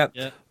 Carney, yeah.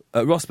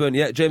 Ross Byrne,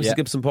 yeah. James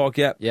Gibson Park,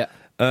 yeah.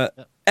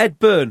 Ed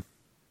Byrne.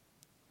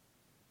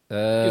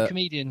 Good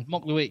comedian,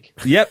 Mock Lewick.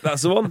 Yep,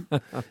 that's the one.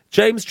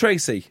 James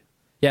Tracy.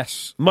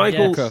 Yes.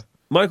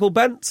 Michael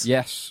Bent.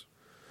 Yes.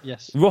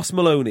 Yes. Ross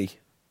Maloney.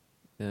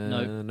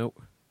 No.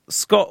 Nope.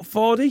 Scott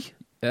Fardy.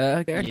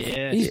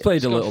 He's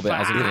played a little bit,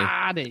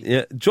 hasn't he?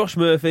 Yeah. Josh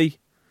Murphy.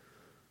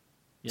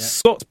 Yeah.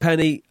 Scott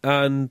Penny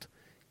and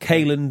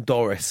Caelan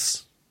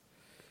Doris.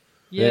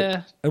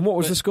 Yeah. And what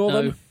was the score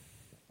then?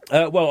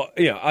 Well,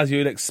 as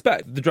you'd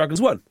expect, the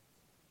Dragons won.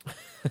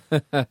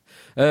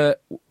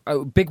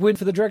 Big win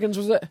for the Dragons,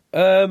 was it?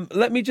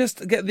 Let me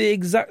just get the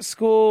exact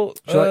score.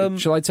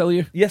 Shall I tell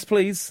you? Yes,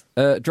 please.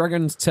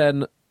 Dragons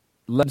 10,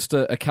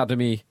 Leinster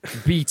Academy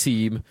B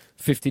team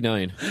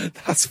 59.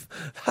 That's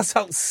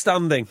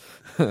outstanding.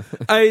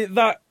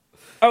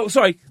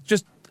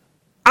 Just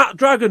at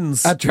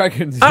Dragons. At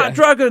Dragons. At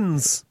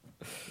Dragons.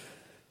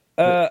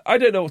 I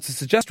don't know what to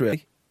suggest,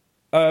 really.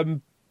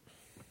 Don't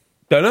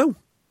know.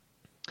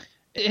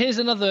 Here's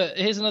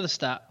another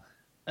stat,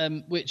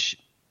 which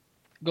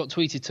got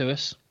tweeted to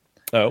us.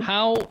 Oh.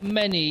 How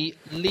many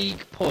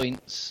league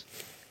points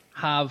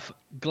have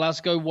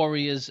Glasgow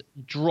Warriors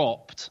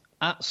dropped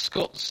at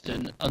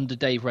Scotstoun under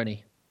Dave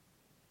Rennie?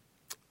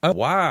 Oh,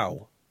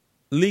 wow.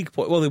 League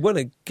point. Well, they won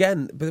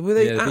again, but were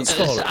they at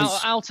Scarlet?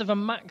 Out of a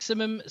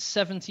maximum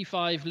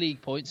 75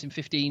 league points in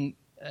 15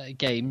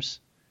 games,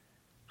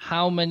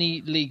 how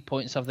many league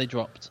points have they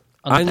dropped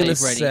under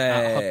Dave Rennie?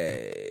 I'm going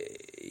to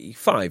say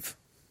 5.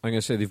 I'm going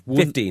to say they've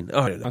won 15.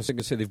 Oh, I don't know. I was going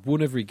to say they've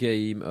won every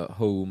game at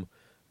home,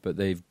 but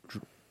they've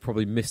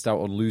probably missed out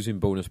on losing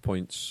bonus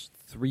points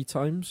 3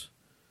 times.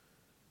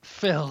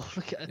 Phil,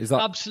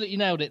 absolutely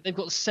nailed it. They've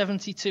got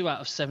 72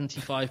 out of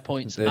 75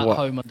 points at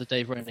home under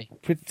Dave Rennie.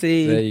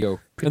 There you go.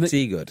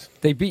 Pretty good.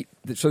 They beat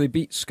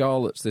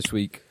Scarlets this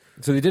week.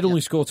 So they did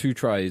only score 2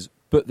 tries,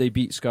 but they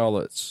beat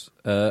Scarlets,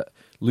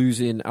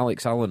 losing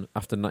Alex Allen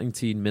after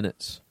 19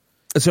 minutes.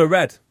 So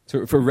red.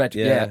 For red,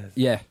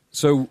 yeah.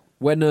 So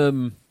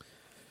when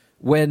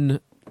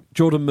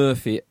Jordan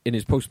Murphy in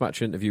his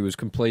post-match interview was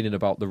complaining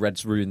about the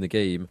Reds ruining the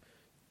game,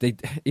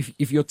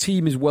 if your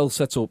team is well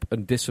set up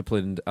and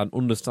disciplined and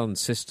understands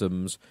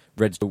systems,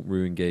 Reds don't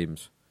ruin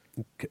games.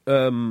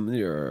 They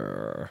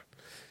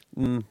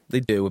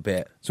do a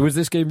bit. So is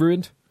this game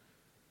ruined?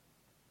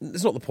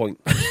 It's not the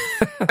point.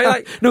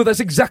 No, that's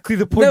exactly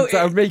the point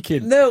that I'm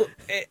making. No,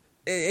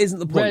 it isn't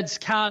the point. Reds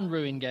can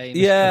ruin games.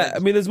 Yeah, I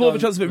mean, there's more of a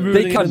chance of it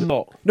ruining than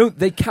not. No,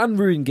 they can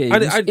ruin games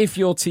if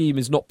your team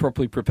is not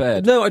properly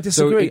prepared. No, I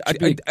disagree. So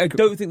I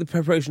don't think the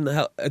preparation.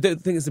 I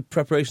don't think it's the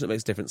preparation that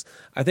makes a difference.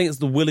 I think it's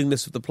the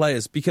willingness of the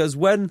players, because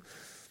and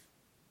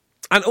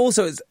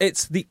also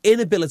it's the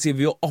inability of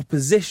your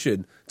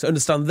opposition to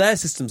understand their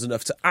systems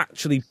enough to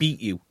actually beat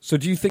you. So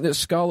do you think that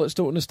Scarlets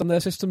don't understand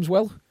their systems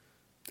well?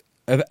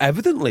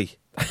 Evidently.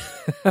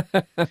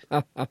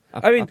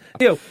 I mean,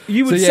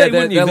 you would say,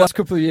 wouldn't you? Last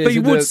couple of years, but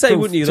you would say,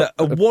 wouldn't you, that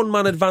a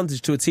one-man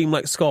advantage to a team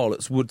like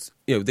Scarlets would,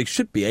 they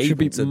should be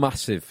able to.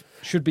 Massive.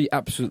 Should be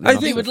absolutely I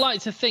massive. think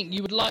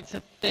you would like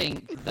to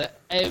think that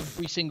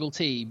every single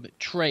team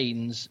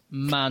trains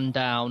man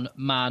down,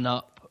 man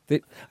up.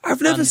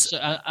 I've never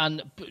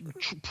and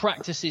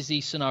practices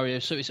these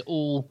scenarios, so it's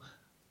all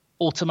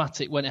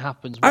automatic when it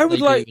happens. What they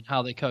do and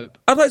how they cope.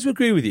 I'd like to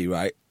agree with you,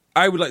 right?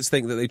 I would like to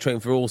think that they train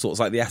for all sorts,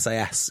 like the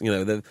SAS.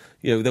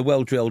 They're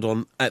well drilled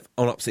on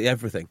absolutely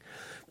everything.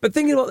 But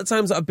thinking about the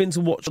times that I've been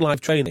to watch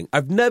live training,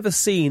 I've never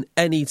seen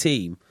any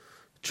team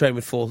train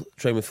with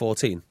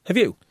 14. Have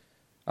you?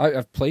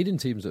 I've played in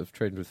teams that have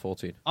trained with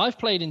 14. I've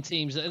played in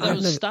teams that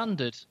was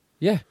standard.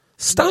 Yeah,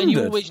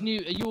 standard. And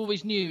you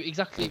always knew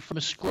exactly from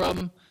a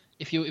scrum.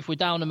 If we're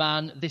down a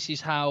man, this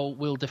is how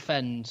we'll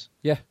defend.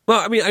 Yeah.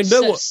 Well, I mean, I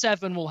know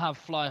 7 will have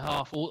fly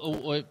half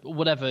or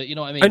whatever. You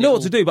know what I mean? I know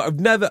what to do, but I've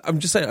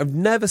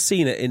never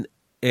seen it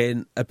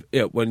in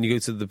when you go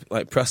to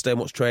the press day and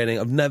watch training.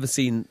 I've never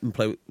seen them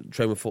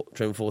train with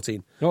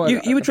 14. No,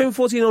 you would train with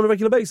 14 on a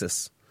regular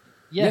basis.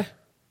 Yeah.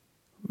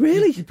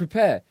 Really? You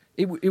prepare.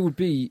 It would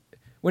be,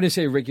 when I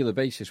say a regular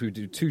basis, we would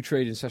do 2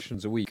 training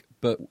sessions a week,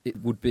 but it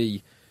would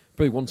be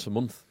probably once a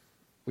month.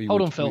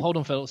 Hold on,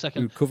 Phil, a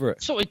second. We'd cover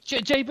it. Sorry,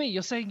 JB,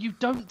 you're saying you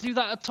don't do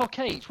that at TOC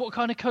H? What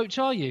kind of coach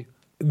are you?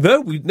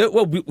 No, we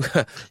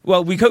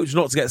coach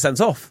not to get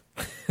sent off.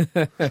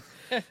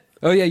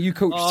 Oh yeah, you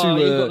coach to.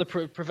 You've got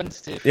the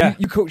preventative. Yeah,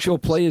 you coach your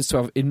players to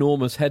have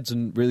enormous heads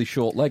and really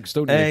short legs,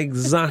 don't you?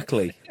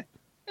 Exactly.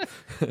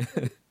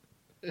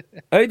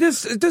 It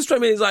does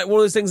strike me as like one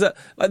of those things that,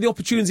 like, the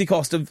opportunity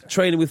cost of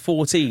training with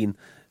 14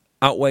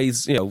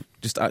 outweighs,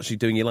 just actually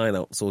doing your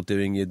lineouts or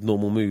doing your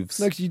normal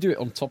moves. No, because you do it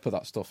on top of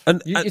that stuff,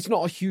 and it's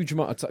not a huge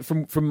amount of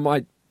time from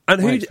my.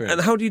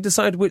 And how do you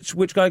decide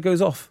which guy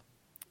goes off?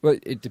 Well,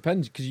 it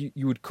depends, because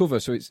you would cover.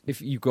 So it's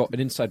if you've got an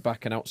inside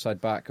back, an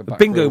outside back, a back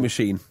bingo row.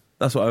 Machine.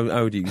 That's what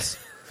I would use.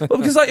 Well,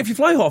 because if your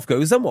fly half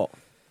goes, then what?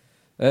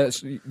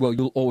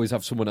 You'll always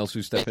have someone else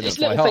who's stepping in and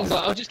fly little half. Things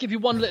I'll just give you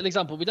one little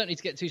example. We don't need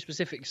to get too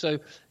specific. So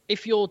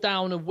if you're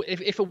down,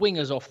 if a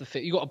winger's off the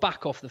field, you've got a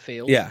back off the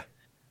field. Yeah.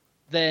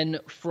 Then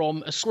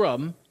from a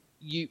scrum,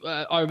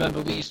 I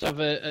remember we used to have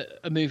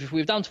a move. If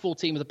we were down to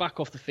 14 with a back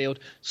off the field,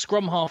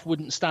 scrum half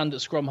wouldn't stand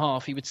at scrum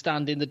half. He would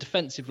stand in the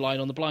defensive line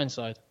on the blind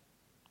side.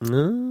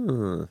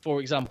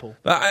 For example.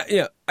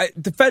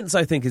 Defence,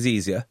 I think, is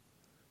easier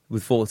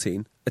with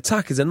 14.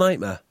 Attack is a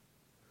nightmare,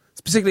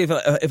 particularly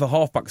if a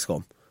halfback's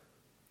gone.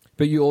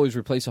 But you always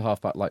replace a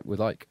halfback with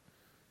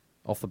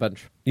off the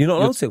bench. You're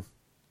not allowed to.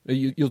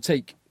 You'll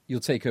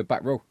take a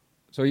back row.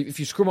 So if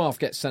your scrum half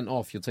gets sent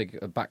off, you'll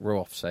take a back row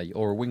off, say,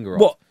 or a winger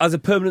off. What, as a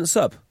permanent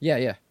sub?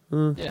 Yeah.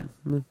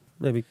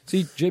 Maybe.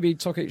 See, JB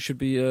Tockett should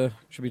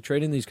be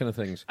training these kind of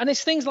things. And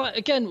it's things like,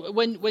 again,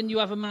 when you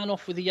have a man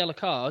off with a yellow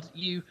card,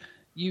 you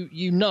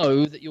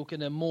know that you're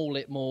going to maul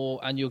it more,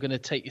 and you're going to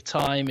take your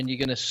time, and you're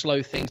going to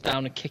slow things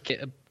down and kick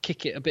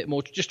it a bit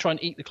more. Just try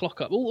and eat the clock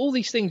up. All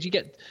these things you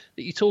get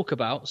that you talk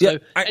about. So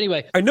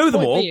anyway, I know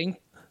them all.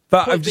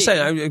 But I'm just saying,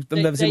 I've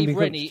never seen Dave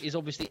Rennie is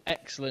obviously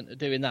excellent at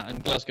doing that,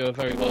 and Glasgow are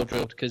very well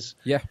drilled because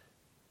yeah.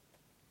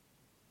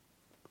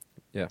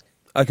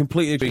 I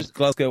completely agree.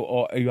 Glasgow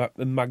are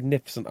a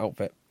magnificent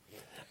outfit,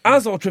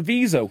 as are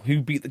Treviso,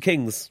 who beat the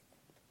Kings.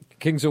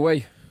 Kings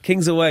away.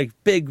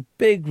 Big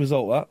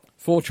result that.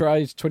 4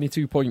 tries,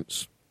 22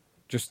 points.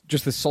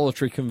 Just the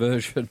solitary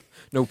conversion,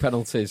 no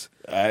penalties.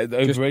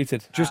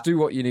 Overrated. Just do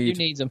what you need.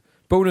 You need them.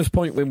 Bonus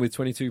point win with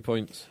 22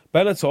 points.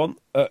 Benetton,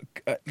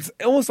 it's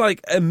almost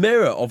like a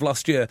mirror of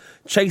last year,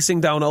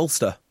 chasing down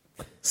Ulster.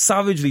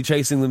 Savagely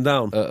chasing them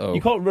down. Uh-oh. You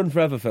can't run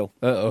forever, Phil.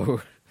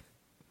 Uh-oh.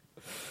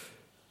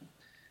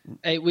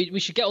 Hey, we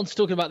should get on to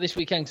talking about this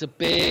weekend. It's a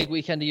big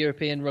weekend of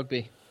European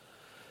rugby.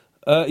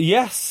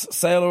 Yes,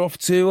 Sale are off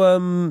to,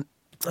 are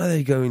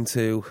they going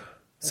to?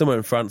 Somewhere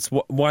in France.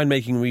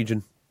 Winemaking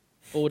region.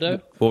 Bordeaux,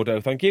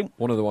 thank you.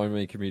 One of the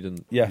winemaking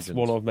regions. Yes,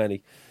 one of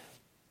many.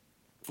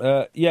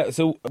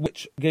 So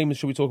which games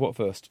should we talk about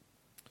first?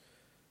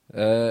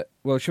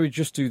 Well, should we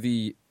just do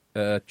the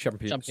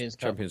Champions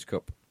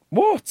Cup?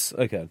 What?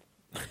 Okay.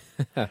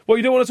 Well,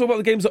 you don't want to talk about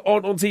the games that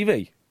aren't on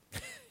TV?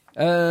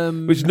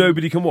 Which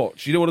nobody can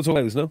watch. You don't want to talk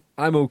about those, no?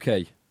 I'm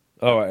okay.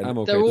 All right. I'm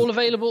okay. They're all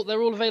available.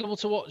 They're all available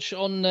to watch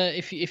on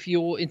if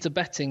you're into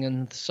betting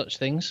and such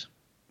things.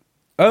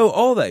 Oh,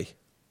 are they?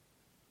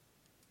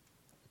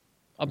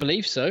 I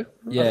believe so.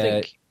 Yeah. I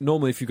think.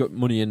 Normally, if you've got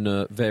money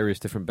in various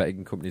different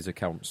betting companies'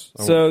 accounts,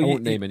 I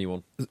won't name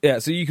anyone. Yeah.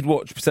 So you could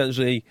watch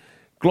potentially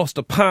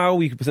Gloucester Pow.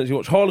 You could potentially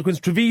watch Harlequins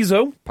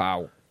Treviso.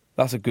 Pow.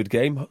 That's a good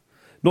game.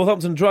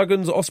 Northampton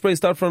Dragons, Ospreys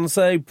Stade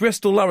Francais,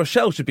 Bristol La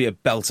Rochelle should be a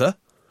belter.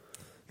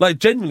 Like,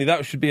 genuinely,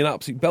 that should be an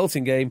absolute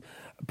belting game.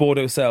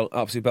 Bordeaux Sale,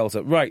 absolute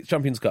belter. Right,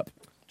 Champions Cup.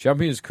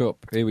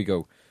 Here we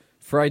go.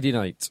 Friday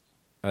night.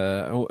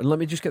 And let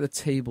me just get the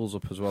tables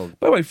up as well.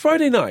 By the way,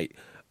 Friday night,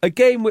 a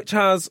game which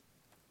has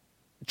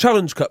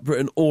Challenge Cup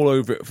written all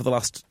over it for the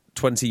last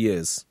 20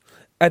 years.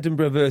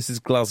 Edinburgh versus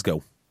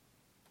Glasgow.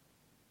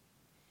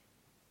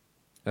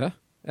 Yeah?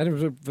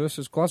 Edinburgh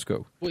versus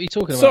Glasgow. What are you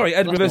talking about? Sorry,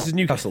 Edinburgh versus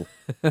Newcastle.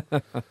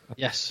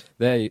 Yes.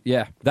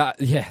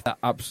 That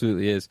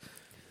absolutely is.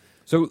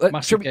 So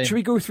should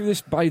we go through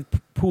this by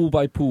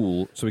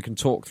pool so we can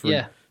talk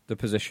through the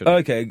position?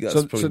 Okay,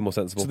 that's probably more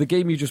sensible. So the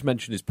game you just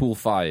mentioned is Pool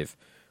 5,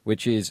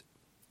 which is...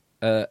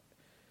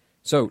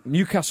 So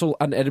Newcastle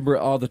and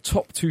Edinburgh are the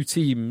top 2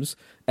 teams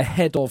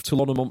ahead of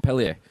Toulon and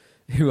Montpellier,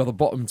 who are the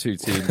bottom 2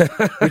 teams,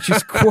 which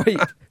is quite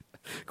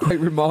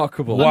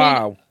remarkable.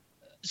 Wow.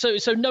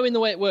 So knowing the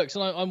way it works,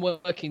 and I'm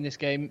working this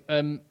game,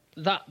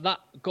 that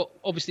got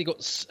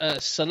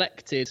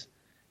selected.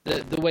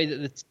 The way that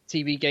the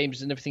TV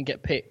games and everything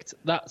get picked,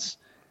 that's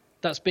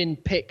been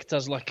picked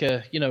as like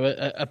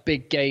a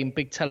big game,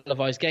 big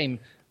televised game,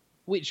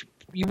 which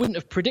you wouldn't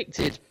have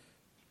predicted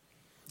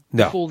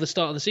before the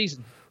start of the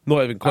season.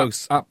 Not even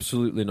close.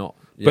 Absolutely not.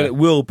 Yeah. But it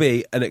will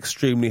be an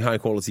extremely high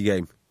quality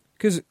game.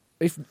 Because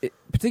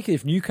particularly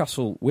if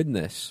Newcastle win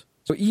this,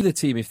 so either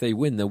team, if they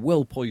win, they're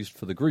well poised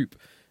for the group.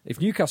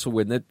 If Newcastle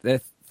win,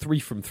 they're 3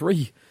 from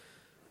 3.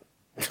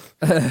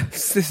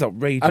 This is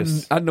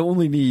outrageous. And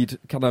only need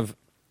kind of,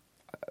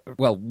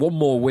 one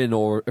more win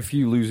or a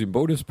few losing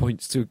bonus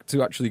points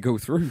to actually go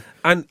through.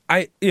 And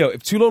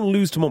if Toulon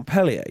lose to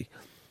Montpellier,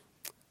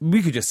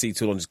 we could just see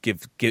Toulon just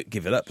give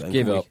it up. Then,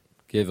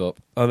 give up,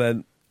 and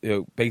then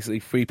basically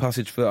free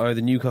passage for either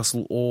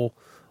Newcastle or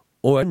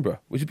Edinburgh,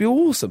 which would be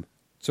awesome.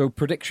 So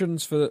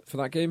predictions for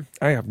that game?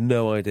 I have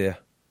no idea.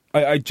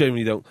 I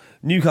genuinely don't.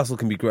 Newcastle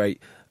can be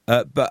great,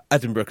 but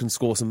Edinburgh can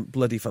score some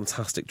bloody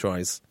fantastic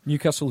tries.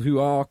 Newcastle, who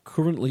are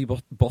currently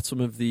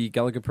bottom of the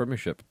Gallagher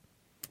Premiership.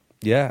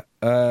 Yeah.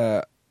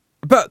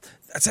 But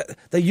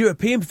their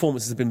European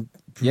performances have been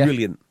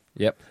brilliant.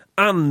 Yep.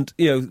 And,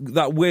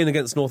 that win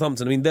against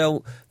Northampton, I mean,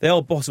 they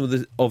are bottom of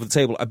the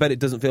table. I bet it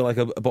doesn't feel like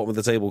a bottom of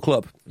the table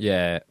club.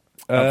 Yeah,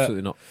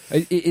 absolutely not.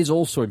 It is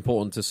also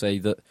important to say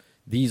that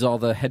these are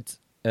the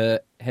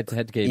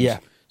head-to-head games. Yeah.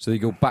 So they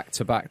go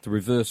back-to-back, the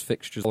reverse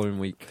fixtures the following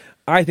week.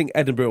 I think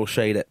Edinburgh will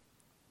shade it.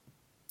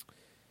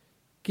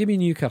 Give me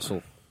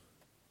Newcastle.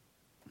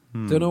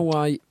 Don't know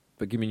why,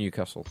 but give me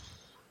Newcastle.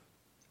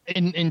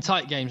 In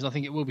tight games, I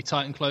think it will be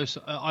tight and close.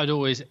 I'd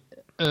always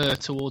err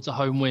towards a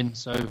home win.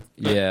 So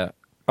yeah,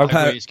 I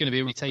agree, it's going to be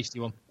a really tasty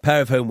one.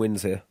 Pair of home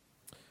wins here.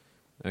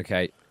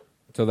 Okay,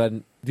 so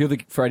then the other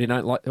Friday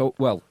night.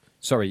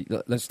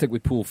 Let's stick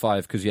with Pool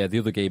 5 because the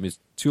other game is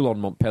Toulon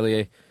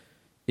Montpellier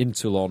in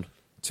Toulon.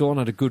 Toulon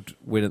had a good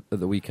win at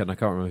the weekend. I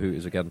can't remember who it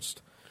was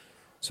against.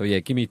 So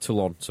give me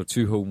Toulon. So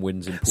 2 home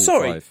wins in Pool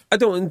 5. I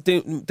don't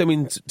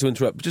mean to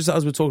interrupt, but just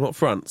as we're talking about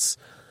France,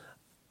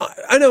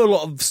 I know a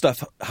lot of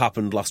stuff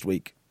happened last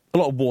week. A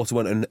lot of water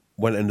went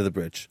under the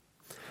bridge.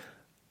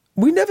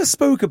 We never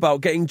spoke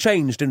about getting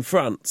changed in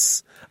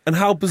France and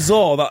how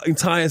bizarre that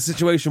entire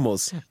situation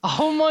was.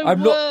 Oh my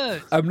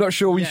word! I'm not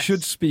sure we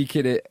should speak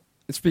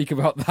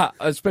about that,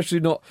 especially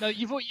not. No,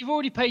 you've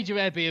already paid your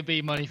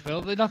Airbnb money,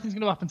 Phil. Nothing's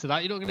going to happen to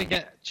that. You're not going to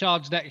get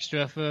charged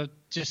extra for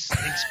just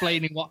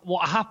explaining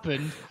what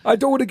happened. I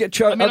don't want to get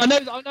charged. I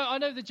mean, I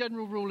know the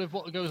general rule of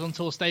what goes on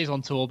tour stays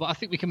on tour, but I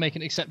think we can make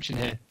an exception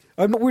here.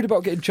 I'm not worried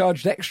about getting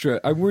charged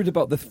extra. I'm worried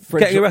about the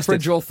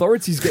French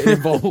authorities getting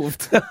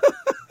involved.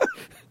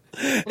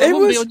 Well, that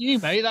wouldn't be on you,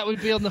 mate. That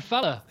would be on the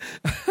fella.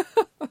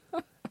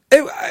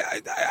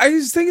 I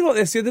was thinking about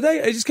this the other day.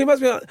 It just came back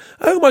to me like,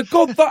 oh my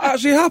God, that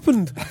actually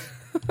happened.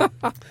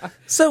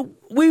 So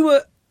we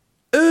were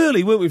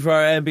early, weren't we, for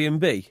our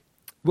Airbnb?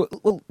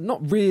 Well,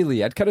 not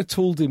really. I'd kind of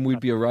told him we'd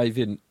be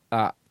arriving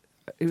at...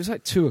 It was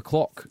like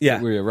 2:00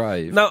 that we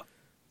arrived. Now,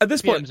 at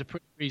this point... PM's a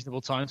pretty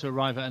reasonable time to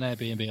arrive at an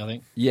Airbnb, I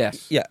think.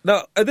 Yes. Yeah.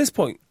 Now, at this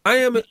point,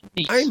 I'm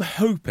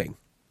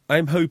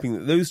hoping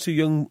that those 2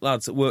 young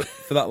lads that work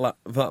for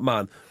that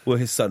man were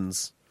his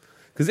sons.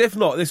 Because if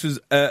not, this was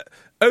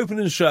open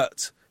and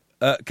shut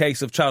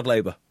case of child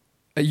labour.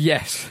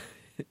 Yes.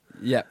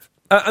 Yep.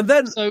 And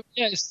then... So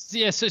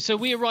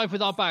we arrived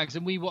with our bags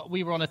and we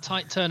were on a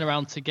tight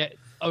turnaround to get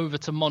over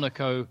to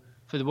Monaco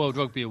for the World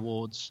Rugby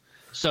Awards.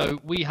 So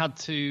we had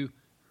to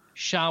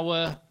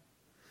shower,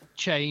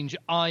 change,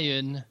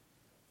 iron,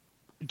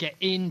 get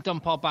in,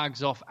 dump our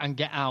bags off and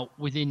get out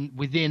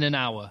within an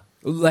hour.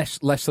 Less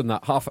than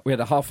that. We had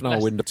a half an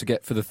hour window to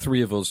get for the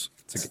 3 of us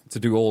to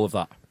do all of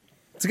that.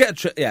 To get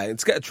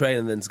a train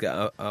and then to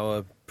get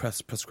our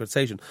press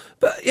accreditation.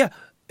 But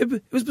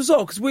it was bizarre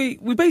because we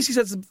basically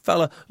said to the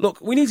fella,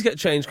 look, we need to get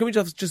changed. Can we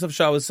just have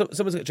showers?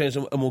 Someone's get changed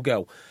and we'll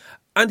go.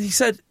 And he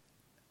said,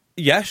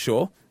 yeah,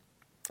 sure.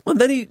 And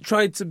then he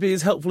tried to be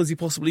as helpful as he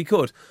possibly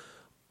could.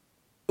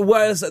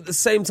 Whereas at the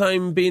same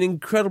time being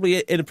incredibly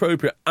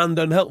inappropriate and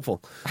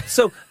unhelpful.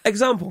 So,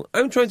 example,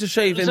 I'm trying to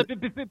shave in... So,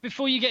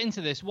 before you get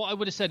into this, what I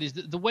would have said is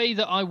that the way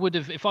that I would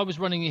have, if I was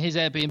running his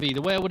Airbnb,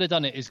 the way I would have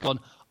done it is gone,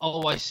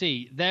 oh, I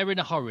see, they're in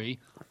a hurry,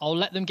 I'll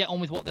let them get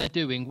on with what they're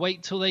doing,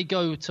 wait till they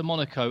go to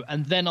Monaco,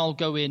 and then I'll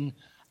go in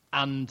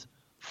and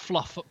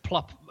fluff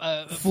up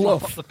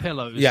the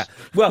pillows. Yeah,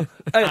 well...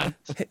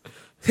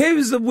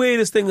 Here's the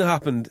weirdest thing that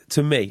happened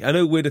to me. I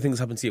know weirder things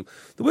happen to you.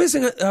 The weirdest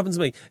thing that happened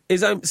to me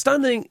is I'm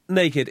standing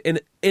naked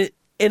in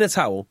a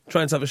towel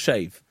trying to have a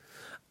shave.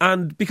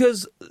 And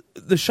because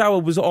the shower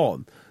was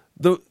on,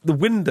 the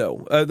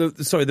window,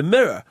 the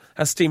mirror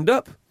has steamed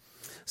up.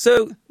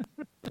 So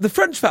the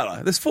French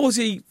fella, this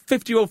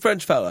 50-year-old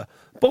French fella,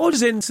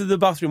 barges into the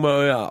bathroom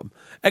where I am,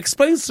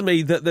 explains to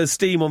me that there's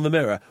steam on the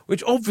mirror,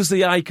 which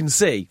obviously I can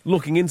see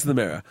looking into the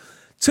mirror.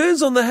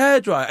 Turns on the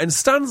hairdryer and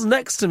stands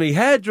next to me,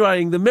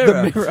 hairdrying the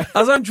mirror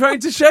as I'm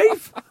trying to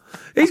shave.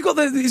 He's got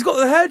the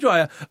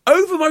hairdryer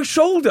over my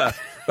shoulder,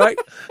 right?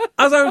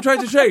 As I'm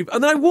trying to shave.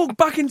 And then I walk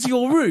back into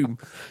your room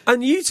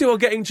and you two are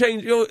getting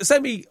changed. You're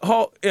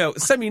semi-hot,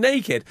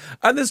 semi-naked.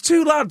 And there's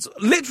two lads,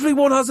 literally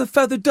one has a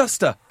feather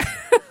duster,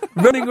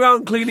 running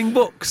around cleaning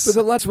books. But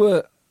the lads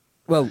were,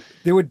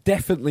 they were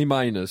definitely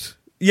minors.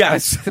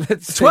 Yes.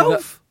 Let's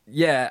 12?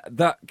 Yeah,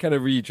 that kind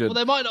of region. Well,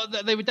 they might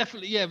not. They were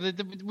definitely. Yeah,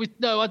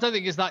 no, I don't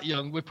think it's that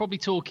young. We're probably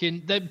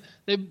talking. They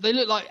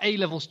look like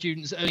A-level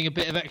students earning a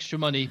bit of extra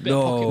money. Bit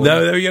of pocket money.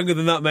 No, they're younger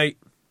than that, mate.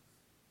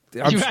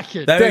 You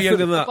reckon? They're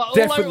younger than that. But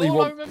Definitely.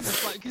 All I remember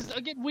is because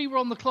again we were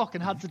on the clock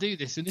and had to do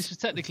this, and this was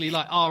technically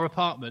like our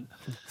apartment,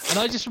 and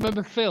I just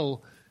remember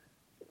Phil,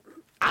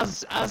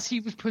 as he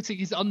was putting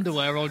his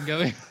underwear on,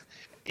 going,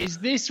 "Is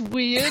this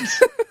weird?"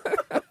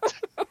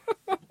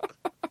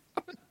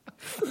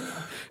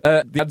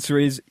 The answer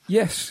is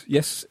yes.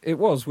 Yes, it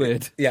was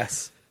weird.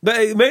 Yes. But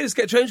it made us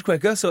get changed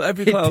quicker, so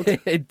every cloud.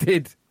 It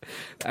did.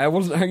 I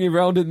wasn't hanging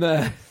around in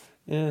there.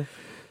 Yeah.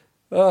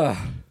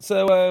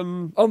 So,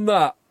 on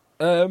that,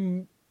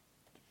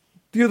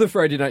 the other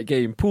Friday night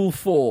game, Pool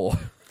 4.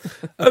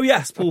 Oh,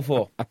 yes, Pool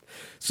 4.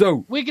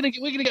 So we're gonna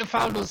get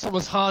found on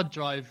someone's hard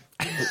drive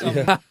in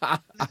some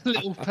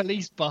little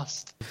police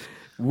bust.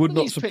 Would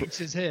not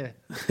pictures here.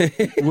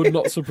 Would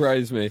not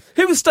surprise me.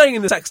 Who was staying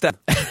in the sex den?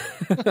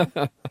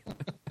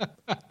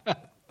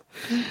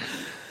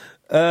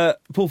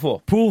 Pool 4.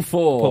 Pool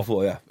 4. Pool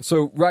 4, yeah.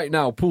 So right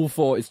now, Pool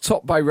 4 is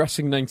topped by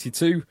Racing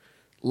 92.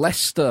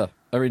 Leicester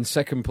are in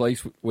second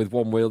place with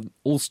 1 win.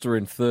 Ulster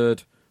in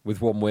third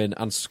with 1 win.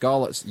 And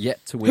Scarlet's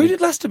yet to win. Who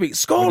did Leicester beat?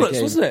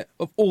 Scarlets, wasn't it?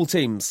 Of all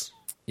teams.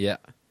 Yeah.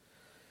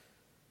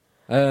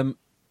 Oh,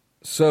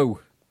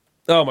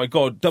 my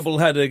God. Double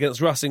header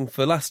against Racing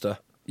for Leicester.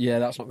 Yeah,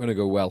 that's not going to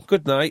go well.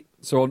 Good night.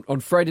 So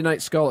on Friday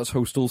night, Scarlets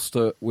host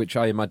Ulster, which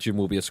I imagine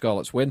will be a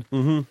Scarlets win.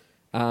 Mm-hmm.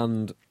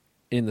 And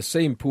in the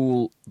same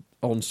pool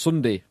on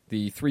Sunday,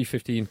 the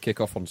 3:15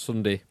 kickoff on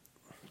Sunday,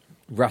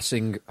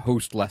 Racing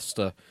host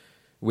Leicester,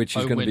 which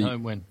is going to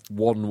be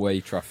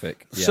one-way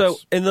traffic. Yes. So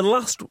in the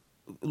last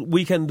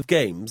weekend of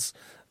games,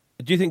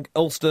 do you think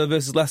Ulster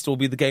versus Leicester will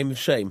be the game of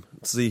shame?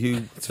 To see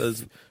who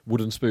says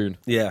wooden spoon.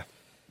 Yeah.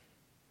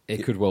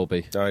 It could well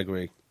be. I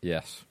agree.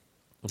 Yes,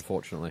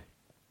 unfortunately.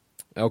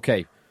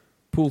 Okay,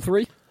 Pool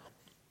 3.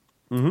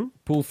 Mm-hmm.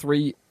 Pool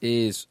 3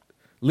 is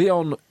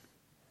Lyon,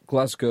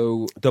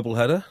 Glasgow,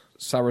 doubleheader,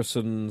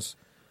 Saracens,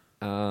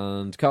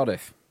 and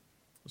Cardiff.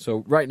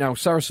 So right now,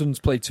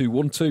 Saracens play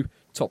 2-1-2,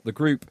 top the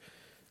group.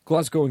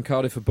 Glasgow and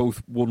Cardiff are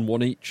both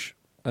 1-1 each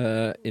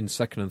in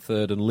second and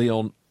third, and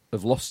Lyon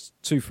have lost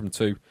 2 from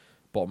 2,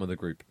 bottom of the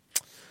group.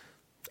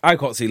 I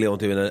can't see Lyon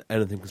doing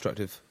anything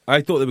constructive.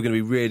 I thought they were going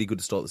to be really good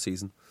to start the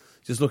season.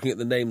 Just looking at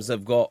the names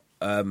they've got,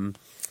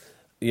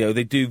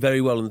 they do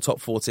very well in the top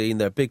 14.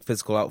 They're a big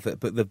physical outfit,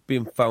 but they've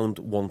been found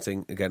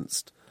wanting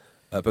against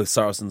both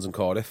Saracens and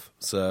Cardiff.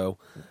 So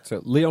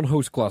Lyon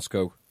host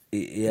Glasgow.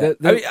 Yeah,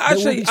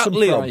 actually, at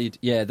Lyon, pride.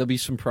 Yeah, there'll be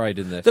some pride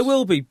in this. There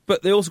will be,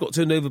 but they also got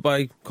turned over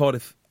by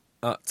Cardiff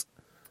at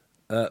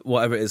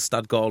whatever it is,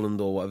 Stad Garland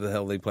or whatever the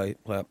hell they play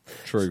at.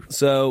 True.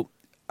 So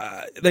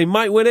they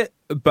might win it,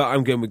 but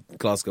I'm going with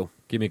Glasgow.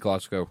 Give me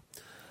Glasgow.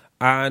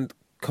 And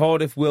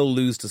Cardiff will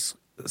lose to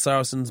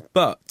Saracens,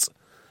 but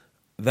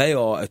they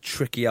are a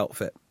tricky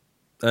outfit.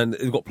 And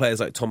they've got players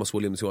like Thomas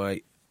Williams, who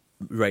I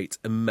rate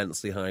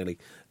immensely highly.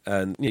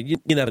 And you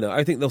never know.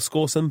 I think they'll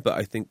score some, but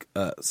I think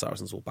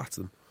Saracens will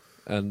batter them.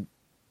 And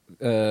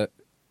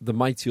the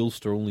mighty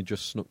Ulster only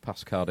just snuck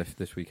past Cardiff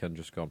this weekend,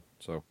 just gone.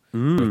 So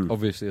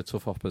obviously a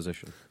tough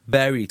opposition.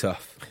 Very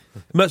tough.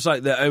 Much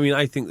like that. I mean,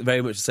 I think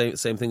very much the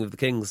same thing with the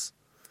Kings.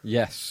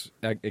 Yes,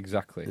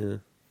 exactly.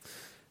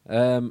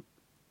 Yeah.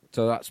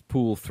 So that's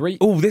Pool 3.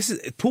 Oh,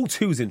 Pool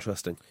 2 is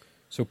interesting.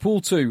 So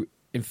Pool 2,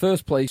 in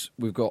first place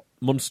we've got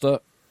Munster,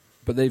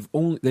 but they've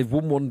won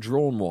 1,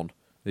 drawn 1.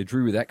 They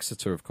drew with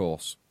Exeter, of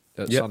course,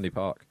 at Sandy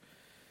Park.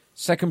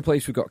 Second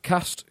place we've got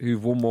Cast,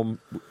 who've won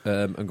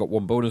 1 and got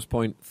 1 bonus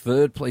point.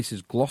 Third place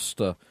is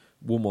Gloucester,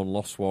 won 1,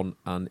 lost 1,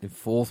 and in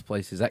fourth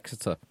place is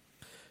Exeter.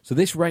 So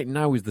this right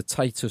now is the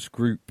tightest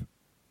group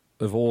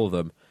of all of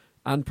them,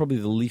 and probably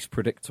the least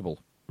predictable.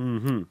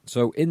 Mm-hmm.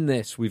 So in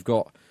this we've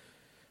got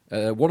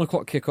 1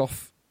 o'clock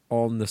kickoff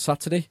on the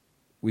Saturday.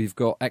 We've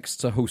got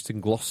Exeter hosting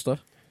Gloucester.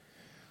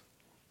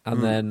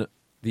 And then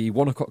the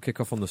 1 o'clock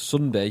kickoff on the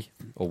Sunday,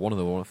 or one of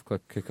the 1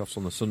 o'clock kickoffs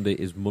on the Sunday,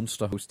 is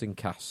Munster hosting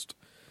Cast.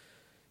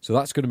 So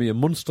that's going to be a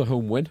Munster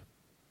home win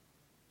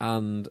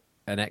and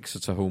an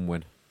Exeter home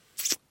win.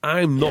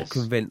 I'm not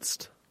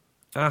convinced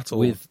at all.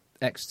 With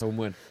Exeter home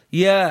win.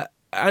 Yeah,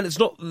 and it's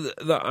not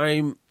that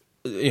I'm...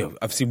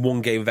 I've seen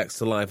 1 game of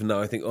Exeter live, and now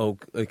I think, oh,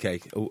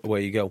 okay,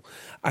 away you go.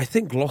 I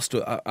think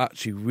Gloucester are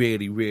actually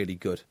really, really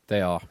good.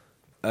 They are.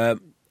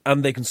 And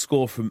they can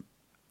score from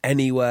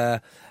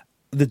anywhere.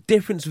 The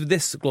difference with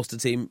this Gloucester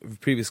team, with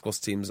previous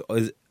Gloucester teams,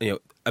 is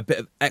a bit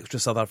of extra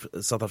South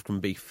African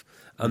beef,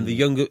 and the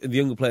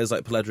younger players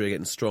like Pelledri are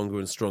getting stronger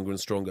and stronger and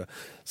stronger.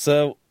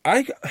 So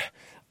I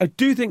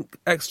do think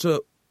Exeter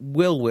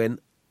will win,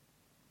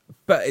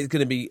 but it's going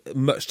to be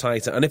much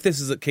tighter. And if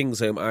this is at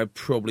Kingsholm, I'd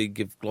probably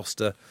give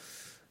Gloucester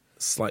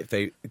slight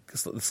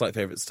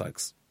favourites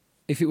tags.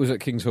 If it was at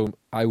Kingsholm,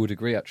 I would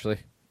agree, actually.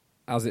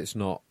 As it's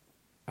not,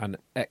 and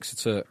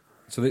Exeter...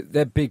 So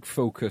their big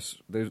focus,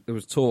 there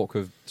was talk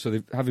of...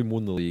 So having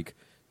won the league,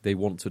 they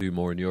want to do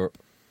more in Europe.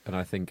 And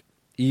I think,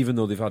 even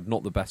though they've had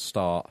not the best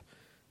start,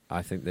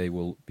 I think they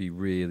will be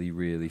really,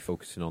 really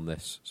focusing on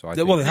this. So I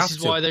think this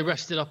is why they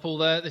rested up all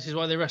their... This is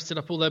why they rested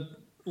up all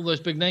those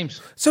big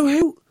names. So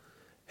who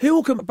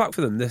will come back for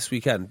them this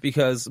weekend?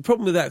 Because the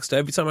problem with Exeter,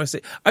 every time I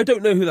say... I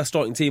don't know who their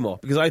starting team are,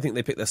 because I think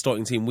they pick their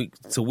starting team week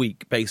to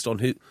week based on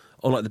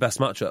like the best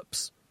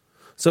matchups.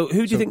 So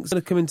who do you think is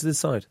going to come into this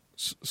side?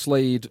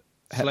 Slade,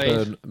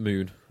 Hepburn,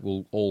 Moon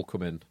will all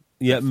come in.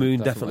 Yeah, Moon,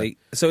 definitely.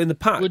 So in the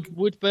pack...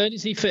 Woodburn,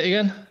 is he fit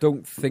again?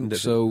 Don't think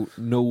so.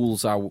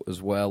 Noel's out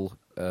as well.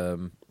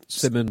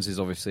 Simmons is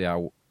obviously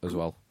out as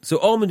well. So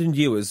Almond and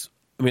Ewers,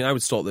 I mean, I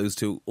would start those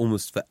two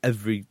almost for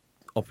every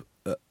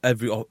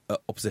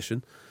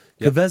opposition.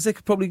 Yep.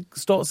 Kovacic probably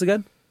starts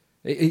again.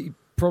 He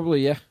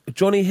probably, yeah.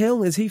 Johnny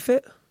Hill, is he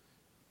fit?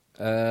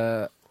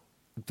 Don't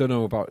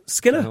know about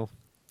Skinner. Hill.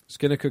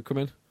 Skinner could come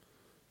in.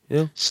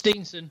 Yeah.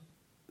 Steenson.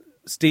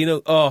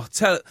 Steno. Oh,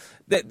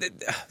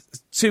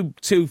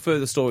 two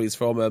further stories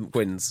from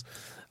Gwyn's,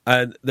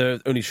 and they're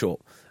only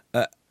short.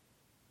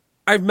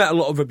 I've met a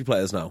lot of rugby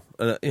players now,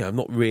 and I'm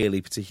not really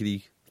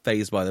particularly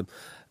fazed by them,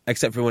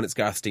 except for when it's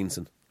Gareth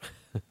Steenson.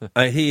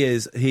 He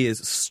is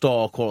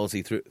star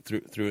quality through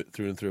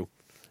and through.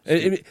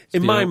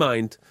 In my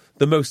mind,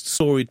 the most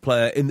storied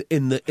player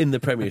in the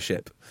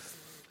Premiership.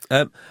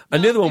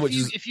 Another one,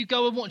 if you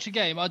go and watch a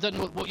game, I don't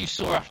know what you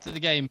saw after the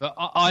game, but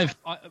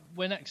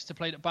when Exeter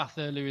played at Bath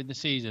earlier in the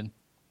season,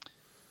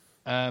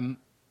 I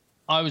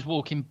was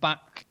walking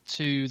back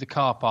to the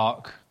car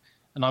park,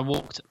 and I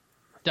walked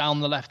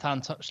down the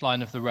left-hand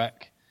touchline of the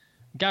Rec.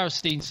 Gareth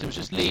Steenson was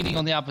just leaning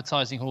on the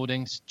advertising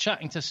hoardings,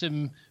 chatting to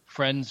some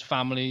friends,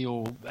 family,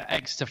 or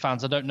Exeter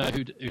fans, I don't know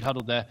who'd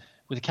huddled there,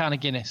 with a can of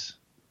Guinness.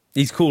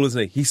 He's cool, isn't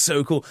he? He's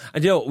so cool.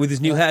 And you know what? With his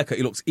new haircut,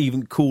 he looks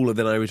even cooler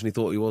than I originally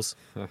thought he was.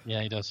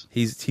 Yeah, he does.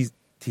 He's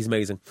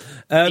amazing.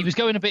 He was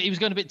going a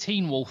bit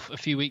Teen Wolf a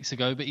few weeks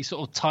ago, but he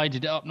sort of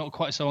tidied it up, not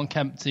quite so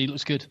unkempt. He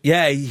looks good.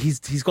 Yeah,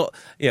 he's got,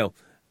 in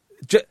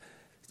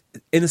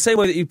the same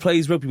way that he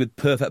plays rugby with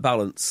perfect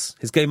balance,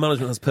 his game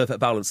management has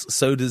perfect balance.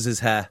 So does his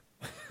hair,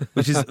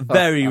 which is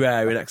very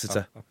rare in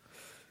Exeter.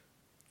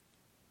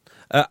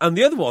 And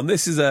the other one,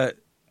 this is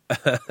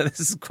this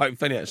is quite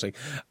funny actually.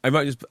 I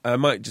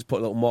might just put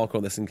a little marker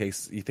on this in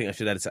case you think I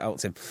should edit it out,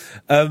 Tim.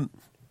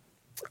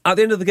 At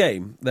the end of the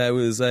game, there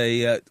was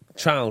a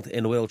child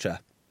in a wheelchair,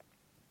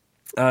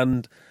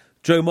 and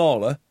Joe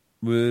Marler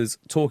was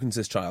talking to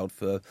this child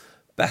for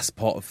best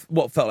part of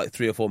what felt like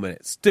 3 or 4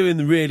 minutes, doing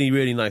the really,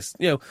 really nice,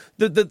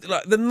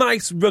 the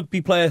nice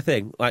rugby player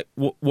thing, like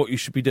what you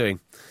should be doing.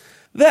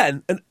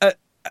 Then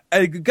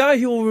a guy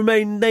who will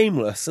remain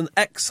nameless, an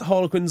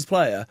ex-Harlequins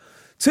player,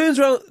 turns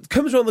around,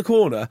 comes around the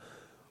corner,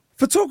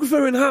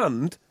 photographer in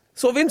hand,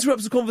 sort of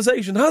interrupts the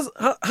conversation, has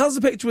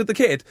a picture with the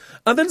kid,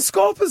 and then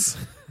scarpers.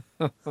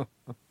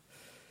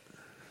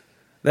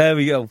 There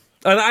we go.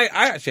 And I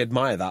actually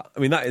admire that. I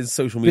mean, that is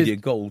social media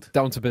gold.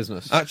 Down to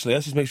business. Actually,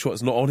 let's just make sure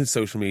it's not on his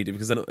social media,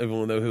 because then everyone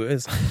will know who it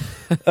is.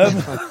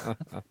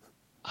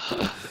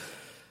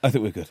 I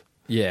think we're good.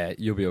 Yeah,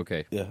 you'll be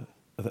okay. Yeah,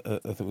 I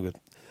think we're good.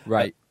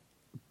 Right.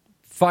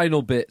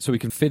 Final bit, so we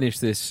can finish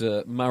this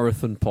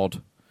marathon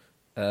pod.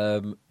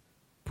 Pool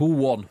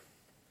 1.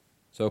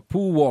 So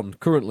Pool 1,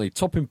 currently,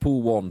 top in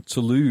Pool 1,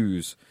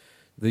 Toulouse.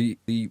 The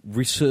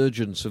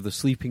resurgence of the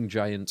sleeping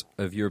giant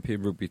of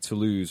European rugby,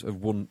 Toulouse, have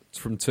won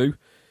from 2.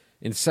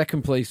 In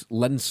second place,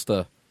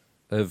 Leinster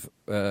have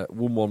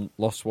won 1,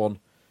 lost 1.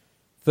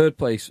 Third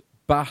place,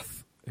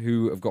 Bath,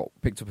 who have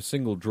picked up a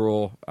single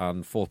draw,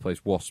 and fourth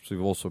place, Wasps,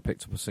 who've also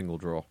picked up a single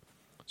draw.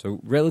 So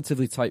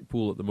relatively tight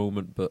pool at the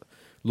moment, but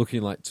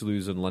looking like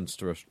Toulouse and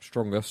Leinster are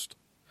strongest.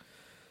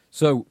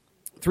 So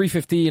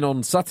 3:15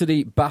 on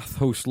Saturday, Bath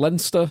host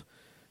Leinster,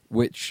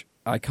 which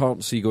I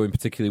can't see going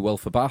particularly well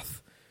for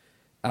Bath.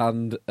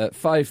 And at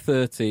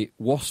 5:30,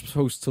 Wasps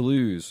host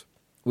Toulouse,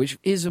 which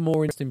is a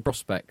more interesting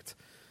prospect.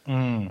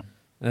 Toulouse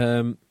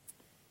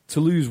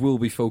will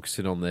be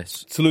focusing on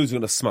this. Toulouse are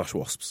going to smash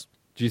Wasps.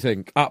 Do you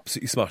think?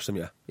 Absolutely smash them,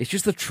 yeah. It's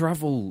just the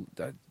travel.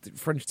 The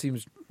French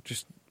teams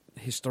just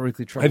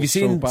historically travel. Have you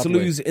seen so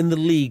Toulouse in the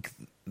league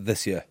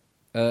this year?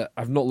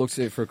 I've not looked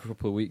at it for a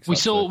couple of weeks. We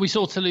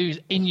saw Toulouse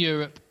in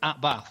Europe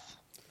at Bath,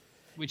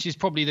 which is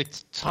probably the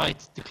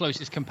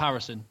closest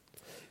comparison.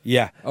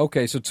 Yeah.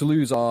 Okay, so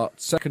Toulouse are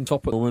second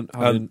top at the moment,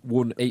 having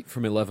won 8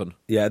 from 11.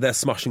 Yeah, they're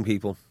smashing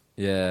people.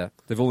 Yeah,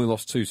 they've only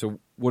lost 2, so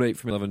won 8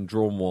 from 11,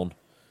 drawn 1.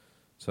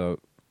 So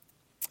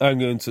I'm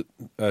going to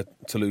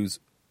Toulouse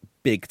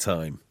big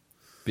time.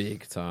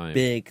 Big time.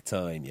 Big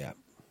time, yeah.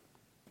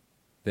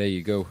 There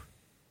you go.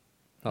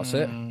 That's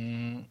it.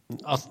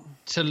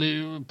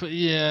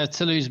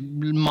 Toulouse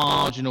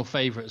marginal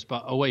favourites,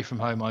 but away from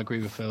home, I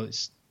agree with Phil.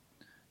 It's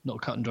not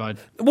cut and dried.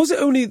 Was it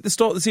only the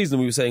start of the season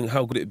we were saying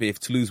how good it'd be if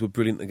Toulouse were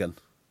brilliant again?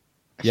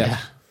 Yeah.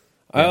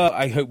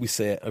 I hope we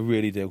see it. I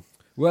really do.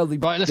 Well,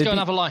 right, let's go and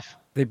have a life.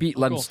 They beat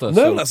Leinster.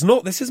 No, that's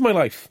not. This is my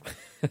life.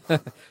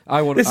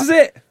 This is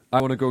it.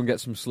 I want to go and get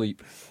some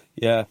sleep.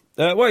 Yeah.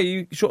 Why are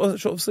you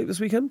short of sleep this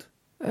weekend?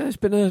 It's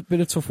been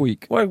a tough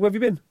week. Why? Where have you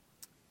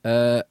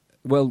been?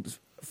 Well,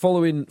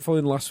 following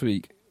last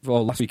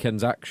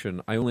weekend's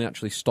action, I only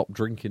actually stopped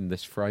drinking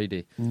this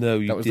Friday. No,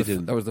 you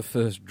didn't. That was the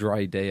first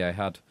dry day I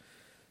had,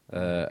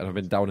 and I've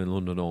been down in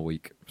London all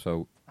week.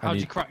 So how'd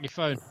you crack your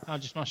phone?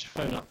 How'd you smash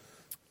your phone up?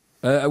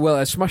 Well,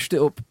 I smashed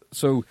it up.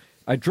 So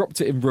I dropped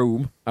it in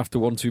Rome after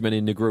one too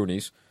many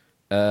Negronis,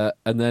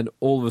 and then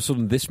all of a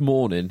sudden this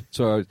morning,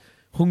 so I was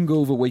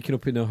hungover, waking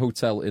up in a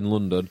hotel in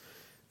London.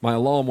 My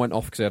alarm went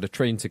off because I had a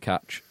train to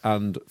catch,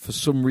 and for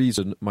some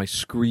reason my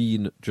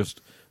screen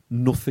just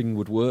nothing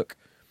would work,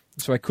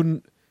 so I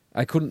couldn't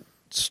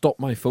stop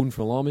my phone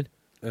from alarming.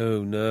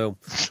 Oh no!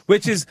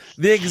 Which is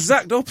the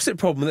exact opposite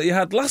problem that you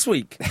had last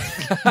week.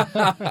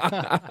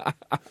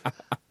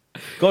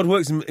 God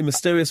works in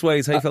mysterious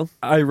ways, hey Phil?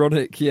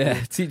 Ironic,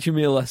 yeah. Teaching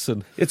me a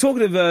lesson. Yeah,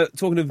 talking of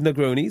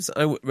Negronis,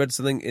 I read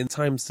something in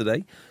Times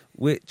today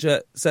which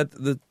said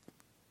the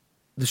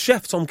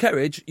chef Tom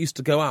Kerridge used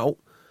to go out,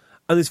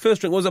 and his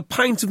first drink was a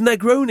pint of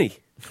Negroni.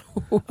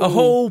 A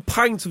whole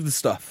pint of the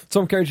stuff.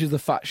 Tom Kerridge is the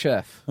fat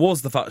chef.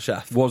 Was the fat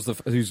chef.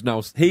 Who's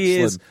now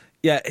he slim.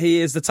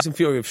 He is the Tyson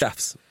Fury of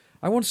chefs.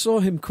 I once saw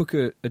him cook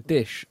a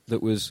dish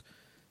that was,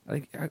 I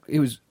think it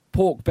was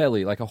pork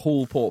belly, like a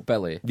whole pork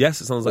belly.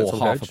 Yes, it sounds like Tom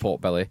half Kerridge. A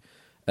pork belly,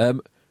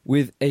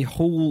 with a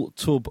whole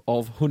tub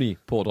of honey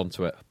poured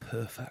onto it.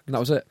 Perfect. And that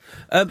was it.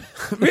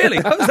 Really?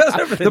 That's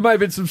everything? There might have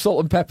been some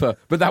salt and pepper,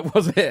 but that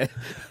was it.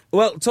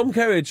 Well, Tom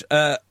Kerridge,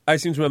 I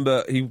seem to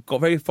remember, he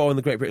got very far in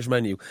the Great British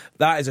Menu.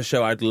 That is a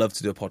show I'd love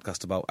to do a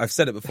podcast about. I've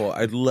said it before.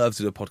 I'd love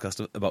to do a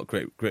podcast about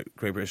Great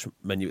British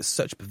Menu. It's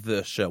such a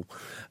perverse show.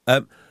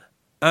 And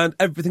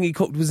everything he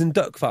cooked was in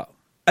duck fat.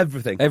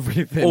 Everything.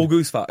 All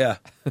goose fat, yeah.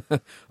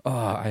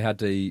 I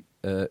had a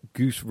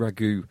goose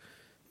ragu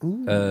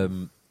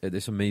at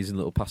this amazing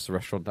little pasta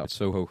restaurant out at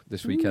Soho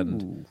this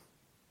weekend. Ooh.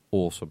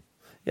 Awesome.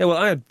 Yeah, well,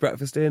 I had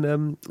breakfast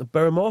in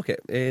Borough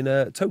Market in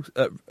toast.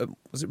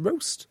 Was it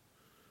roast?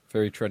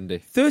 Very trendy.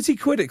 30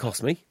 quid it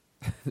cost me.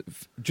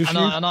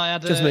 I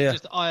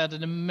had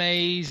an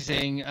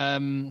amazing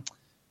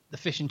the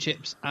fish and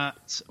chips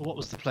at, what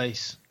was the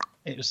place?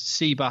 It was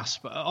Sea Bass,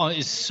 but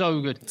it's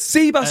so good.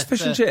 Sea Bass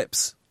fish and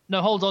chips.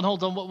 No, hold on.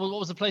 What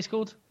was the place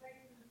called?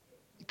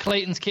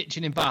 Clayton's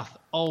Kitchen in Bath.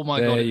 Oh my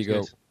god, there you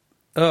go. Good.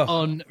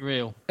 Oh.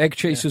 Unreal. Egg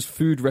Chasers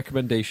food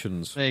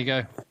recommendations. There you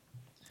go.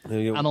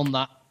 And on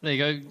that, there you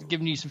go.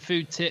 Giving you some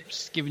food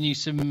tips, giving you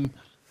some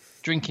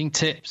drinking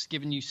tips,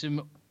 giving you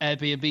some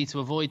Airbnb to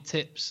avoid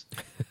tips.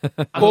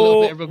 And a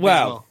little bit of rugby as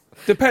well.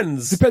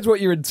 Depends. Depends what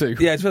you're into.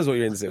 Yeah, it depends what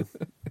you're into.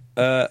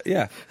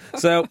 Yeah.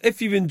 So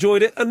if you've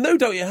enjoyed it, and no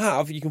doubt you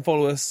have, you can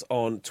follow us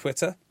on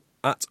Twitter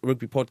at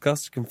Rugby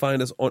Podcast. You can find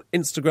us on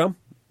Instagram.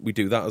 We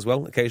do that as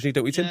well occasionally,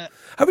 don't we, Tim? Yeah.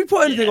 Have we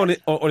put anything on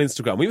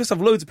Instagram? We must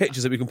have loads of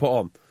pictures that we can put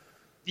on.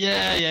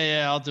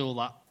 Yeah. I'll do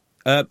all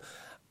that.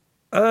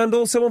 And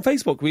also on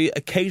Facebook, we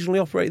occasionally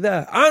operate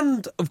there.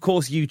 And, of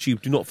course,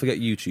 YouTube. Do not forget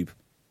YouTube.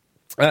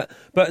 But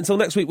until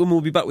next week, when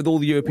we'll be back with all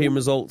the European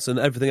results and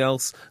everything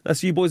else,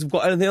 unless you boys have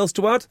got anything else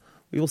to add,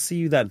 we will see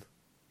you then.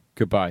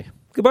 Goodbye.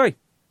 Goodbye.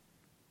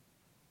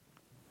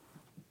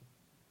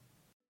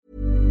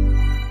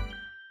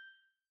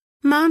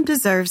 Mom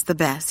deserves the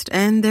best,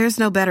 and there's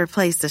no better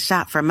place to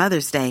shop for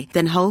Mother's Day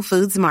than Whole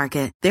Foods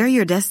Market. They're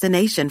your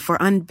destination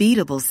for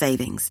unbeatable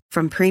savings,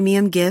 from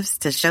premium gifts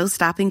to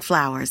show-stopping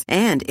flowers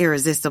and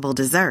irresistible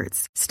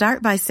desserts.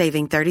 Start by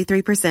saving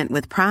 33%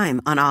 with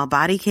Prime on all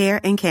body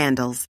care and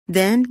candles.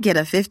 Then get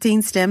a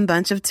 15-stem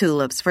bunch of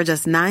tulips for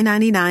just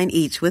 $9.99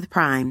 each with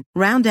Prime.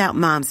 Round out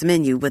Mom's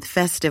menu with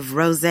festive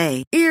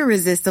rosé,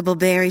 irresistible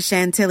berry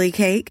chantilly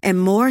cake,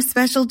 and more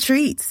special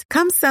treats.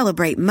 Come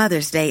celebrate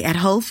Mother's Day at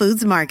Whole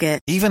Foods Market.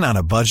 Even on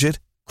a budget,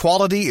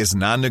 quality is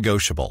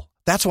non-negotiable.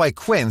 That's why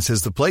Quince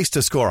is the place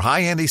to score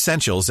high-end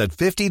essentials at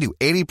 50 to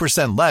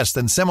 80% less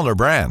than similar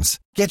brands.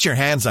 Get your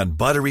hands on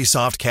buttery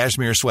soft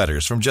cashmere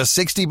sweaters from just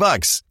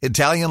 $60,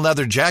 Italian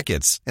leather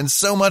jackets, and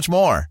so much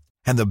more.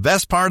 And the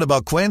best part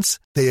about Quince,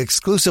 they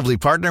exclusively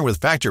partner with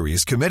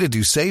factories committed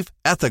to safe,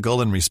 ethical,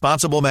 and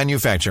responsible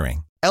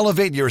manufacturing.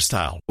 Elevate your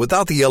style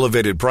without the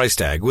elevated price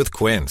tag with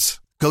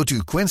Quince. Go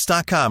to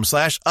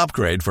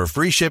quince.com/upgrade for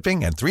free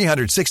shipping and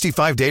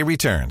 365-day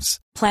returns.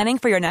 Planning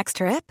for your next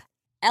trip?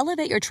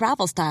 Elevate your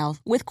travel style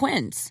with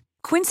Quince.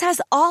 Quince has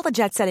all the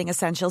jet-setting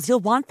essentials you'll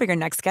want for your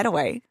next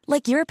getaway,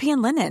 like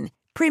European linen,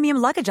 premium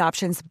luggage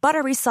options,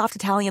 buttery soft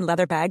Italian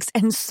leather bags,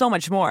 and so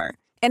much more.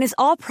 And is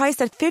all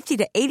priced at 50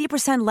 to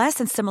 80% less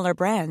than similar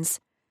brands.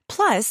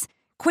 Plus,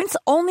 Quince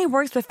only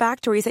works with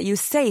factories that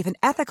use safe and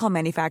ethical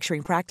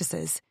manufacturing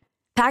practices.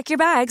 Pack your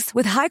bags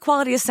with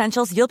high-quality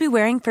essentials you'll be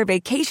wearing for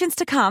vacations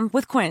to come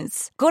with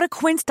Quince. Go to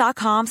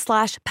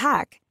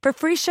quince.com/pack for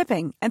free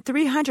shipping and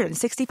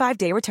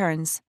 365-day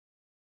returns.